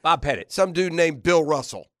 1956? Bob Pettit. Some dude named Bill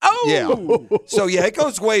Russell. Oh! Yeah. So, it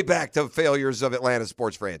goes way back to failures of Atlanta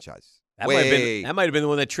sports franchise. That might have been the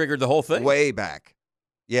one that triggered the whole thing. Way back.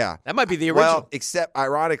 Yeah. That might be the original. Well, except,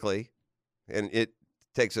 ironically, and it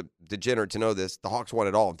takes a degenerate to know this, the Hawks won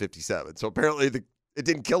it all in 57. So, apparently, it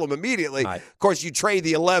didn't kill them immediately. Right. Of course, you trade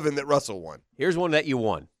the 11 that Russell won. Here's one that you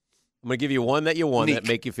won. I'm going to give you one that you won that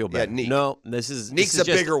make you feel better. Yeah, Neek. No, this is Neek's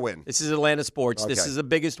bigger win. This is Atlanta sports. Okay. This is the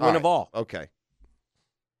biggest win of all. Okay.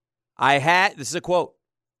 This is a quote.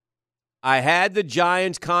 I had the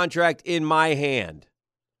Giants contract in my hand.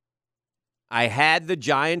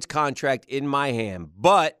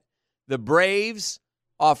 But the Braves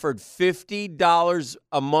offered $50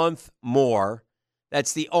 a month more.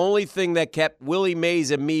 That's the only thing that kept Willie Mays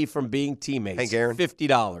and me from being teammates. Hank Aaron?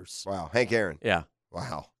 $50. Wow. Hank Aaron. Yeah.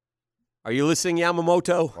 Wow. Are you listening,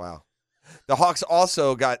 Yamamoto? Wow. The Hawks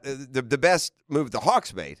also got the best move the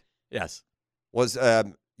Hawks made. Yes. Was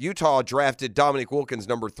Utah drafted Dominique Wilkins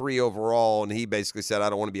number 3 overall, and he basically said, I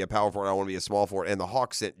don't want to be a power forward, I want to be a small forward. And the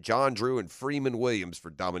Hawks sent John Drew and Freeman Williams for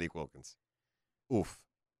Dominique Wilkins. Oof.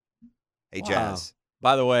 Hey, Wow. Jazz.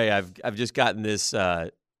 By the way, I've just gotten this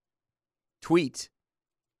tweet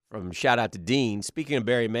from shout out to Dean. Speaking of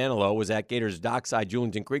Barry Manilow, was at Gators Dockside,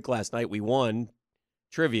 Julington Creek last night. We won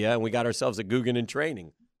trivia, and we got ourselves a Guggen in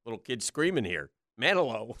training. Little kid screaming here.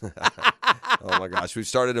 Manilow. Oh, my gosh. We've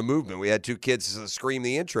started a movement. We had 2 kids scream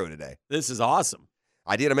the intro today. This is awesome.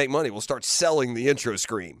 Idea to make money. We'll start selling the intro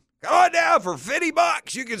scream. Come on down for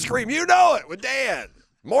 $50. You can scream. You know it with Dan.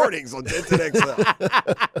 Mornings on Denton XL.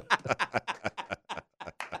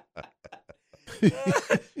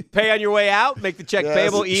 Pay on your way out. Make the check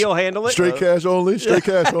payable. E will handle it. Straight cash only. Straight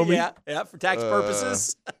cash, homie. Yeah, for tax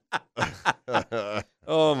purposes.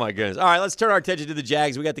 Oh, my goodness. All right, let's turn our attention to the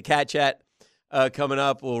Jags. We got the Cat Chat coming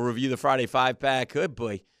up. We'll review the Friday 5-pack. Good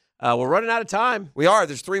boy. We're running out of time. We are.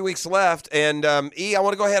 There's 3 weeks left. And, I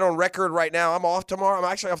want to go ahead on record right now. I'm off tomorrow. I'm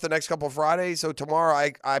actually off the next couple of Fridays. So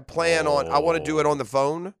tomorrow I plan on – I want to do it on the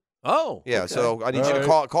phone. Oh. Yeah, okay. so I need you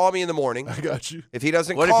to call me in the morning. I got you. If he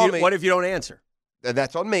doesn't What if you don't answer? then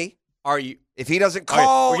that's on me. Are you? If he doesn't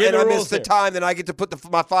call right, and I miss rules the here. time, then I get to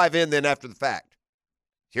put my 5 in then after the fact.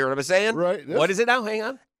 Hear what I'm saying? Right. What is it now? Hang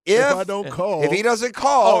on. If I don't call. If he doesn't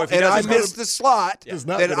call if he and I doesn't miss the slot, It's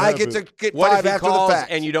not then gonna I get happen. to get What 5 if he after calls the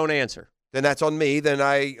fact. and you don't answer? Then that's on me. Then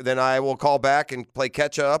I will call back and play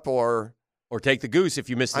catch up or take the goose if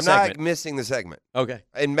you miss the I'm segment. not missing the segment. Okay.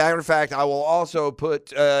 And matter of fact, I will also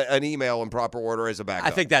put an email in proper order as a backup.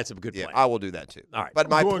 I think that's a good plan. Yeah, I will do that too. All right. But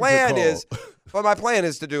my I'm going to plan call.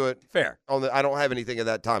 is to do it Fair. I don't have anything at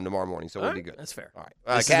that time tomorrow morning, so All we'll right, be good. that's fair. All right.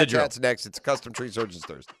 This is the Cat drill. Chat's next. It's Custom Tree Surgeons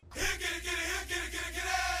Thursday.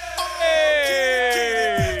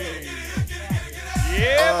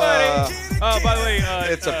 Yeah, buddy. Oh, by the way,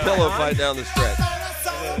 It's a pillow fight down the stretch.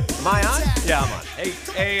 Am I on? Yeah, I'm on. Hey,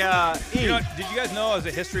 E. did you guys know I was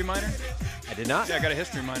a history minor? I did not. Yeah, I got a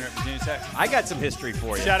history minor at Virginia Tech. I got some history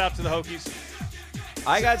for you. Shout out to the Hokies.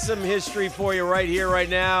 I got some history for you right here, right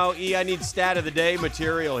now. E, I need stat of the day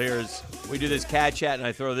material here as we do this Cat Chat, and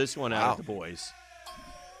I throw this one out at the boys.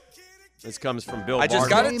 This comes from Bill I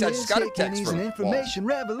just Barton. got a text He's from an information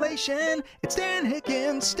revelation. It's Dan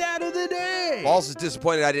Hicken, stat of the day. Balls is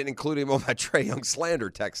disappointed I didn't include him on my Trae Young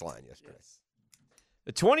slander text line yesterday.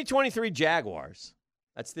 The 2023 Jaguars,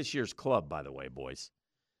 that's this year's club, by the way, boys.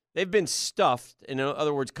 They've been stuffed, in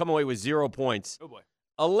other words, come away with 0 points. Oh, boy.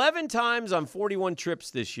 11 times on 41 trips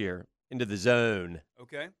this year into the zone.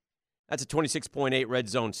 Okay. That's a 26.8 red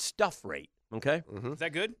zone stuff rate, okay? Is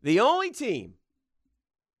that good? The only team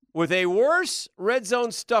with a worse red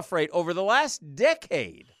zone stuff rate over the last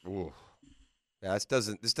decade. Ooh. Yeah, this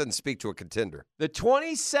doesn't speak to a contender. The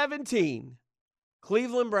 2017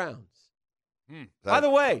 Cleveland Browns. By the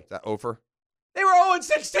way, Is that over? they were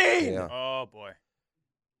 0-16. Yeah. Oh, boy.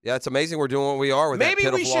 Yeah, it's amazing we're doing what we are with that Maybe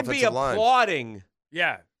pitiful we should be offensive line. applauding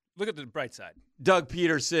Yeah. Look at the bright side. Doug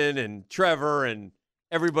Peterson and Trevor and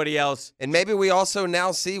everybody else. And maybe we also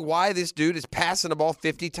now see why this dude is passing the ball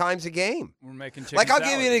 50 times a game. We're making chicken Like, I'll give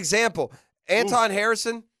salad. you an example. Anton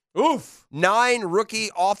Harrison, 9 rookie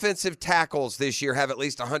offensive tackles this year have at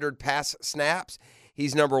least 100 pass snaps.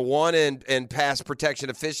 He's number 1 in pass protection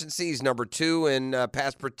efficiency. He's number 2 in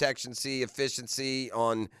pass protection efficiency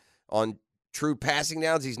on true passing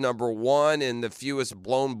downs. He's number 1 in the fewest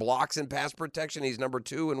blown blocks in pass protection. He's number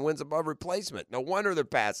 2 in wins above replacement. No wonder they're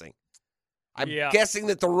passing. I'm guessing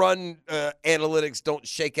that the run analytics don't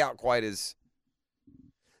shake out quite as.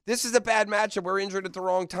 This is a bad matchup. We're injured at the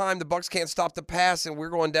wrong time. The Bucs can't stop the pass, and we're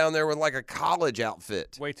going down there with like a college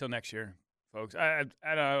outfit. Wait till next year, folks. I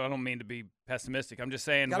don't mean to be pessimistic. I'm just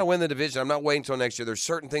saying. Got to win the division. I'm not waiting until next year. There's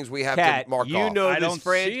certain things we have Cat, to mark you off. know I this don't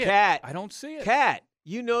see it. Cat. I don't see it. Cat,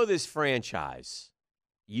 you know this franchise.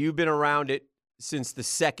 You've been around it since the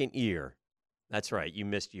second year. That's right. You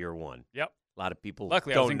missed year 1. Yep. A lot of people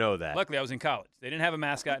Luckily, don't know that. Luckily, I was in college. They didn't have a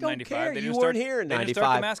mascot in don't 95. care. They You didn't weren't start, here in They 95. didn't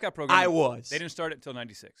start the mascot program. I was. They didn't start it until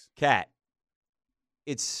 96. Cat,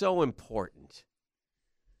 it's so important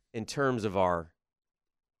in terms of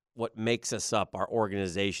what makes us up, our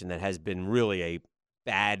organization that has been really a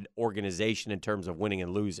bad organization in terms of winning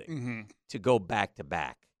and losing, to go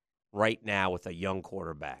back-to-back right now with a young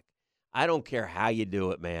quarterback. I don't care how you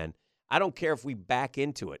do it, man. I don't care if we back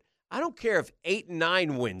into it. I don't care if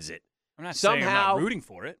 8-9 wins it. I'm not Somehow, saying I'm not rooting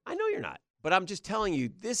for it. I know you're not, but I'm just telling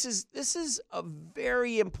you, this is a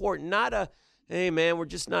very important, not a, hey, man, we're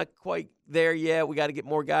just not quite there yet. We got to get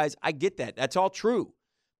more guys. I get that. That's all true.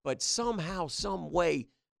 But somehow, some way,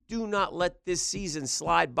 do not let this season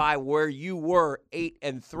slide by where you were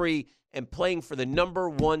 8-3 and playing for the number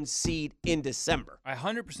 1 seed in December. I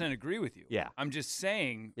 100% agree with you. Yeah. I'm just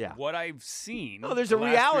saying what I've seen. No, there's the a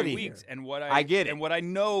last reality 3 weeks here. and what I get it. and what I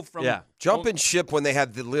know from Jumping ship when they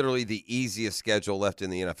have literally the easiest schedule left in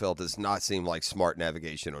the NFL does not seem like smart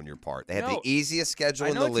navigation on your part. They have the easiest schedule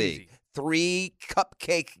in the league. 3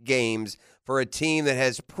 cupcake games for a team that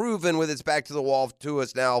has proven with its back to the wall to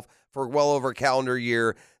us now for well over a calendar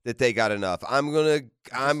year that they got enough. I'm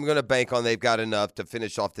gonna bank on they've got enough to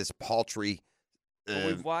finish off this paltry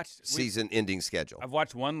we've watched season-ending schedule. I've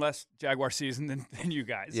watched one less Jaguar season than you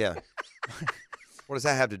guys. Yeah. What does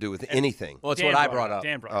that have to do with anything? Well, it's what I brought up.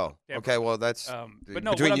 Dan brought Oh, okay. Well, that's but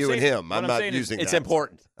no, between what I'm you saying, and him. what I'm not saying is- using It's that.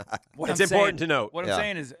 important. It's important to note. What I'm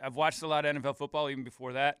saying is I've watched a lot of NFL football even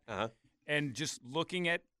before that, and just looking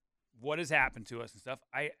at what has happened to us and stuff.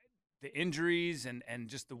 The injuries and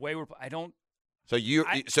just the way I don't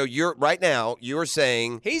So you're right now. You're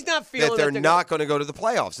saying he's not feeling that they're not going to go to the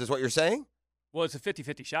playoffs. Is what you're saying? Well, it's a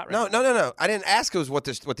 50-50 shot right now. No. I didn't ask what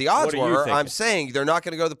the odds were. I'm saying they're not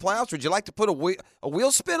going to go to the playoffs. Would you like to put a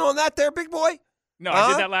wheel spin on that there, big boy? No, I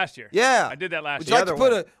did that last year. Yeah. I did that last year. Would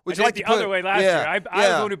you like to put the other way last year? I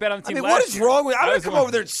was the one who bet on the team last year. What is wrong with you? I'm going to come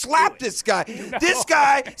over there and slap this guy. No. This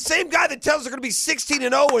guy, same guy that tells us they're going to be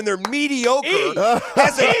 16-0 when they're mediocre,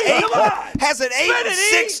 has an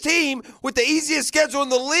 8-6 team with the easiest schedule in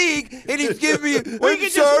the league, and he's giving me, I'm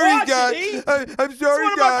sorry, guys. I'm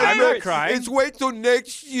sorry, guys. I'm not crying. It's wait till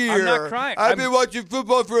next year. I'm not crying. I've been watching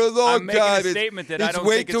football for a long time. I'm making a statement that I don't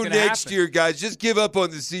think it's going to happen. Wait till next year, guys. Just give up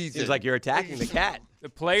on the season. Seems like you're attacking the cat. The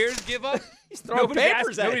players give up? He's throwing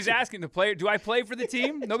papers at Nobody's asking the player. Do I play for the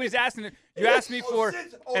team? Nobody's asking. You asked me for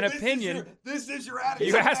an opinion. This is your attitude.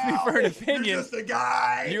 You asked me for an opinion. You're just a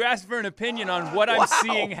guy. You asked for an opinion on what I'm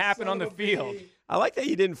seeing happen on the field. I like that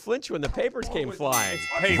you didn't flinch when the papers came flying.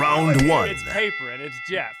 Paper. Round one. It's paper, and it's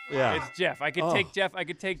Jeff. Yeah. It's Jeff. I could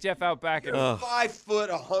take Jeff out back. 5 foot,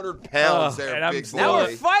 100 pounds there, and big boy. Now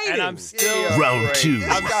we're fighting. And I'm still Round two.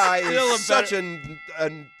 This guy is such a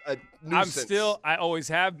nuisance. I always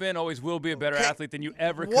have been, always will be a better athlete than you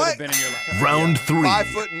ever could have been in your life. Round three. 5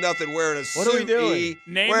 foot and nothing, wearing a suit. What are we doing?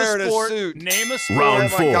 Name wearing a sport. A suit. Name a sport.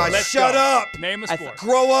 Round Oh my gosh, four. shut up. Name a sport.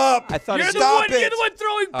 Grow up. I thought You're it the was one. You're the one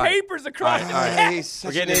throwing papers across the desk. He's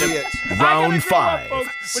such We're an getting idiot. Round five.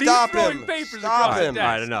 Stop him. Stop him. All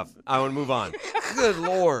right, enough. I want to move on. Good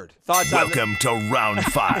Lord. Thoughts on Welcome to round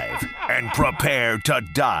 5, and prepare to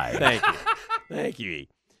die. Thank you. Thank you, E.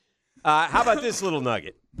 How about this little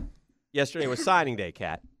nugget? Yesterday was signing day,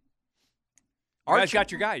 Kat. You guys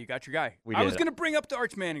got your guy. You got your guy. I was did. going to bring up the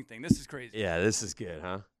Arch Manning thing. This is crazy. Yeah, this is good,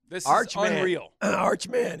 huh? This Arch is unreal. Arch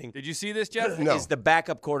Manning. Did you see this, Jeff? No. He's the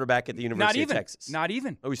backup quarterback at the University of Texas. Not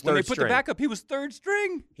even. Oh, he's when they third put string. the backup, he was third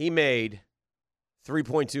string. He made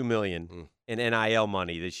 $3.2 million in NIL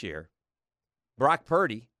money this year. Brock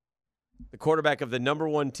Purdy, the quarterback of the number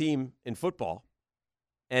one team in football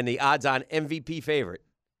and the odds-on MVP favorite,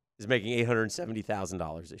 is making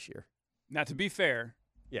 $870,000 this year. Now, to be fair,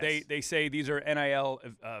 Yes. they say these are NIL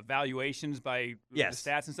valuations by the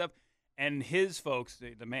stats and stuff, and his folks,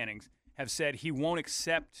 the Mannings, have said he won't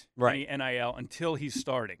accept any NIL until he's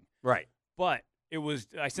starting. Right. But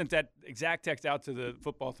I sent that exact text out to the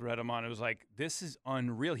football thread I'm on. It was like, this is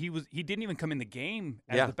unreal. He didn't even come in the game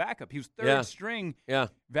as the backup. He was third string,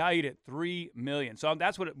 valued at $3 million. So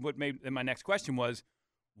that's what made my next question was,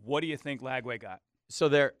 what do you think Lagway got? So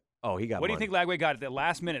he got What money. do you think Lagway got at the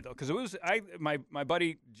last minute, though? Because it was my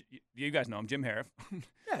buddy, you guys know him, Jim Harriff.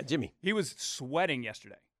 Yeah, Jimmy. He was sweating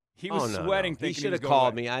yesterday. He was sweating. He Thinking should have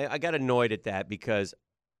called me. I got annoyed at that because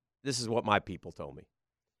this is what my people told me.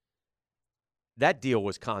 That deal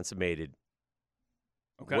was consummated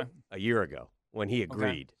a year ago when he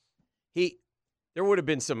agreed. There would have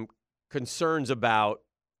been some concerns about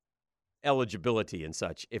eligibility and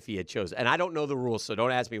such if he had chosen. And I don't know the rules, so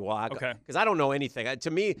don't ask me why. Okay. Because I don't know anything.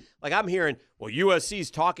 To me, like I'm hearing, well,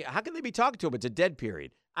 USC's talking. How can they be talking to him? It's a dead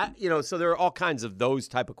period. So there are all kinds of those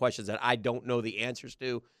type of questions that I don't know the answers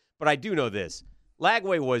to. But I do know this.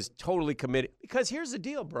 Lagway was totally committed. Because here's the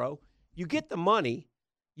deal, bro. You get the money.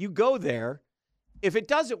 You go there. If it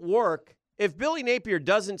doesn't work, if Billy Napier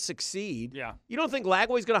doesn't succeed, you don't think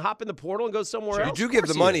Lagway's going to hop in the portal and go somewhere else? You do give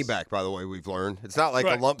the money back, by the way, we've learned. It's not like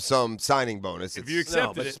a lump sum signing bonus. If you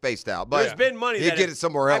accept it's spaced out. But there's been money you get it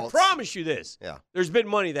somewhere else. I promise you this. Yeah. There's been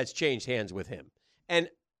money that's changed hands with him.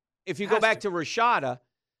 And if you go back to Rashada,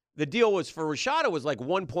 the deal was for Rashada was like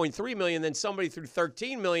 $1.3 million, then somebody threw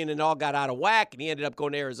 $13 million and all got out of whack, and he ended up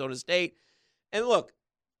going to Arizona State. And look,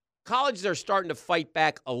 colleges are starting to fight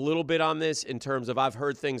back a little bit on this in terms of I've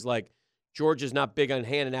heard things like Georgia's not big on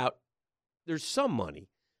handing out. There's some money,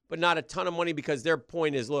 but not a ton of money because their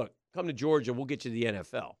point is, look, come to Georgia, we'll get you the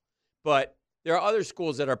NFL. But there are other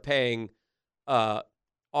schools that are paying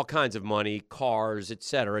all kinds of money, cars, et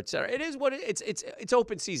cetera, et cetera. It is what it's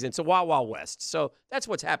open season. It's a wild, wild west. So that's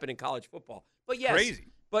what's happened in college football. But yes, crazy.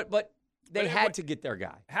 But they had to get their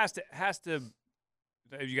guy. Has to.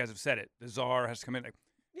 You guys have said it. The czar has to come in.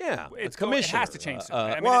 Yeah, it's commissioner. It has to change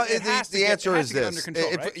something. The answer is this: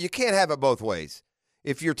 you can't have it both ways.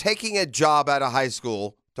 If you're taking a job out of high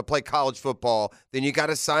school to play college football, then you got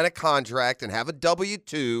to sign a contract and have a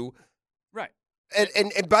W-2. Right.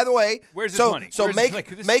 And by the way, where's this money? So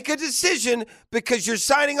make a decision because you're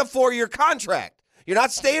signing a 4-year contract. You're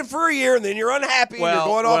not staying for a year and then you're unhappy and you're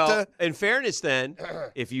going off to. In fairness, then,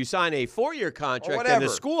 if you sign a 4-year contract, then the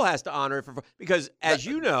school has to honor it because, as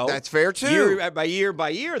you know, that's fair too. Year by year,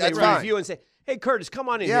 they review and say, "Hey, Curtis, come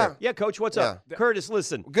on in here." Yeah, coach, what's up? Curtis,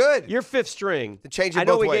 listen. Good. You're fifth string. Change it I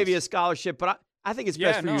know both we ways. gave you a scholarship, but I think it's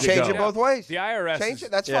best for you to change go. it both ways. The IRS change it.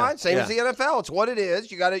 That's fine. Same as the NFL. It's what it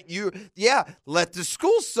is. You got to let the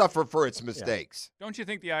schools suffer for its mistakes. Don't you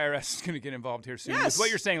think the IRS is going to get involved here soon? Yes. That's what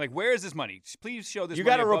you're saying. Like, where is this money? Please show this. You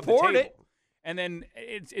got to report it. And then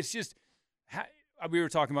it's just we were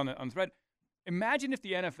talking about on the thread. Imagine if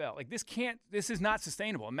the NFL, this is not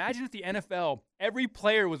sustainable. Imagine if the NFL, every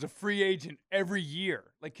player was a free agent every year.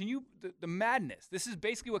 Like, the madness. This is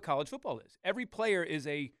basically what college football is. Every player is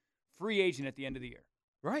a free agent at the end of the year.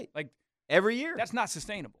 Right. Like, every year. That's not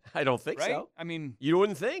sustainable. I don't think right? so. I mean, you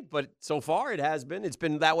wouldn't think, but so far it has been. It's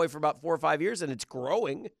been that way for about 4 or 5 years, and it's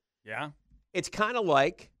growing. Yeah. It's kind of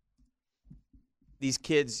like these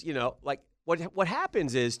kids, like what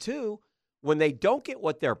happens is, too, when they don't get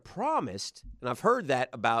what they're promised, and I've heard that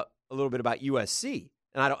a little bit about USC,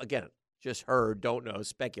 and I don't, again, just heard, don't know,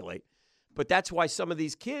 speculate, but that's why some of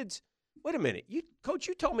these kids, wait a minute, Coach,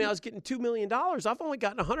 you told me I was getting $2 million. I've only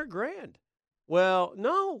gotten $100,000. Well,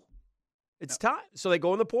 no, it's time. So they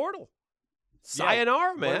go in the portal.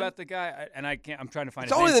 Sayonara, man. What about the guy? And I'm trying to find.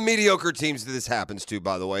 It's only the mediocre teams that this happens to,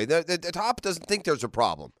 by the way. The top doesn't think there's a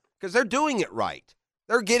problem because they're doing it right.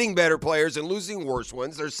 They're getting better players and losing worse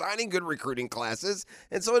ones. They're signing good recruiting classes.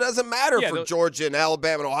 And so it doesn't matter for Georgia and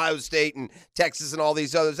Alabama and Ohio State and Texas and all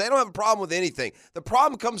these others. They don't have a problem with anything. The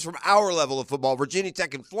problem comes from our level of football, Virginia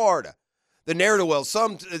Tech and Florida. The ne'er-do-well,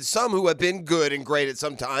 some who have been good and great at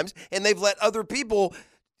some times, and they've let other people,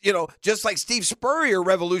 just like Steve Spurrier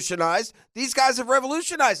revolutionized, these guys have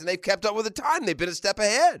revolutionized, and they've kept up with the time. They've been a step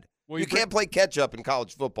ahead. Well, you can't play catch-up in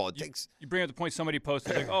college football. You bring up the point somebody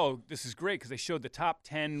posted, like, oh, this is great because they showed the top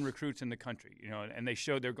 10 recruits in the country, and they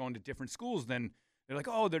showed they're going to different schools. Then they're like,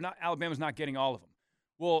 oh, Alabama's not getting all of them.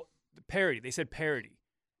 Well, the parity, they said parity.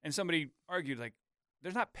 And somebody argued, like,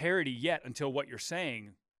 there's not parity yet until what you're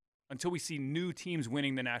saying, until we see new teams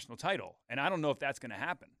winning the national title. And I don't know if that's going to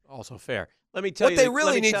happen. Also fair. Let me tell you. What they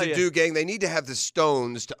really need to do, gang, they need to have the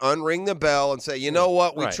stones to unring the bell and say, you know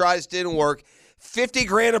what, we tried, it didn't work.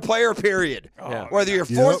 $50,000 a player, period. Oh, whether you're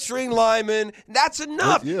fourth string lineman, that's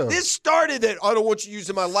enough. This started that I don't want you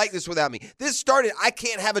using my likeness without me. This started I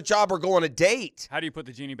can't have a job or go on a date. How do you put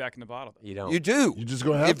the genie back in the bottle? You don't. You do. You're just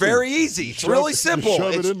gonna have it's very easy. It's really simple.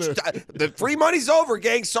 Shove it in there. The free money's over,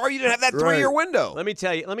 gang. Sorry you didn't have that 3-year window. Let me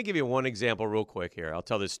tell you. Let me give you one example real quick here. I'll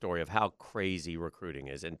tell this story of how crazy recruiting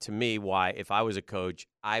is, and to me, why if I was a coach,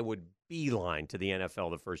 I would beeline to the NFL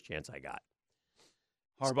the first chance I got.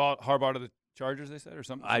 Harbaugh to the Chargers, they said, or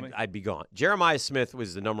something? I'd be gone. Jeremiah Smith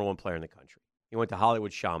was the number one player in the country. He went to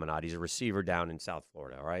Hollywood Chaminade. He's a receiver down in South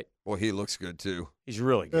Florida, all right? Well, he looks good, too. He's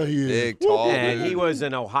really good. Yeah, he is. Big, tall. And he was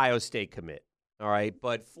an Ohio State commit, all right?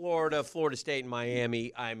 But Florida State, and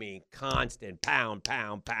Miami, I mean, constant pound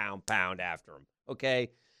after him, okay?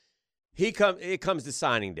 It comes to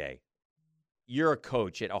signing day. You're a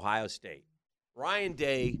coach at Ohio State. Ryan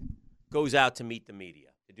Day goes out to meet the media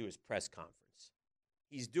to do his press conference.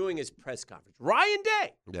 He's doing his press conference. Ryan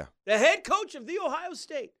Day, the head coach of the Ohio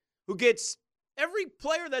State, who gets every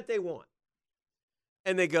player that they want.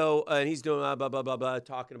 And they go, and he's doing blah, blah, blah, blah, blah,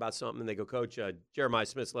 talking about something. And they go, Coach, Jeremiah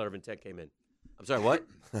Smith's letter of intent came in. I'm sorry, what?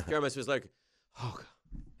 Jeremiah Smith's letter. Oh, God.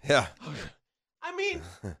 Yeah. Oh, God. I mean,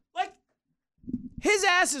 like, his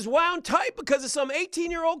ass is wound tight because of some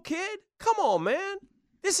 18-year-old kid? Come on, man.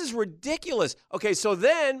 This is ridiculous. Okay, so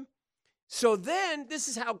then this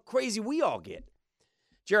is how crazy we all get.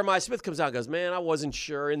 Jeremiah Smith comes out and goes, man, I wasn't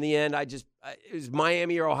sure. In the end, it was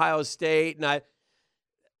Miami or Ohio State. And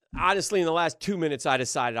honestly, in the last 2 minutes, I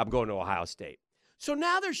decided I'm going to Ohio State. So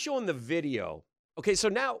now they're showing the video. Okay, so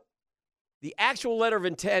now the actual letter of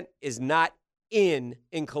intent is not in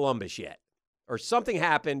Columbus yet. Or something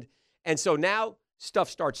happened. And so now stuff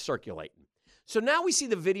starts circulating. So now we see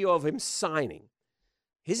the video of him signing.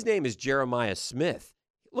 His name is Jeremiah Smith.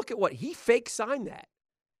 Look at what he fake signed that.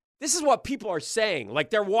 This is what people are saying.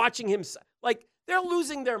 Like, they're watching him. Like, they're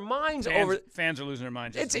losing their minds over. Fans are losing their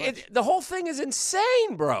minds. The whole thing is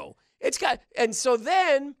insane, bro. And so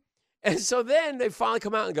then they finally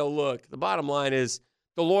come out and go, look, the bottom line is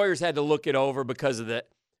the lawyers had to look it over because of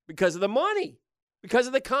the money, because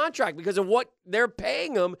of the contract, because of what they're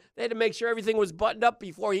paying him. They had to make sure everything was buttoned up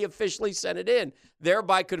before he officially sent it in,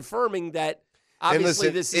 thereby confirming that obviously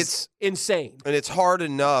this is insane. And it's hard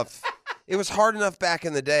enough. It was hard enough back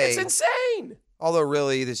in the day. It's insane. Although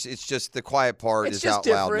really, it's just the quiet part is out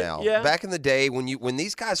loud now. Yeah. Back in the day, when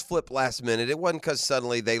these guys flipped last minute, it wasn't because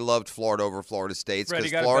suddenly they loved Florida over Florida State. It's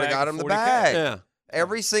because Florida got them the bag. Yeah.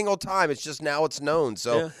 Every single time. It's just now it's known.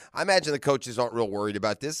 So I imagine the coaches aren't real worried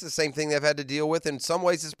about this. It's the same thing they've had to deal with. In some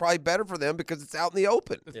ways, it's probably better for them because it's out in the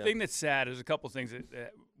open. The thing that's sad is a couple things.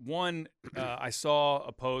 One, I saw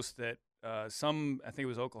a post that I think it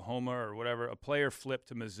was Oklahoma or whatever, a player flipped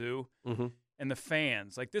to Mizzou. Mm-hmm. And the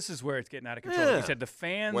fans, like, this is where it's getting out of control. He said the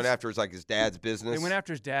fans went after his dad's business. They went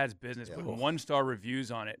after his dad's business, putting 1-star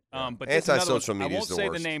reviews on it. But anti-social media. I won't say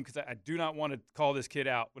the name because I do not want to call this kid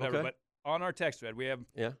out, whatever. Okay. But on our text thread, we have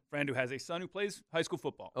a friend who has a son who plays high school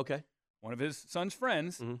football. Okay. One of his son's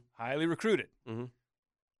friends, highly recruited,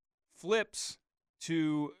 flips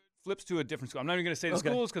to a different school. I'm not even going to say the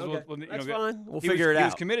schools because that's fine. We'll figure it out. He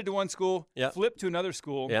was committed to one school, flipped to another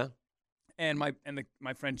school. Yeah. And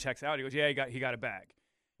my friend checks out. He goes, yeah, he got a bag.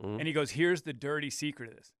 And he goes, here's the dirty secret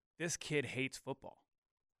of this. This kid hates football.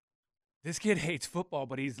 This kid hates football,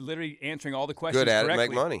 but he's literally answering all the questions correctly. Good at it,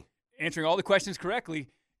 make money. Answering all the questions correctly,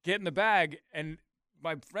 getting the bag. And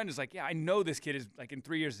my friend is like, yeah, I know this kid is, like, in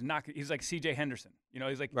 3 years, he's like C.J. Henderson. You know,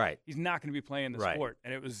 he's like, he's not going to be playing the sport.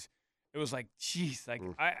 And it was like, geez, like,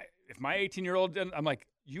 if my 18-year-old, I'm like,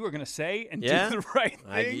 you are going to say and do the right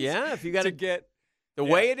things. If you got to get the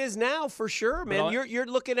way it is now, for sure, man. You're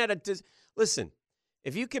looking at it. Listen.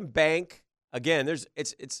 If you can bank again,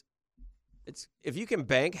 it's if you can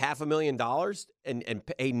bank $500,000 and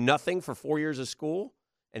pay nothing for 4 years of school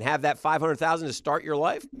and have that $500,000 to start your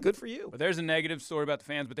life, good for you. But there's a negative story about the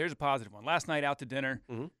fans, but there's a positive one. Last night out to dinner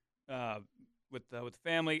with the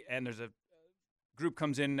family, and there's a group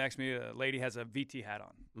comes in next to me. A lady has a VT hat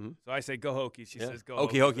on, so I say go Hokies. She says go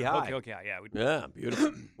Hokie High. Hokie High. Yeah,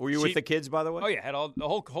 beautiful. Were you with the kids, by the way? Oh yeah, had the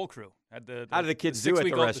whole crew. Had how did the kids do at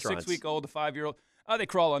the restaurants? The 6-week-old, the 5-year-old. They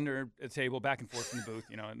crawl under a table, back and forth from the booth,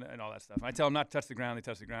 you know, and all that stuff. And I tell them not to touch the ground. They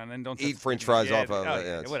touch the ground, and then don't eat French fries off of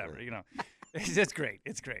it. Whatever, you know. It's great.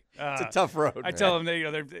 It's great. It's a tough road. I tell them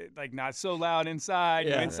they're like not so loud inside.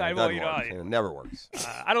 Yeah. Inside, It never works.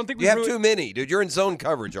 I don't think you have too many, dude. You're in zone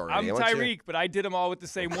coverage already. I'm Tyreek, but I did them all with the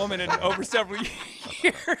same woman over several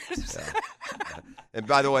years. And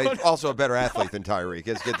by the way, also a better athlete than Tyreek.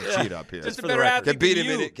 Let's get the cheat up here. Just a better athlete than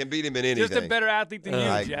you. Can beat him in anything. Just a better athlete than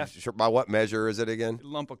you, Jeff. By what measure is it again?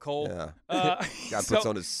 Lump of coal. Yeah. Guy puts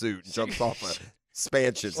on his suit and jumps off a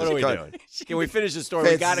expansion. What are we doing? Can we finish the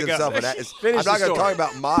story? We got to go. I'm not going to talk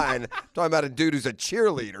about mine. I'm talking about a dude who's a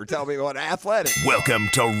cheerleader. Tell me what athletic. Welcome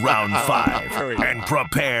to round 5 and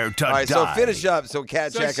prepare to die. All right, so finish up so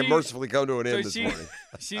Cat Jack can mercifully come to an end this morning.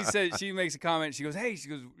 She makes a comment. She goes, hey,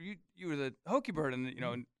 you were the Hokie Bird. And, you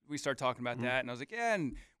know, and we start talking about that. And I was like, yeah.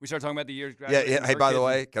 And we start talking about the years. Yeah. Hey, by the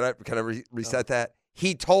way, can I reset that?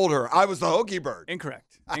 He told her I was the Hokie Bird.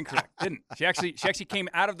 Incorrect. Didn't. She actually came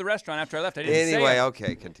out of the restaurant after I left. I didn't say it. Anyway,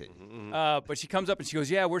 okay, continue. But she comes up and she goes,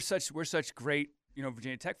 yeah, we're such great, you know,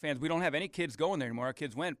 Virginia Tech fans. We don't have any kids going there anymore. Our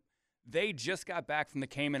kids went. They just got back from the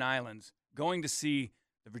Cayman Islands going to see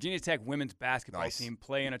the Virginia Tech women's basketball team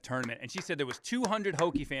play in a tournament. And she said there was 200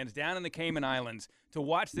 Hokie fans down in the Cayman Islands to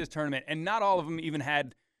watch this tournament, and not all of them even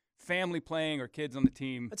had family playing or kids on the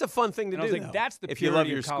team. That's a fun thing to do. I was like, that's the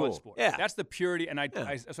purity of college sport. Yeah. That's the purity. And that's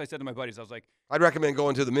what I said to my buddies. I was like, I'd recommend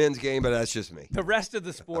going to the men's game, but that's just me. The rest of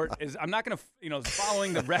the sport is, I'm not going to,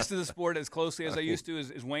 following the rest of the sport as closely as I used to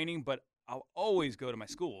is waning, but I'll always go to my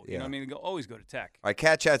school. You know what I mean? Always go to Tech. All right,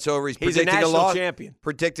 Cat Chat's over. He's predicting a national champion.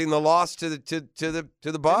 Predicting the loss to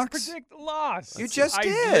the Bucks. Didn't predict the loss. You just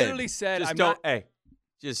did. I literally said,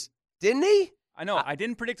 didn't he? I know. I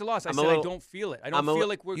didn't predict a loss. I said I don't feel it. I don't feel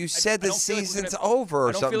like we're. You said the season's over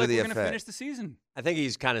or something to the effect. I don't feel like we're going to finish the season. I think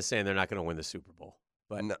he's kind of saying they're not going to win the Super Bowl.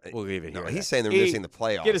 But we'll leave it here. No, he's saying they're missing the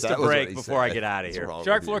playoffs. Get us to break before I get out of here.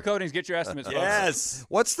 Shark Floor Coatings, get your estimates. Yes.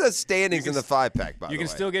 What's the standings in the 5-pack, by the way? You can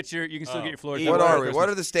still get your floor. What are we? What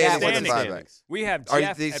are the standings in the 5-pack? We have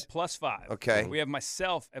Jeff at +5. Okay. We have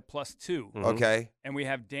myself at +2. Okay. And we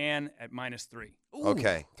have Dan at -3. Ooh.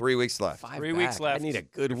 Okay. 3 weeks left. 3 weeks left. I need a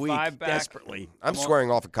good week desperately. I'm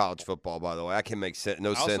swearing off of college football, by the way. I can make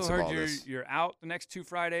no sense of all this. I also heard you're out the next 2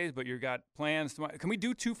 Fridays, but you've got plans tomorrow. Can we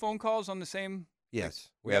do 2 phone calls on the same? Yes,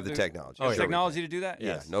 we have the technology. Oh, technology to do that?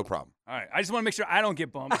 Yeah, no problem. All right. I just want to make sure I don't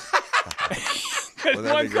get bumped.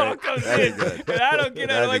 Well, one call comes in, and I don't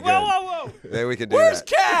get it. I'm like, whoa. Then we can do Where's that.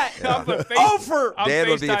 Cat? Yeah. Over. Dan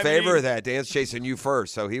would be in favor of that. Dan's chasing you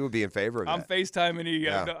first, so he would be in favor of that. I'm FaceTiming.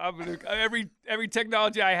 Every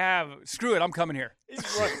technology I have, screw it. I'm coming here.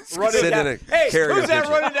 Running down. Hey, who's that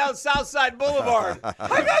running down Southside Boulevard?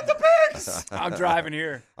 I got the pics. I'm driving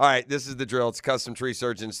here. All right, this is the drill. It's Custom Tree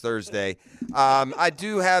Surgeons Thursday. I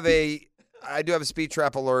do have a speed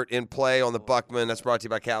trap alert in play on the Buckman. That's brought to you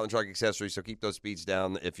by Catlin Truck Accessories, so keep those speeds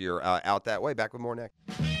down if you're out that way. Back with more next.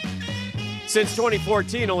 Since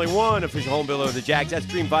 2014, only one official home builder of the Jags. That's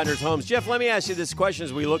Dreamfinders Homes. Jeff, let me ask you this question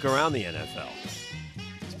as we look around the NFL,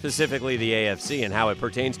 specifically the AFC, and how it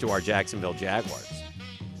pertains to our Jacksonville Jaguars.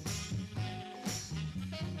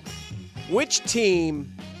 Which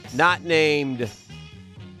team not named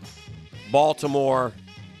Baltimore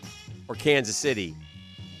or Kansas City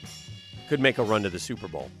could make a run to the Super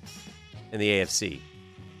Bowl in the AFC.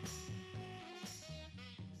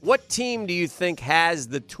 What team do you think has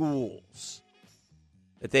the tools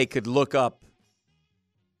that they could look up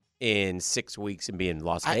in 6 weeks and be in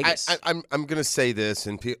Las Vegas? I'm going to say this,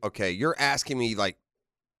 and okay, you're asking me like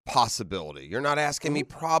possibility. You're not asking me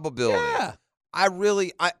probability. Yeah. I'm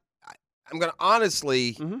going to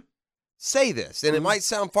honestly say this, and it might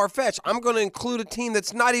sound far-fetched. I'm going to include a team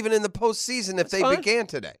that's not even in the postseason if they began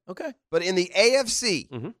today. Okay. But in the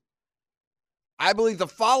AFC, I believe the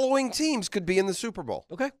following teams could be in the Super Bowl.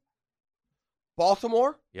 Okay.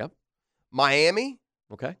 Baltimore. Yep. Miami.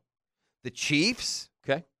 Okay. The Chiefs.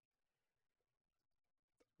 Okay.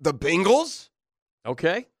 The Bengals.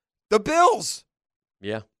 Okay. The Bills.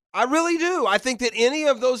 Yeah. I really do. I think that any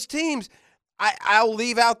of those teams, I'll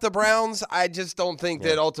leave out the Browns. I just don't think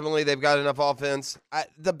that ultimately they've got enough offense.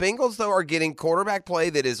 The Bengals, though, are getting quarterback play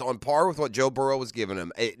that is on par with what Joe Burrow was giving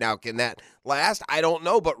them. Now, can that last? I don't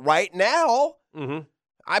know. But right now,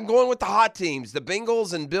 I'm going with the hot teams. The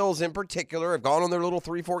Bengals and Bills in particular have gone on their little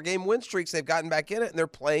 3-4 game win streaks. They've gotten back in it, and they're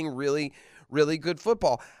playing really, really good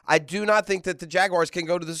football. I do not think that the Jaguars can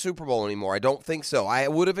go to the Super Bowl anymore. I don't think so. I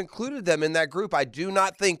would have included them in that group. I do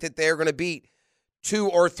not think that they're going to beat 2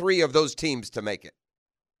 or 3 of those teams to make it.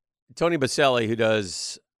 Tony Baselli, who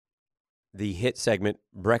does the hit segment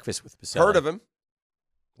Breakfast with Baselli. Heard of him.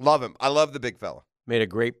 Love him. I love the big fella. Made a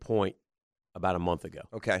great point about a month ago.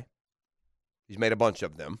 Okay. He's made a bunch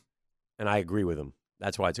of them. And I agree with him.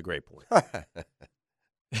 That's why it's a great point.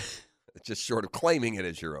 Just short of claiming it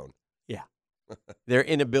as your own. Yeah. Their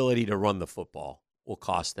inability to run the football will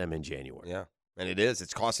cost them in January. Yeah. And it is.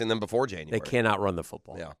 It's costing them before January. They cannot run the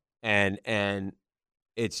football. Yeah. And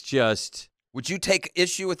it's just. Would you take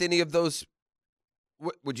issue with any of those?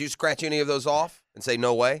 Would you scratch any of those off and say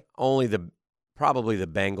no way? Probably the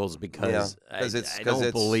Bengals because I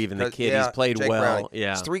don't believe in the kid. Yeah, he's played Jake well. Browning.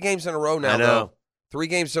 Yeah, it's 3 games in a row now. I know. Though. 3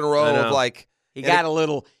 games in a row of like he got a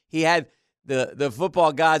little. He had the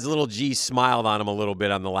football god's little G smiled on him a little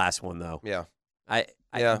bit on the last one though. Yeah, But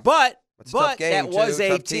game, that was too. a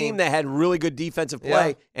Tough team that had really good defensive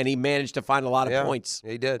play, and he managed to find a lot of points.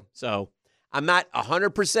 He did. So I'm not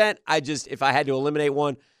 100%. If I had to eliminate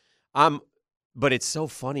one, but it's so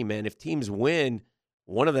funny, man. If teams win,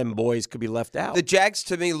 one of them boys could be left out. The Jags,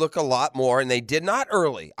 to me, look a lot more, and they did not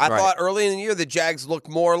early. I thought early in the year the Jags looked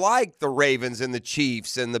more like the Ravens and the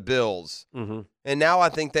Chiefs and the Bills. Mm-hmm. And now I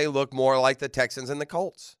think they look more like the Texans and the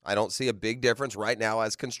Colts. I don't see a big difference right now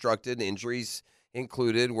as constructed, injuries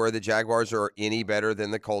included, where the Jaguars are any better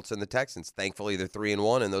than the Colts and the Texans. Thankfully, they're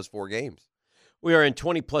 3-1 in those 4 games. We are in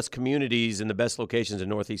 20-plus communities in the best locations in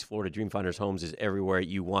Northeast Florida. Dreamfinders Homes is everywhere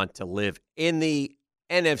you want to live. In the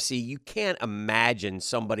NFC, you can't imagine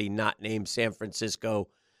somebody not named San Francisco,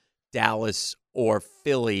 Dallas, or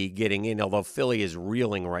Philly getting in, although Philly is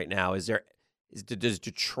reeling right now. Does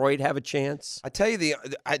Detroit have a chance? I tell you,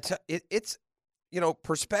 it's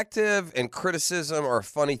perspective and criticism are a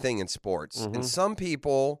funny thing in sports. And some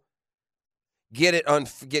people get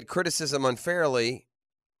criticism unfairly.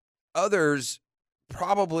 Others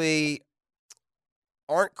probably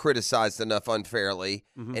aren't criticized enough unfairly,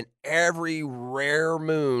 and every rare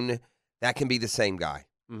moon, that can be the same guy.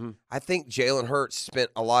 I think Jalen Hurts spent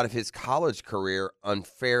a lot of his college career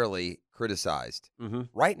unfairly criticized.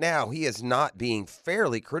 Right now, he is not being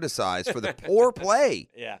fairly criticized for the poor play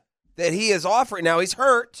that he is offering. Now, he's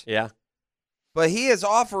hurt. Yeah. But he is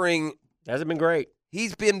offering. Hasn't been great.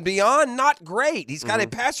 He's been beyond not great. He's got a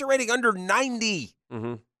passer rating under 90.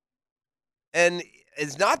 And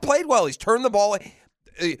has not played well. He's turned the ball.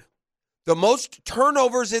 The most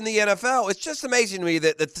turnovers in the NFL. It's just amazing to me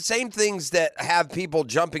that the same things that have people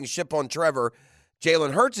jumping ship on Trevor,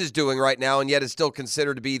 Jalen Hurts is doing right now, and yet is still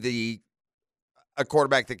considered to be a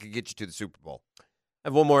quarterback that could get you to the Super Bowl. I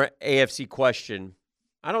have one more AFC question.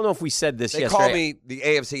 I don't know if we said this yesterday. They call me the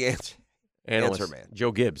AFC answer man.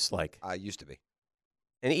 Joe Gibbs, I used to be.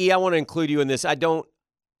 And I want to include you in this. I don't,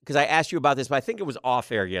 because I asked you about this, but I think it was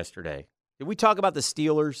off air yesterday. Did we talk about the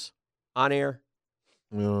Steelers on air?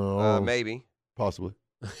 Maybe. Possibly.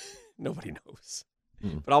 Nobody knows.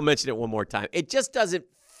 But I'll mention it one more time. It just doesn't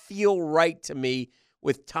feel right to me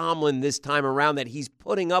with Tomlin this time around that he's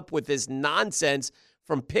putting up with this nonsense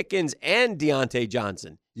from Pickens and Deontay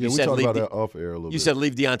Johnson. Yeah, we talked about that off air a little bit. You said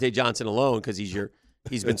leave Deontay Johnson alone because he's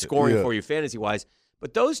been scoring for you fantasy-wise.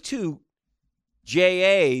 But those two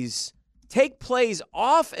JAs take plays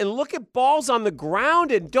off and look at balls on the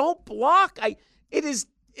ground and don't block.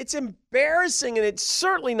 It's embarrassing, and it's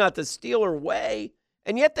certainly not the Steeler way.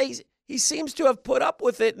 And yet he seems to have put up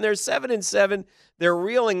with it, and they're 7-7. They're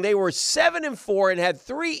reeling. They were 7-4 and had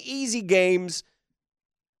 3 easy games,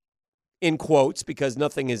 in quotes, because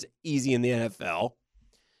nothing is easy in the NFL,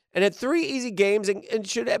 and had 3 easy games and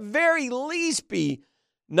should at very least be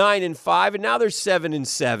 9-5, and now they're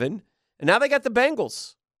 7-7, and now they got the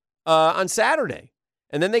Bengals on Saturday,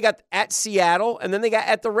 and then they got at Seattle, and then they got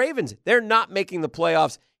at the Ravens. They're not making the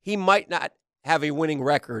playoffs. He might not have a winning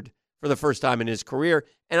record for the first time in his career,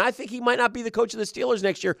 and I think he might not be the coach of the Steelers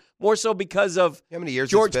next year, more so because of how many years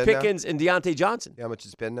George Pickens and Deontay Johnson. How much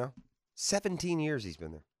it's been now? 17 years he's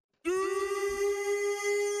been there.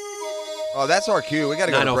 Oh, that's our cue. We got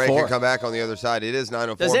to go to break and come back on the other side. It is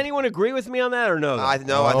 9:04. Does anyone agree with me on that or no? I think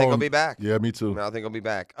he'll be back. Yeah, me too. I think he'll be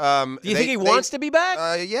back. Do you think he wants to be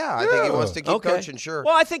back? Yeah, I think he wants to keep coaching, sure.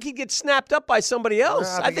 Well, I think he'd get snapped up by somebody else.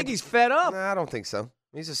 I think he's fed up. I don't think so.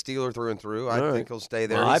 He's a Steeler through and through. I think he'll stay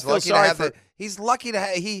there. Well, He's lucky to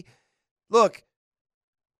have look,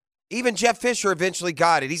 even Jeff Fisher eventually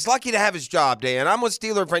got it. He's lucky to have his job, Dan. I'm with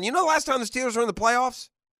Steeler friend. You know the last time the Steelers were in the playoffs?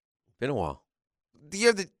 Been a while.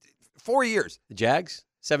 4 years. The Jags?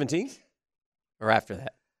 17? Or after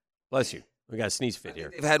that? Bless you. We got a sneeze fit here.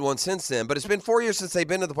 They've had one since then, but it's been 4 years since they've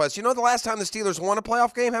been to the playoffs. You know the last time the Steelers won a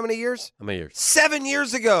playoff game? How many years? How many years? 7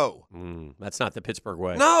 years ago. That's not the Pittsburgh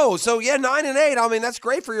way. No, so 9-8. I mean, that's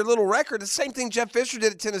great for your little record. The same thing Jeff Fisher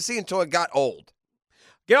did at Tennessee until it got old.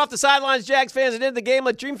 Get off the sidelines, Jags fans, and into the game.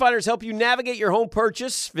 Let Dreamfinders help you navigate your home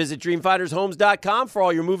purchase. Visit DreamFindersHomes.com for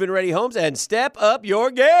all your move-in-ready homes and step up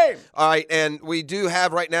your game. All right, and we do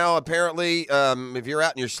have right now, apparently, if you're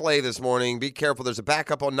out in your sleigh this morning, be careful. There's a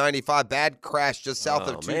backup on 95, bad crash just south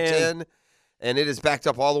of 210, and it is backed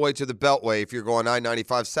up all the way to the Beltway if you're going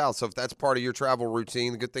I-95 south. So if that's part of your travel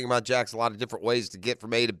routine, the good thing about Jack's, a lot of different ways to get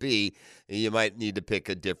from A to B, and you might need to pick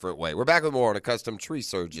a different way. We're back with more on a Custom Tree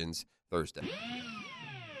Surgeons Thursday.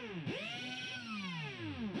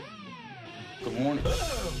 Good morning.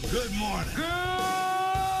 Good morning. Good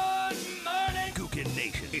morning. Hicken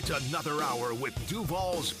Nation. It's another hour with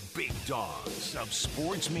Duval's Big Dogs of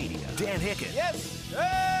Sports Media. Dan Hicken. Yes.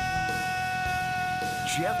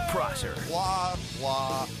 Jeff Prosser. Blah,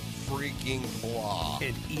 blah, freaking blah.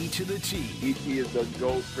 And E to the T. E.T. is the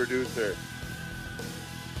GOAT producer.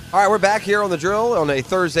 All right, we're back here on The Drill on a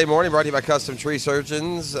Thursday morning, brought to you by Custom Tree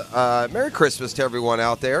Surgeons. Merry Christmas to everyone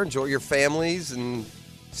out there. Enjoy your families and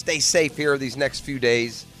stay safe here these next few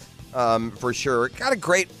days, for sure. Got a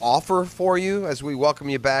great offer for you as we welcome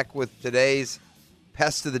you back with today's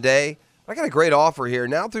Pest of the Day. I got a great offer here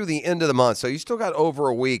now through the end of the month, so you still got over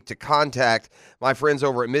a week to contact my friends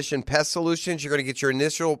over at Mission Pest Solutions. You're going to get your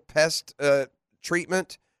initial pest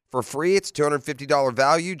treatment for free. It's $250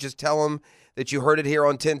 value. Just tell them that you heard it here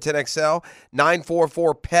on 1010XL.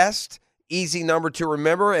 944-PEST. Easy number to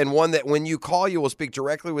remember, and one that when you call, you will speak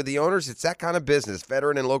directly with the owners. It's that kind of business,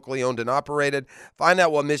 veteran and locally owned and operated. Find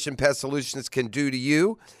out what Mission Pest Solutions can do to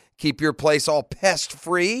you. Keep your place all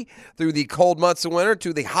pest-free through the cold months of winter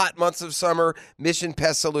to the hot months of summer. Mission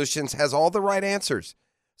Pest Solutions has all the right answers.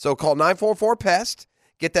 So call 944-PEST.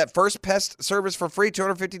 Get that first pest service for free,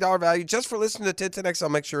 $250 value, just for listening to 1010X. I'll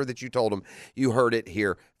make sure that you told them you heard it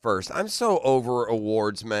here first. I'm so over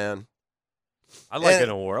awards, man. I like an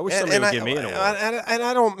award. I wish somebody would give me an award. And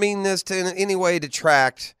I don't mean this to in any way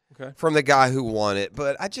detract from the guy who won it,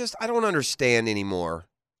 but I don't understand anymore.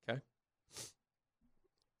 Okay.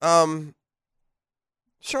 Shohei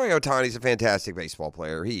Ohtani's a fantastic baseball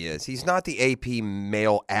player. He is. He's not the AP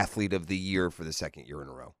Male Athlete of the Year for the second year in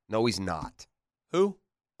a row. No, he's not. Who?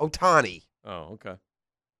 Ohtani. Oh, okay.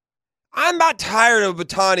 I'm not tired of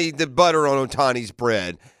the butter on Ohtani's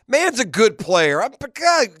bread. Man's a good player.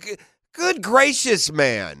 Good gracious,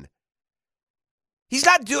 man.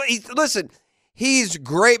 Listen, he's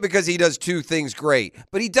great because he does two things great,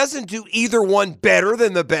 but he doesn't do either one better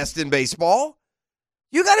than the best in baseball.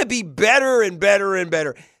 You got to be better and better and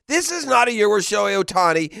better. This is not a year where Shohei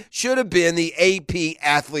Ohtani should have been the AP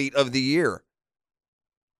Athlete of the Year.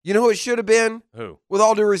 You know who it should have been? Who? With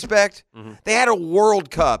all due respect, They had a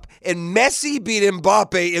World Cup, and Messi beat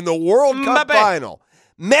Mbappe in the World Cup final.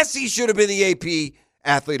 Messi should have been the AP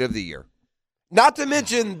Athlete of the Year. Not to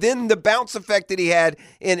mention then the bounce effect that he had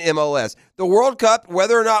in MLS. The World Cup,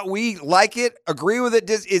 whether or not we like it, agree with it,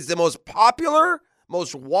 is the most popular,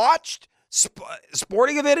 most watched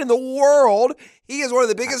sporting event in the world. He is one of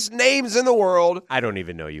the biggest names in the world. I don't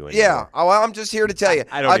even know you anymore. Yeah, I'm just here to tell you.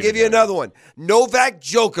 I'll give you another one. Novak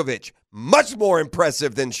Djokovic, much more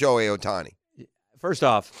impressive than Shohei Ohtani. First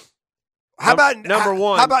off, How about number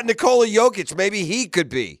one? How about Nikola Jokic? Maybe he could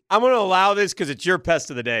be. I'm going to allow this because it's your pest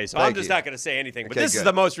of the day, so I'm just you. not going to say anything. But Okay, this is good.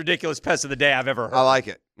 the most ridiculous pest of the day I've ever heard. I like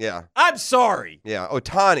it. Yeah. I'm sorry. Yeah.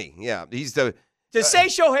 Ohtani. Yeah. He's the. To say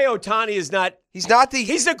Shohei Ohtani is not. He's not the.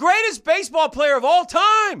 He's the greatest baseball player of all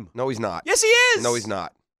time. No, he's not. Yes, he is. No, he's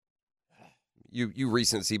not. You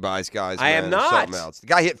recency bias guys. I am not. Something else. The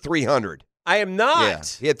guy hit 300. I am not. Yeah.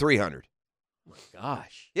 He had 300. Oh my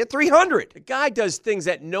gosh. He had 300. The guy does things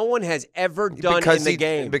that no one has ever done in the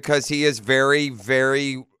game. Because he is very,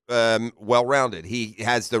 very well-rounded. He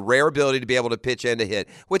has the rare ability to be able to pitch and to hit,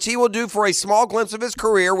 which he will do for a small glimpse of his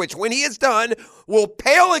career, which when he is done will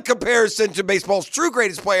pale in comparison to baseball's true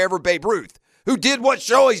greatest player ever, Babe Ruth, who did what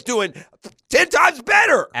Shohei's doing 10 times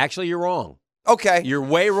better. Actually, you're wrong. Okay. You're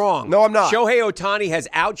way wrong. No, I'm not. Shohei Ohtani has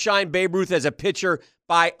outshined Babe Ruth as a pitcher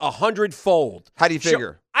by 100-fold. How do you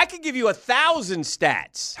figure? I could give you 1,000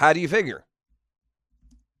 stats. How do you figure?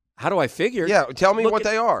 How do I figure? Yeah, tell me what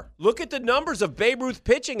they are. Look at the numbers of Babe Ruth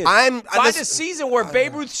pitching. Find a season where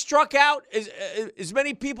Babe Ruth struck out as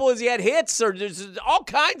many people as he had hits, or there's all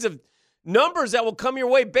kinds of numbers that will come your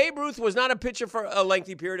way. Babe Ruth was not a pitcher for a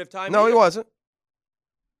lengthy period of time. No, he wasn't.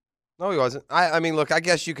 No, he wasn't. I mean, look, I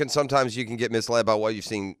guess you can get misled by what you've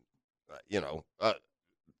seen,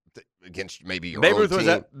 against maybe your Babe own Ruth team. was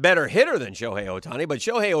a better hitter than Shohei Ohtani, but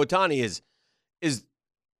Shohei Ohtani is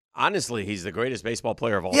honestly, he's the greatest baseball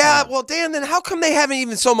player of all time. Yeah, well, Dan, then how come they haven't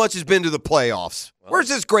even so much as been to the playoffs? Where's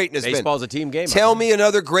his greatness been? Baseball's a team game. Tell me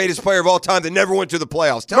another greatest player of all time that never went to the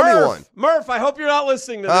playoffs. Tell me one. Murph, I hope you're not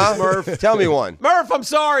listening to this, Murph. Tell me one. Murph, I'm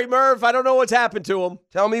sorry, Murph. I don't know what's happened to him.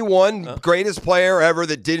 Tell me one greatest player ever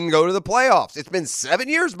that didn't go to the playoffs. It's been 7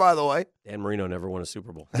 years, by the way. Dan Marino never won a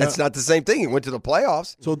Super Bowl. That's not the same thing. He went to the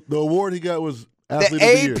playoffs. So the award he got was the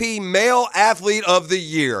AP Male Athlete of the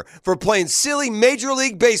Year for playing silly Major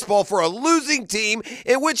League Baseball for a losing team,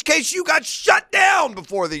 in which case you got shut down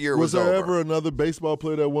before the year was over. Was there ever another baseball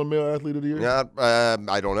player that won Male Athlete of the Year? Yeah,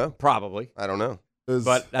 I don't know. Probably. I don't know.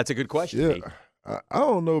 But that's a good question. Yeah. Pete. I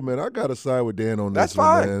don't know, man. I got to side with Dan on That's this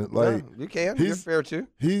one, fine. man. Like, you can. You're fair, too.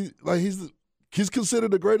 He's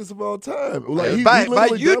considered the greatest of all time. Like, by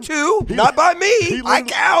you two, not by me. I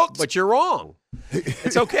count. But you're wrong.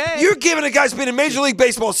 It's okay. You're giving a guy who's been in Major League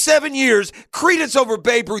Baseball 7 years credence over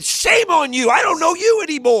Babe Ruth. Shame on you. I don't know you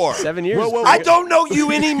anymore. 7 years. I don't know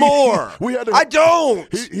you anymore. I don't.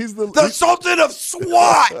 He's the Sultan of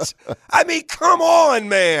SWAT. I mean, come on,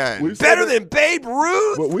 man. Better than Babe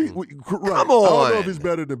Ruth? Well, come on. I don't know if he's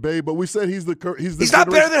better than Babe, but we said he's not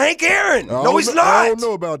better than Hank Aaron. No, he's not. I don't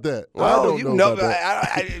know about that. Well, I don't know about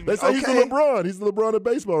that. They say he's the LeBron. He's the LeBron of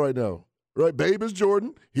baseball right now. Right, Babe is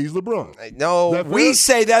Jordan. He's LeBron. No, we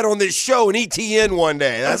say that on this show in ETN one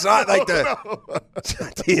day. That's not like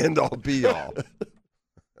the end all be all.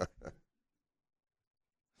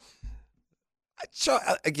 So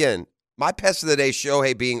again, my pest of the day,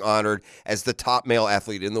 Shohei being honored as the top male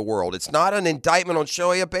athlete in the world. It's not an indictment on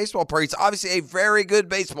Shohei, a baseball player. He's obviously a very good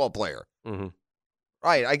baseball player. Mm-hmm.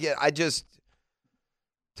 Right.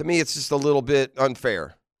 To me, it's just a little bit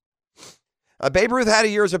unfair. Babe Ruth had a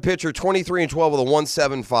year as a pitcher, 23-12 with a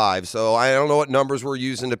 1.75. So I don't know what numbers we're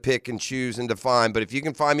using to pick and choose and define, but if you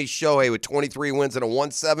can find me Shohei with 23 wins and a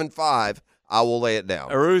 1.75, I will lay it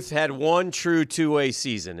down. Ruth had one true two-way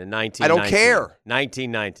season in 1919. I don't care.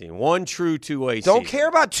 1919. One true two-way season. Don't care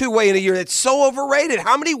about two-way in a year. That's so overrated.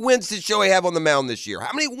 How many wins did Shohei have on the mound this year?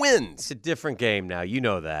 How many wins? It's a different game now. You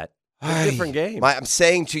know that. It's a different game. I'm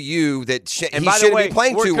saying to you that he by the shouldn't way, be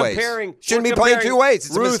playing two ways. Shouldn't be playing two ways.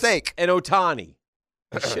 It's Ruth a mistake. And Ohtani.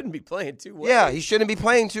 He shouldn't be playing two ways. Yeah, he shouldn't be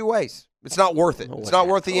playing two ways. It's not worth it. It's not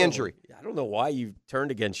worth the injury. I don't know why you turned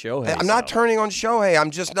against Shohei. I'm not turning on Shohei. I'm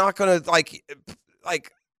just not going to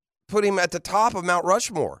like put him at the top of Mount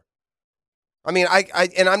Rushmore. I mean,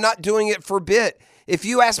 and I'm not doing it for bit. If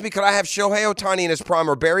you ask me, could I have Shohei Ohtani in his prime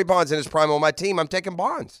or Barry Bonds in his prime on my team, I'm taking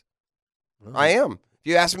Bonds. I am. If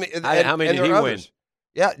you ask me, how many did he win?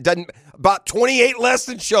 Yeah, about 28 less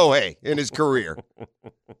than Shohei in his career.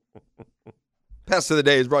 Pest of the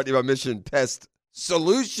Day is brought to you by Mission Pest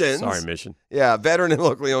Solutions. Sorry, Mission. Yeah, veteran and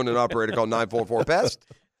locally owned and operated called 944-PEST.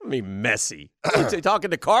 I mean, Messi. Are you talking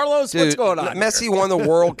to Carlos? Dude, what's going on? Messi won the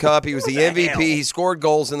World Cup. He was the MVP. He scored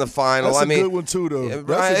goals in the final. That's a good one, too, though.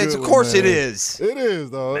 Of course it is. It is,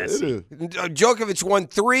 though. Messi. It is. Djokovic won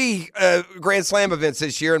 3 Grand Slam events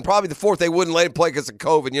this year, and probably the 4th they wouldn't let him play because of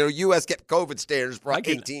COVID. You know, U.S. kept COVID standards for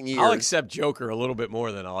 18 years. I'll accept Joker a little bit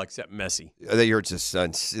more than I'll accept Messi. You're just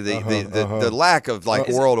the lack of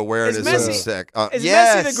world awareness is sick. Is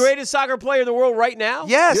Messi the greatest soccer player in the world right now?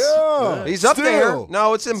 Yes. Yeah, he's up there.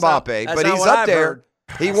 No, it's Mbappe, but he's up there.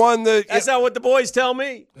 He won the. That's not what the boys tell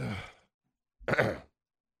me.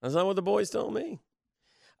 That's not what the boys told me.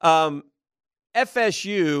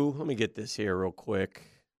 FSU, let me get this here real quick,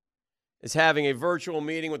 is having a virtual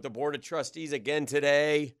meeting with the Board of Trustees again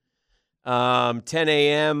today, 10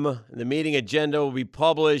 a.m. The meeting agenda will be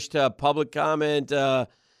published, public comment.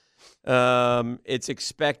 It's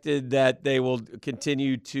expected that they will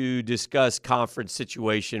continue to discuss conference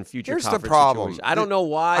situation, future Here's conference the problem. situation. I don't know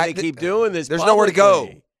why they keep doing this. There's nowhere to go.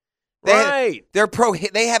 Right.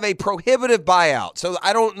 They have a prohibitive buyout. So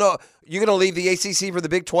I don't know. You're going to leave the ACC for the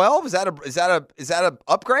Big 12? Is that a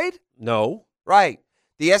upgrade? No. Right.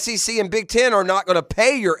 The SEC and Big 10 are not going to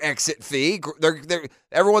pay your exit fee.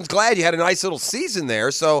 Everyone's glad you had a nice little season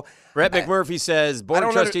there. So Brett McMurphy says, Board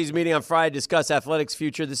of Trustees meeting on Friday to discuss athletics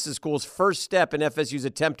future. This is the school's first step in FSU's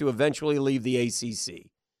attempt to eventually leave the ACC.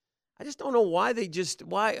 I just don't know why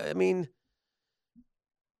I mean,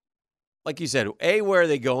 like you said, A, where are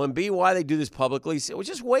they going? B, why they do this publicly? So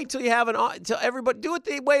just wait till you have till everybody do it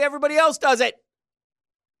the way everybody else does it.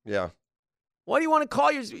 Yeah. Why do you want to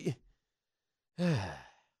call your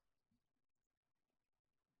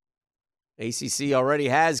ACC already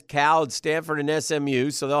has Cal, Stanford, and SMU,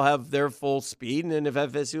 so they'll have their full speed, and then if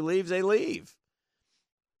FSU leaves, they leave.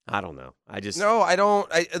 I don't know. Listen,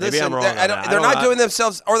 I'm wrong. They're not doing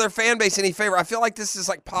themselves or their fan base any favor. I feel like this is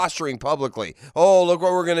like posturing publicly. Oh, look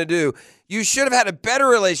what we're going to do. You should have had a better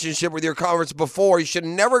relationship with your conference before. You should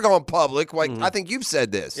have never gone public. Like I think you've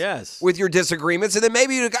said this. Yes. With your disagreements, and then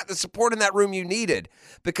maybe you'd have got the support in that room you needed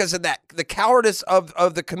because of that. The cowardice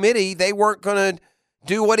of the committee, they weren't going to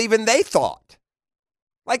do what even they thought.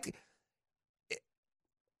 Like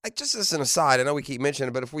just as an aside, I know we keep mentioning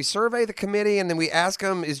it, but if we survey the committee and then we ask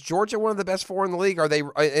them, is Georgia one of the best four in the league? Are they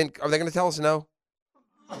going to tell us no?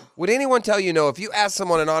 Would anyone tell you no? If you ask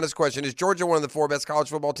someone an honest question, is Georgia one of the four best college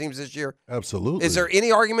football teams this year? Absolutely. Is there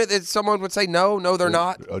any argument that someone would say no? No, they're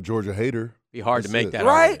not. A Georgia hater. Be hard to make that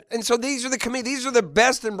right. argument. And so these are the committee. These are the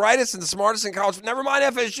best and brightest and the smartest in college. Never mind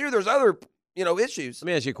FSU. There's other issues. Let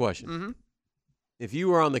me ask you a question. Mm-hmm. If you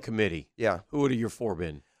were on the committee, yeah, who would have your four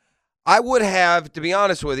been? I would have, to be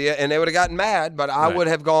honest with you, and they would have gotten mad, but I would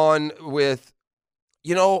have gone with,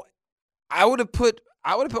 I would have put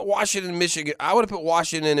Washington and Michigan. I would have put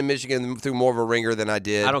Washington and Michigan through more of a ringer than I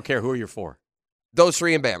did. I don't care. Who are your four? Those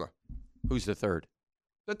three in Bama. Who's the third?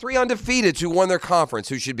 The three undefeateds who won their conference,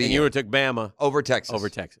 who should be. And you would have took Bama over Texas.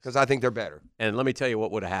 Because I think they're better. And let me tell you what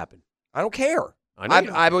would have happened. I don't care.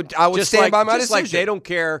 I would stand by my decision. Just like they don't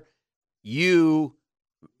care you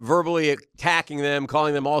verbally attacking them,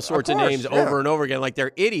 calling them all sorts of names over and over again like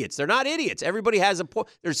they're idiots. They're not idiots. Everybody has a point.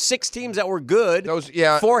 There's 6 teams that were good.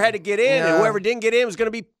 Four had to get in, and whoever didn't get in was going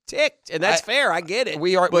to be ticked, and that's fair. I get it.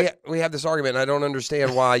 We have this argument, and I don't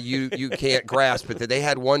understand why you can't grasp it, that they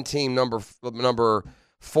had one team number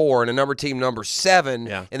 4 and another team number 7,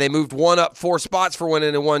 and they moved one up 4 spots for one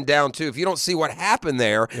and one down 2. If you don't see what happened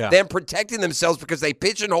there, them protecting themselves because they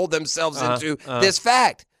pigeonholed themselves into this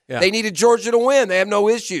fact. Yeah. They needed Georgia to win. They have no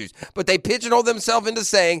issues. But they pigeonholed themselves into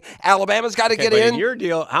saying Alabama's got to get in. In your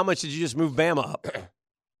deal, how much did you just move Bama up?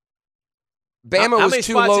 Bama was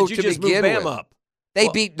too low to begin with. Up? They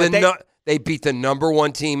beat the number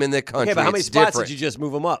 1 team in the country. Yeah, but how many spots did you just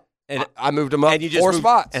move them up? And I moved them up 4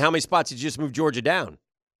 spots. And how many spots did you just move Georgia down?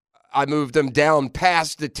 I moved them down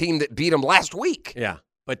past the team that beat them last week. Yeah,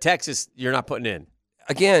 but Texas, you're not putting in.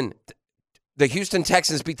 Again, the Houston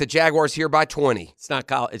Texans beat the Jaguars here by 20. It's not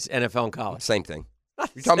college. It's NFL and college. Same thing.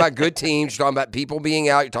 You're talking about good teams. You're talking about people being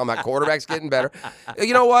out. You're talking about quarterbacks getting better.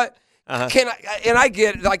 You know what? I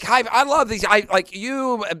get like I love these. I like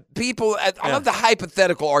you people. I love the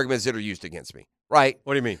hypothetical arguments that are used against me. Right?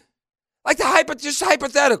 What do you mean? Like just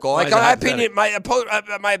hypothetical. Like my opinion,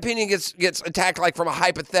 my opinion gets attacked like from a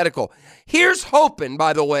hypothetical. Here's hoping,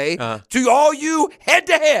 by the way, to all you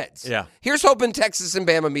head-to-heads. Yeah. Here's hoping Texas and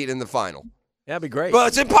Bama meet in the final. Yeah, that'd be great. Well,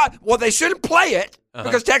 it's impossible. Well, they shouldn't play it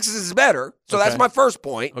because Texas is better. So that's my first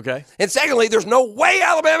point. Okay. And secondly, there's no way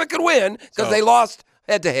Alabama could win because they lost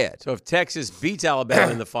head-to-head. So if Texas beats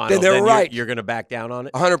Alabama in the final, then they're right. You're going to back down on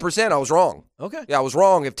it? 100%. I was wrong. Okay. Yeah, I was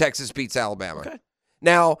wrong if Texas beats Alabama. Okay.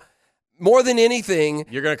 Now, more than anything,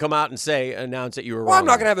 you're going to come out and announce that you were wrong. Well, I'm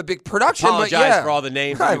not going to have a big production. Apologize for all the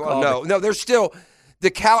names. No. There's still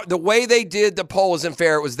the way they did the poll isn't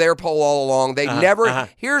fair. It was their poll all along. They never.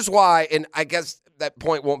 Here's why, and I guess that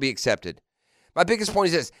point won't be accepted. My biggest point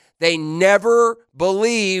is this: they never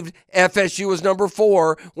believed FSU was number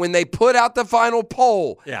 4 when they put out the final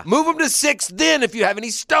poll. Yeah. Move them to 6 then if you have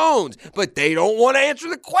any stones. But they don't want to answer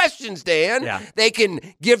the questions, Dan. Yeah. They can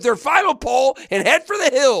give their final poll and head for the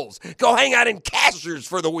hills. Go hang out in Casters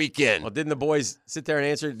for the weekend. Well, didn't the boys sit there and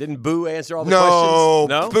answer? Didn't Boo answer all the questions?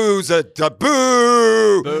 No. Boo's a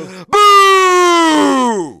boo. Boo. Boo.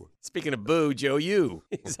 Boo! Speaking of boo, Joe Yu.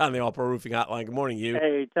 He's on the All Pro Roofing Hotline. Good morning, you.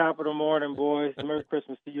 Hey, top of the morning, boys. Merry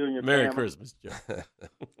Christmas to you and your Merry family. Christmas, Joe.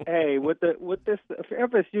 Hey, with this for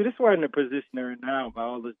FSU, this wasn't a position they're in now about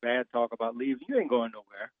all this bad talk about leaving. You ain't going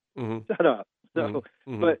nowhere. Mm-hmm. Shut up. So,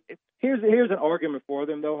 Mm-hmm. but here's an argument for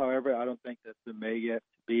them, though. However, I don't think that's been made yet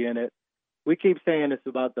to be in it. We keep saying it's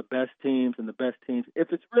about the best teams and the best teams.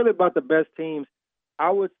 If it's really about the best teams, I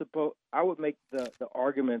would make the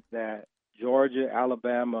argument that Georgia,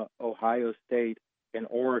 Alabama, Ohio State, and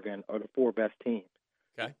Oregon are the 4 best teams.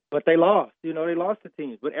 Okay. But they lost. They lost to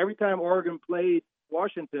teams. But every time Oregon played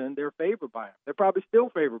Washington, they're favored by them. They're probably still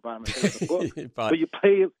favored by them in the book. But you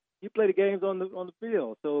play the games on the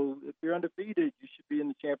field. So if you're undefeated, you should be in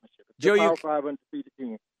the championship. It's Joe, Power 5 undefeated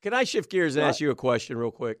team. Can I shift gears and ask you a question real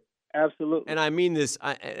quick? Absolutely. And I mean this.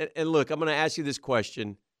 And look, I'm going to ask you this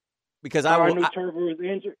question because I knew Turbo was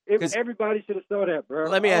injured. Everybody should have saw that, bro.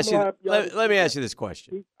 Let me ask you. Let me ask you this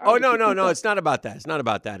question. Oh no, it's not about that. It's not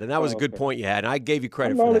about that. And that was a good point you had. And I gave you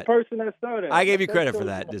credit for that. I'm the only person that saw that. I gave you credit for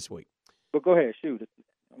that this week. But go ahead, shoot.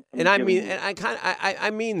 And I mean, and I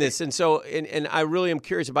mean this, and so, and I really am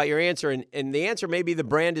curious about your answer, and the answer may be the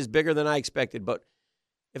brand is bigger than I expected. But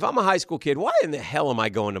if I'm a high school kid, why in the hell am I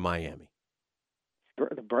going to Miami?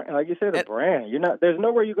 The brand, like you said, the brand. You're not. There's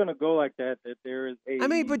nowhere you're going to go like that. That there is a. I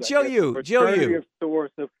mean, but like Joe, you. Okay.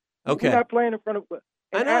 You're not playing in front of.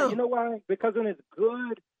 I know. You know why? Because when it's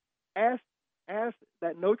good, ask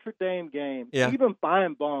that Notre Dame game. Yeah. Even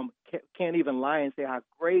Feinbaum can't even lie and say how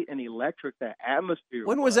great and electric that atmosphere.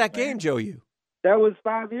 When was that game, Joe? You. That was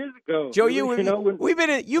 5 years ago. Joe, you've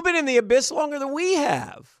been in the abyss longer than we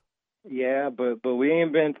have. Yeah, but we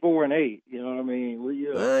ain't been 4-8. You know what I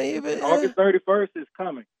mean? August 31st is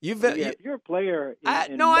coming. If you're a player, I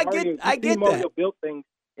get Mario that. Built things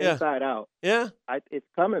inside out. Yeah, it's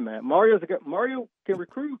coming, man. Mario can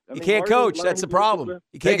recruit. He can't coach. That's the problem.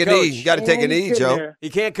 He can't take a knee. You got to take a knee, Joe. He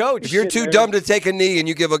can't coach. If you're too dumb to take a knee and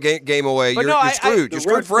you give a game away, you're screwed. You're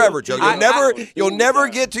screwed forever, Joe. You'll never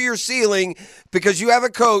get to your ceiling because you have a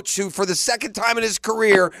coach who, for the second time in his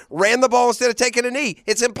career, ran the ball instead of taking a knee.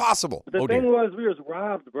 It's impossible. The thing was, we was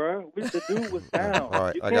robbed, bro. The dude was down. All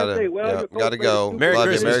right, I gotta go. Merry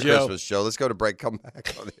Christmas, Joe. Christmas, Joe. Let's go to break. Come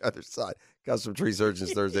back on the other side. Custom Tree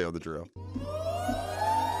Surgeons Thursday on the Drill.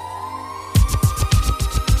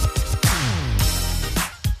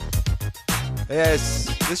 Yes,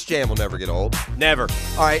 this jam will never get old. Never.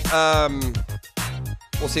 All right,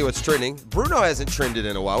 we'll see what's trending. Bruno hasn't trended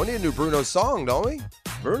in a while. We need a new Bruno song, don't we?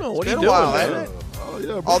 Bruno, what it's are been you a doing, while, man? hasn't it? Oh, yeah,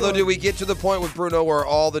 Bruno. Although, did we get to the point with Bruno where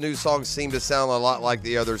all the new songs seem to sound a lot like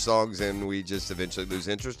the other songs and we just eventually lose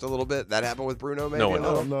interest a little bit? That happened with Bruno, maybe?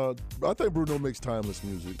 No. I think Bruno makes timeless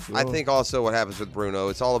music. So. I think also what happens with Bruno,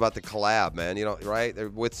 it's all about the collab, man. You know, right? They're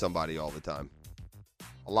with somebody all the time.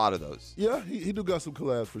 A lot of those. Yeah, he do got some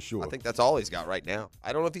collabs for sure. I think that's all he's got right now.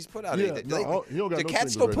 I don't know if he's put out anything. Do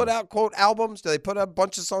cats singles still put out, quote, albums? Do they put out a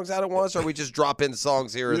bunch of songs out at once, or we just drop in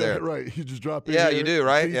songs here or there? Right. You just drop in Yeah, here, you do,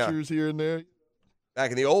 right? Features here and there.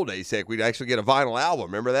 Back in the old days, heck, we'd actually get a vinyl album.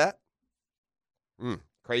 Remember that?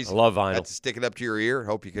 Crazy. I love vinyl. Had to stick it up to your ear.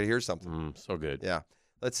 Hope you could hear something. So good. Yeah.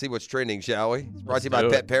 Let's see what's trending, shall we? It's brought to you by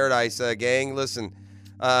Pet Paradise, gang. Listen,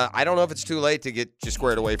 I don't know if it's too late to get you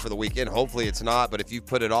squared away for the weekend. Hopefully it's not, but if you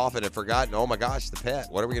put it off and have forgotten, oh my gosh, the pet.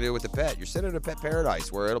 What are we going to do with the pet? You're sitting at Pet Paradise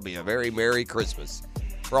where it'll be a very Merry Christmas.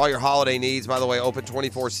 For all your holiday needs, by the way, open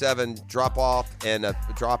 24/7, drop off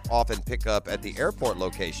and pick up at the airport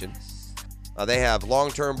location. They have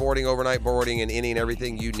long-term boarding, overnight boarding, and any and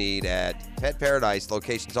everything you need at Pet Paradise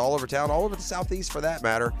locations all over town, all over the Southeast for that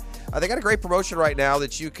matter. They got a great promotion right now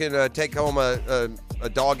that you can take home a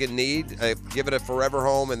dog in need, give it a forever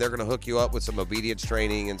home, and they're going to hook you up with some obedience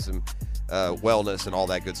training and some wellness and all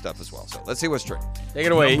that good stuff as well. So let's see what's trending. Take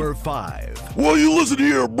it away. Number 5. Well, you listen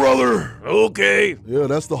here, brother. Okay. Yeah,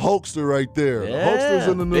 that's the Hulkster right there. Yeah, the Hulkster's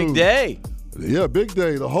in the news. Big day. Yeah, big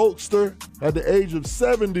day. The Hulkster, at the age of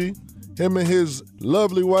 70, him and his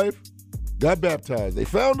lovely wife got baptized. They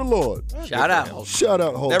found the Lord. Shout out, Hulkster. Shout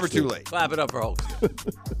out, Hulkster. Never too late. Clap it up for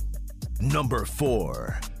Hulkster. Number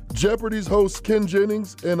 4. Jeopardy's host Ken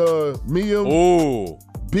Jennings and Mia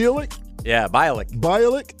Bialik. Yeah,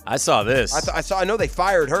 Bialik. I saw this. I know they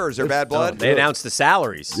fired her. Is there bad blood? They announced the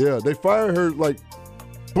salaries. Yeah, they fired her like,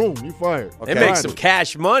 boom, you fired. Okay. They make some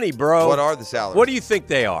cash money, bro. What are the salaries? What do you think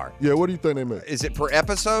they are? Yeah, what do you think they make? Is it per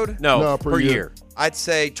episode? No, per year. I'd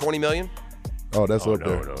say $20 million. Oh, that's up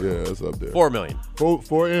there. No. Yeah, that's up there. $4 million.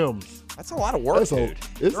 4 M's. That's a lot of work, dude.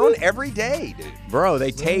 They're on every day, dude. Bro,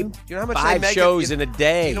 they tape you know how much 5 shows in a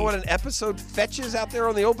day. You know what an episode fetches out there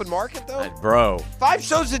on the open market, though? Bro. 5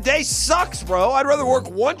 shows a day sucks, bro. I'd rather work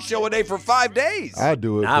 1 show a day for 5 days. I'd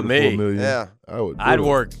do it Not for me. $4 million. Yeah. I'd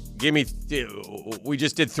work. We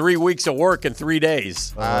just did 3 weeks of work in 3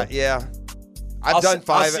 days. Yeah. I've done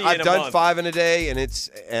 5. I've done month. 5 in a day,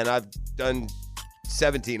 and I've done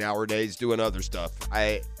 17-hour days doing other stuff.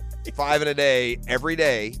 5 in a day every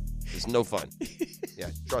day is no fun. Yeah,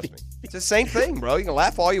 trust me. It's the same thing, bro. You can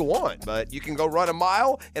laugh all you want, but you can go run a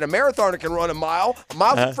mile, and a marathoner can run a mile. A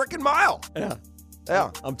mile's a freaking mile.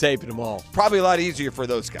 Yeah. I'm taping them all. Probably a lot easier for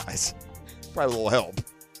those guys. Probably a little help.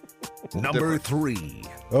 Number 3.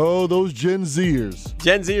 Oh, those Gen Zers.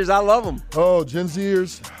 Gen Zers, I love them. Oh, Gen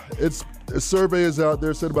Zers. A survey is out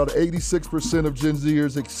there said about 86% of Gen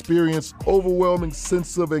Zers experience overwhelming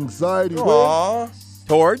sense of anxiety. Aww.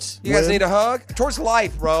 Towards? You guys need a hug? Towards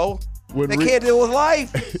life, bro. They can't deal with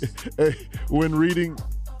life. When reading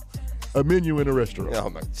a menu in a restaurant. Oh,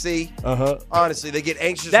 my. See? Uh-huh. Honestly, they get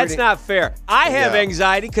anxious. That's not fair. I have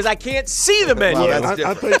anxiety because I can't see the menu. Well,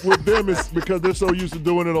 I think with them it's because they're so used to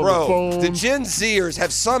doing it on the phone. The Gen Zers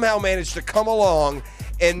have somehow managed to come along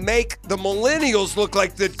and make the millennials look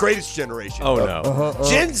like the greatest generation. Oh, no.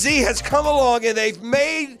 Gen Z has come along and they've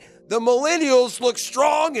made the millennials look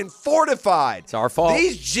strong and fortified. It's our fault.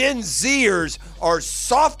 These Gen Zers are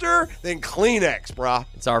softer than Kleenex, brah.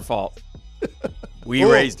 It's our fault. We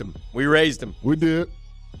raised them. We did.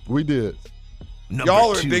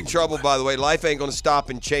 Y'all are in big trouble, by the way. Life ain't going to stop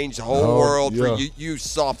and change the whole world for you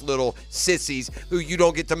soft little sissies who you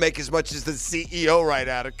don't get to make as much as the CEO right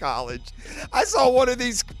out of college. I saw one of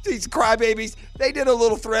these crybabies. They did a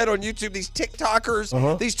little thread on YouTube, these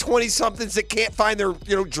TikTokers, these 20-somethings that can't find their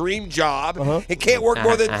dream job and can't work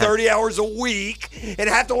more than 30 hours a week and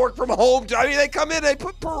have to work from home. They come in, they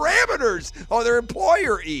put parameters on their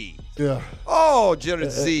employer E. Yeah. Oh, Gen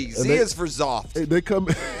Z. Z is for Zoft. They come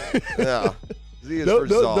Yeah.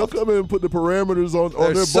 They'll come in and put the parameters on their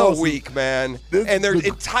bosses. They're so weak, man. And they're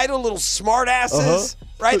entitled little smart asses,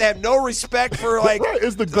 right? They have no respect for,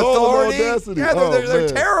 it's the golden authority. audacity. Yeah, they're man.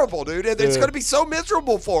 terrible, dude. And it's going to be so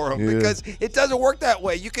miserable for them because it doesn't work that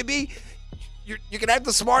way. You can you can have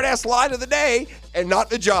the smart ass line of the day and not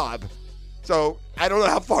the job. So I don't know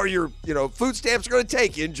how far your food stamps are going to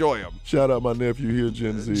take you. Enjoy them. Shout out my nephew here,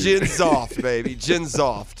 Gen Z. Gen Zoft, baby. Gen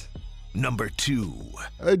Zoft. Number 2.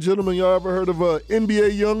 Hey, gentlemen, y'all ever heard of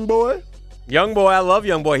NBA Youngboy? Youngboy, I love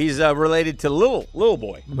Youngboy. He's related to Lil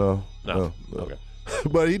Boy. No. Okay.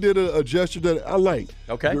 But he did a gesture that I like.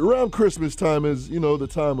 Okay. Around Christmas time is, the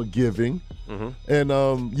time of giving. Mm-hmm. And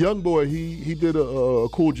Youngboy, he did a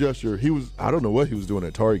cool gesture. I don't know what he was doing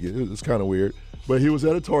at Target. It was kind of weird. But he was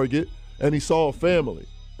at a Target, and he saw a family.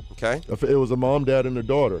 Okay. It was a mom, dad, and their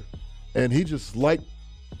daughter. And he just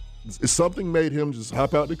something made him just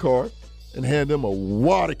hop out the car and hand them a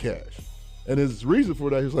wad of cash. And his reason for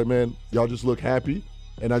that, he was like, man, y'all just look happy.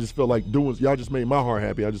 And I just felt like y'all just made my heart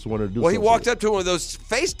happy. I just wanted to do something. Well, he walked up to one of those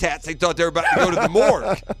face tats. They thought they were about to go to the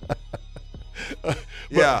morgue.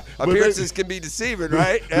 Appearances can be deceiving,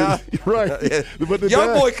 right? Yeah. Right. But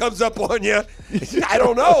young boy comes up on you. I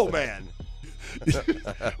don't know, man.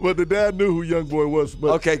 Well, the dad knew who Youngboy was.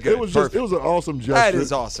 But okay, good. It was an awesome gesture. That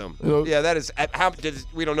is awesome. Yeah, that is.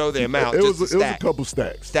 We don't know the amount. It was a couple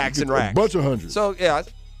stacks. Stacks and racks. A bunch of hundreds. So, yeah,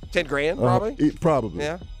 10 grand probably? Probably.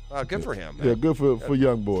 Yeah. Good for him, man. Yeah, good for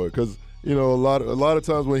Youngboy because a lot of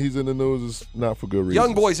times when he's in the news, it's not for good reason.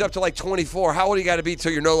 Young boy's up to like 24. How old you got to be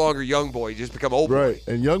till you're no longer young boy? You just become old boy. Right,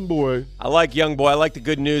 and young boy. I like young boy. I like the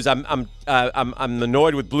good news. I'm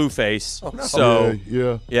annoyed with Blueface. Oh, no. So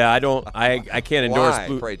yeah. I can't endorse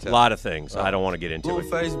a lot of things. I don't want to get into it.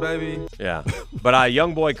 Blueface, baby. Yeah, but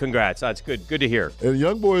young boy, congrats. That's good. Good to hear. And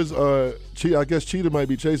young boy's I guess Cheetah might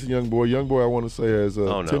be chasing young boy. Young boy, I want to say has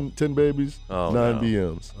 10 babies, 9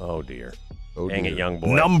 BMs. Oh dear. Oh, dang it, young boy.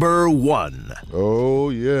 Number 1. Oh,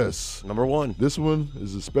 yes. Number 1. This one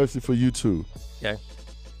is especially for you two. Okay.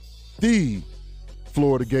 The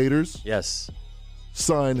Florida Gators. Yes.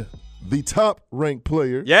 Signed the top-ranked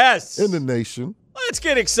player. Yes. In the nation. Let's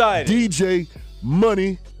get excited. DJ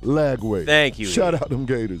Money Lagway. Thank you. Shout out them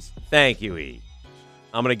Gators. Thank you, E.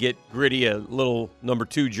 I'm going to get Gritty a little number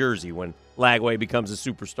 2 jersey when Lagway becomes a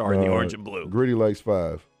superstar in the orange and blue. Gritty likes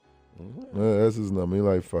 5. That's his number. He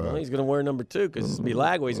like 5. Well, he's going to wear number 2 because it's going to be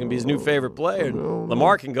Lagway. He's going to be his new favorite player.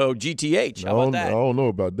 Lamar can go GTH. How about that? I don't know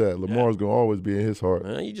about that. Lamar's going to always be in his heart.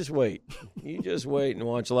 You just wait. You just wait and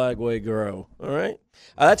watch Lagway grow. All right?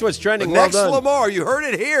 That's what's trending. The next Lamar, you heard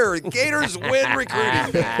it here. Gators win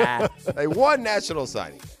recruiting. They won national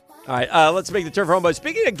signing. All right, let's make the turn for home. But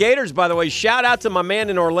speaking of Gators, by the way, shout out to my man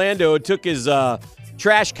in Orlando who took his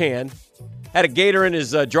trash can, had a gator in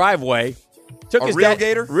his driveway. Took his real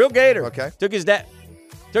gator? Real gator. Okay. Took his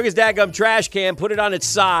dadgum trash can, put it on its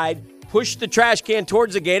side, pushed the trash can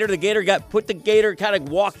towards the gator. The gator kind of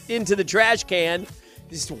walked into the trash can.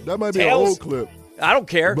 That might be an old clip. I don't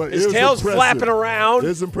care. But his tail's flapping around.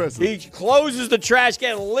 It's impressive. He closes the trash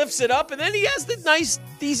can, lifts it up, and then he has the nice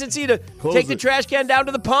decency to take the trash can down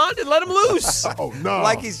to the pond and let him loose. Oh, no.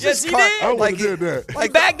 Like he's just he did. I would have did that.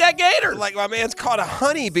 Like bagged that gator. Like my man's caught a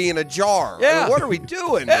honeybee in a jar. Yeah. I mean, what are we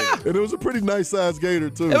doing? Yeah. And it was a pretty nice-sized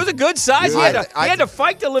gator, too. It was a good size. Yeah. He had to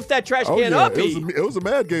fight to lift that trash can up. It was a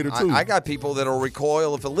mad gator, too. I got people that'll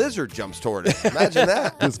recoil if a lizard jumps toward it. Imagine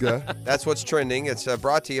that. This guy. That's what's trending. It's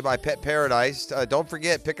brought to you by Pet Paradise. Don't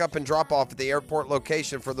forget, pick up and drop off at the airport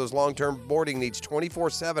location for those long-term boarding needs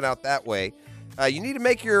 24/7 out that way. You need to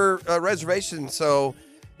make your reservation, so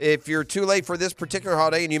if you're too late for this particular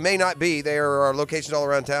holiday, and you may not be, there are locations all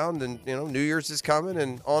around town, and New Year's is coming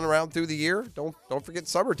and on around through the year. Don't forget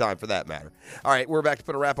summertime for that matter. All right, we're back to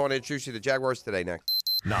put a wrap on and introduce you to Jaguars today next.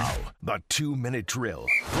 Now, the 2-minute drill,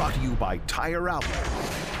 brought to you by Tire Outlet.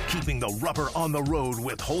 Keeping the rubber on the road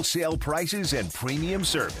with wholesale prices and premium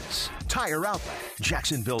service. Tire Outlet,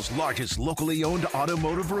 Jacksonville's largest locally owned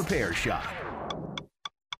automotive repair shop.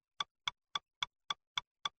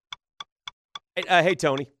 Hey,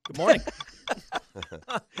 Tony. Good morning.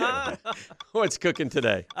 What's cooking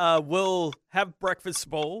today? We'll have breakfast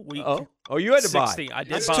bowl week. Oh, you had to 60. buy. I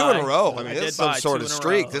did That's buy 2 in a row. I mean, I that's did some buy sort 2 of in a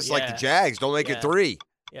streak. row. This is like the Yeah. Jags. Don't make it 3.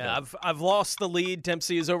 Yeah, I've lost the lead.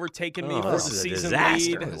 Dempsey has overtaken me for the this is a season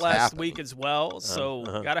disaster. lead This last happened. week as well. So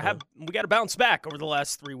we got to bounce back over the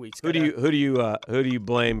last 3 weeks. Who do you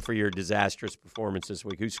blame for your disastrous performance this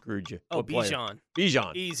week? Who screwed you? Oh, What player? Bijan.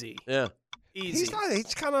 Bijan. Easy. Yeah. Easy.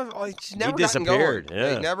 He's kind of he's never disappeared, gotten going.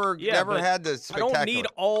 yeah. He never but had the I spectacular. don't need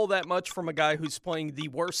all that much from a guy who's playing the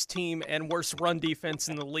worst team and worst run defense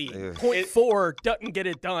in the league. Ugh. 0.4 doesn't get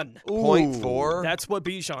it done. 0.4. That's what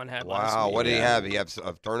Bijan had last Wow. week. What did he have? He had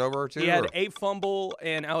a turnover or two? He had or- a fumble,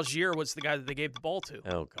 and Algier was the guy that they gave the ball to.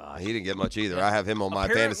 Oh, God. He didn't get much either. I have him on my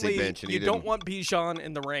fantasy Apparently, bench, and he you didn't. don't want Bijan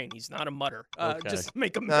in the rain. He's not a mutter. Okay. Just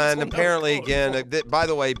make him. And apparently, again, by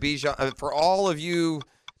the way, Bijan, for all of you,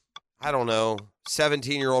 I don't know,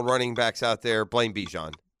 17-year-old running backs out there, blame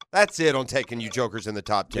Bijan. That's it on taking you jokers in the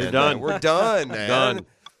top 10. You're done. Man. We're done, man. Done.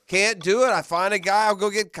 Can't do it. I find a guy, I'll go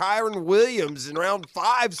get Kyron Williams in round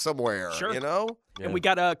 5 somewhere. Sure. You know? And we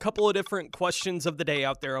got a couple of different questions of the day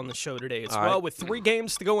out there on the show today as All well. right. With 3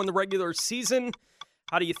 games to go in the regular season,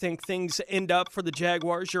 how do you think things end up for the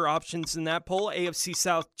Jaguars? Your options in that poll: AFC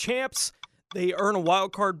South champs, they earn a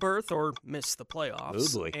wild card berth or miss the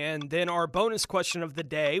playoffs. Oh, boy. And then our bonus question of the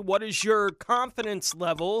day: what is your confidence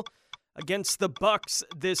level against the Bucs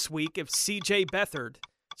this week if C.J. Beathard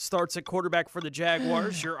starts at quarterback for the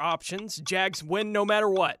Jaguars? Your options: Jags win no matter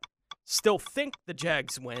what. Still think the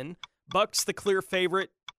Jags win. Bucs the clear favorite.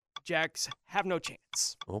 Jags have no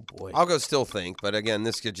chance. Oh, boy. I'll go still think, but again,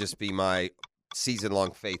 this could just be my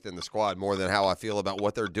season-long faith in the squad more than how I feel about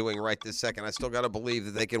what they're doing right this second. I still got to believe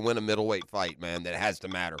that they can win a middleweight fight, man. That has to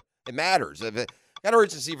matter. It matters. Got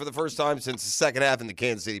urgency for the first time since the second half in the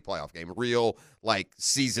Kansas City playoff game. Real,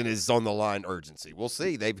 season is on the line urgency. We'll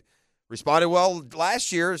see. They've responded well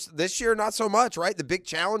last year. This year, not so much, right? The big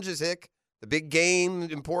challenges, Hick. The big game,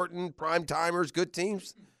 important, prime timers, good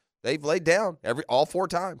teams. They've laid down all 4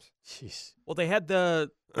 times. Jeez. Well, they had they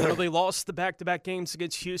lost the back-to-back games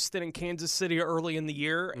against Houston and Kansas City early in the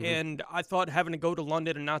year, and I thought having to go to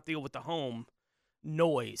London and not deal with the home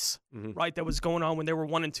noise, right, that was going on when they were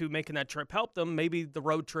 1-2 making that trip helped them. Maybe the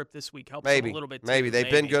road trip this week helps them a little bit too. Maybe. They've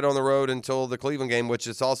been good on the road until the Cleveland game, which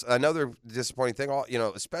is also another disappointing thing.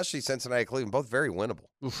 Especially Cincinnati, Cleveland, both very winnable.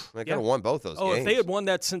 They could have won both those games. If they had won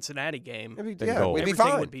that Cincinnati game, we'd be everything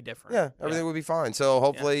fine. would be different. Yeah, everything would be fine. So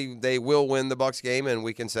hopefully they will win the Bucs game, and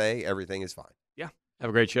we can say everything is fine. Yeah.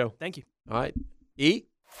 Have a great show. Thank you. All right. E?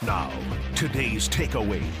 Now, today's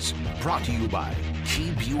takeaways, brought to you by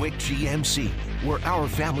Key Buick GMC, where our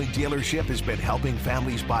family dealership has been helping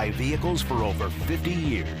families buy vehicles for over 50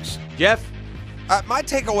 years. Jeff? My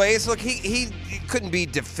takeaway is, look, he couldn't be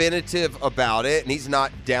definitive about it, and he's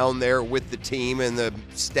not down there with the team and the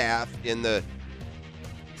staff in the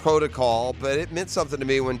protocol, but it meant something to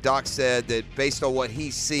me when Doc said that based on what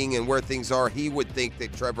he's seeing and where things are, he would think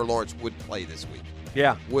that Trevor Lawrence would play this week.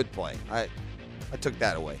 Yeah. Would play. I took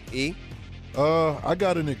that away. E? I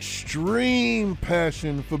got an extreme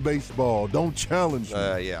passion for baseball. Don't challenge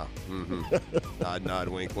me. Yeah. Mm-hmm. nod,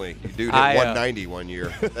 wink, wink. You dude hit 190 one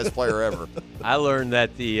year. Best player ever. I learned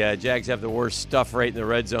that the Jags have the worst stuff rate in the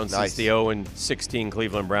red zone since the 0-16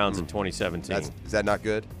 Cleveland Browns in 2017. Is that not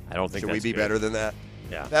good? I don't think Should that's we be good. better than that?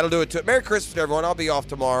 Yeah. That'll do it to it. Merry Christmas, everyone. I'll be off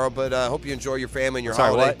tomorrow, but I hope you enjoy your family and your Sorry,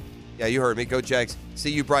 holiday. what? Yeah, you heard me. Go Jags.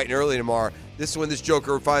 See you bright and early tomorrow. This is when this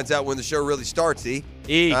joker finds out when the show really starts, E.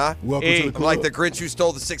 Welcome to the I'm club. like the Grinch who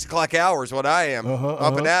stole the 6 o'clock hour is what I am.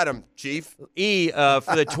 Up and at him, Chief. For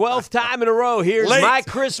the 12th time in a row, here's Late. my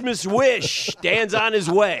Christmas wish. Dan's on his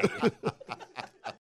way.